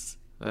gets this.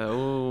 They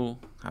all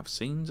have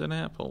scenes in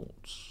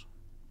airports.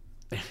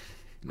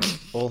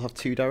 All have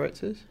two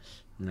directors?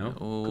 No?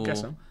 All Good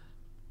guess, though.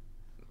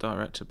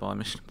 directed by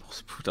Mission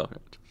Impossible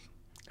directors.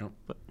 No.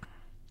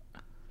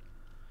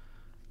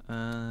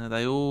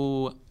 They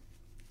all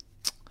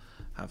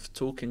have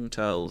talking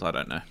tells. I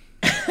don't know.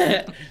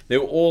 they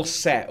were all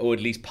set, or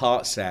at least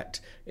part set,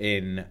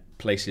 in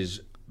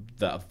places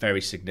that are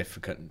very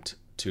significant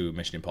to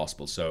Mission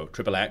Impossible. So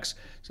Triple X,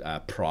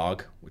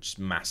 Prague, which is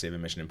massive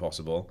in Mission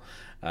Impossible.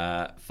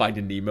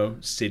 Finding Nemo,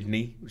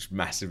 Sydney, which is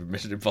massive in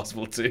Mission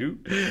Impossible 2.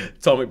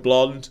 Atomic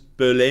Blonde,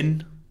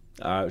 Berlin,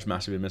 which is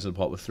massive in Mission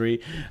Impossible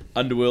 3.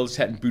 Underworld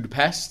set in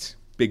Budapest,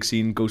 big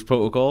scene, Ghost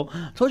Protocol.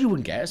 I told you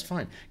wouldn't get it, it's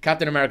fine.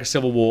 Captain America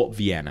Civil War,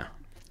 Vienna.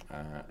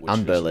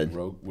 And Berlin.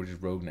 Which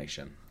is Rogue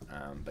Nation.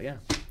 But yeah.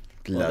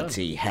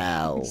 Bloody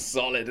hell.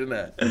 Solid, isn't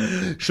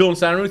it? Sean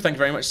Sanru, thank you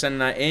very much for sending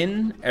that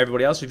in.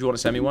 Everybody else, if you want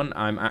to send me one,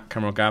 I'm at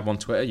Cameron Gav on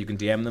Twitter. You can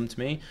DM them to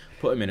me,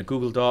 put them in a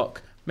Google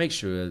Doc, make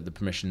sure the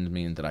permissions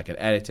mean that I can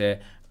edit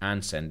it,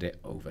 and send it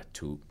over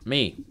to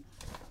me.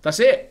 That's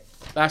it.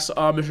 That's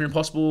our Mission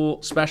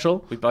Impossible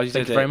special. Thank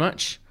you very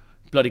much.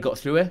 Bloody got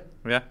through it.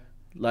 Yeah.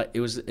 Like, it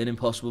was an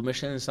impossible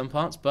mission in some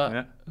parts,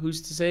 but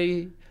who's to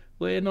say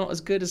we're not as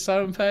good as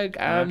Simon Pegg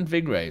and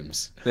Ving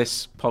Rhames?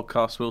 This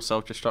podcast will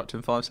self-destruct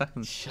in 5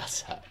 seconds.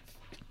 Shut up.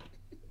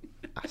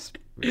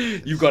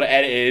 You've got to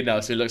edit it in now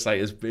so it looks like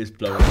it's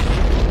blowing.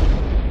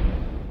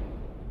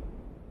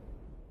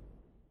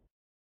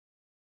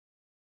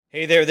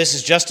 Hey there, this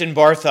is Justin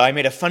Bartha. I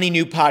made a funny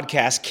new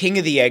podcast, King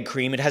of the Egg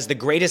Cream. It has the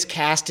greatest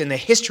cast in the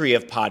history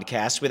of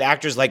podcasts with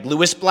actors like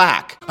Louis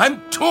Black. I'm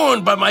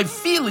torn by my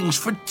feelings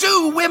for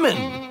 2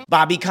 women.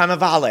 Bobby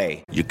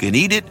Cannavale. You can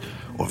eat it,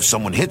 or if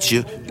someone hits you,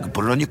 you can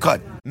put it on your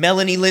cut.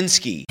 Melanie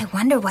Linsky. I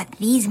wonder what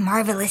these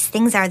marvelous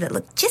things are that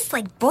look just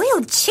like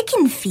boiled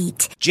chicken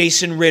feet.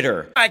 Jason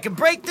Ritter. I can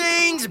break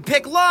things and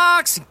pick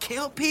locks and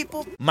kill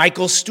people.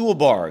 Michael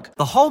Stuhlbarg.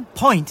 The whole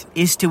point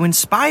is to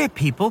inspire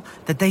people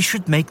that they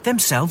should make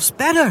themselves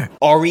better.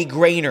 Ari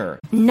Grainer.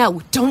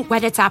 No, don't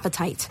whet its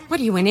appetite.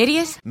 What are you, an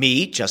idiot?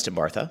 Me, Justin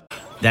Bartha.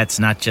 That's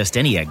not just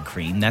any egg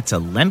cream, that's a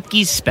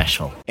Lemke's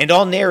special. And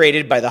all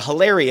narrated by the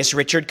hilarious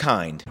Richard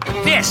Kind.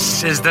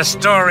 This is the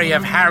story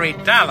of Harry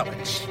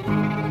Dalowitz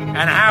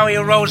and how he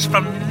rose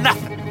from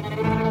nothing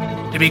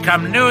to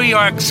become New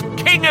York's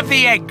King of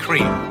the Egg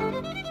Cream.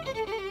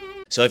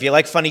 So if you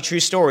like funny true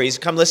stories,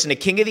 come listen to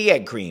King of the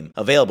Egg Cream,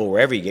 available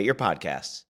wherever you get your podcasts.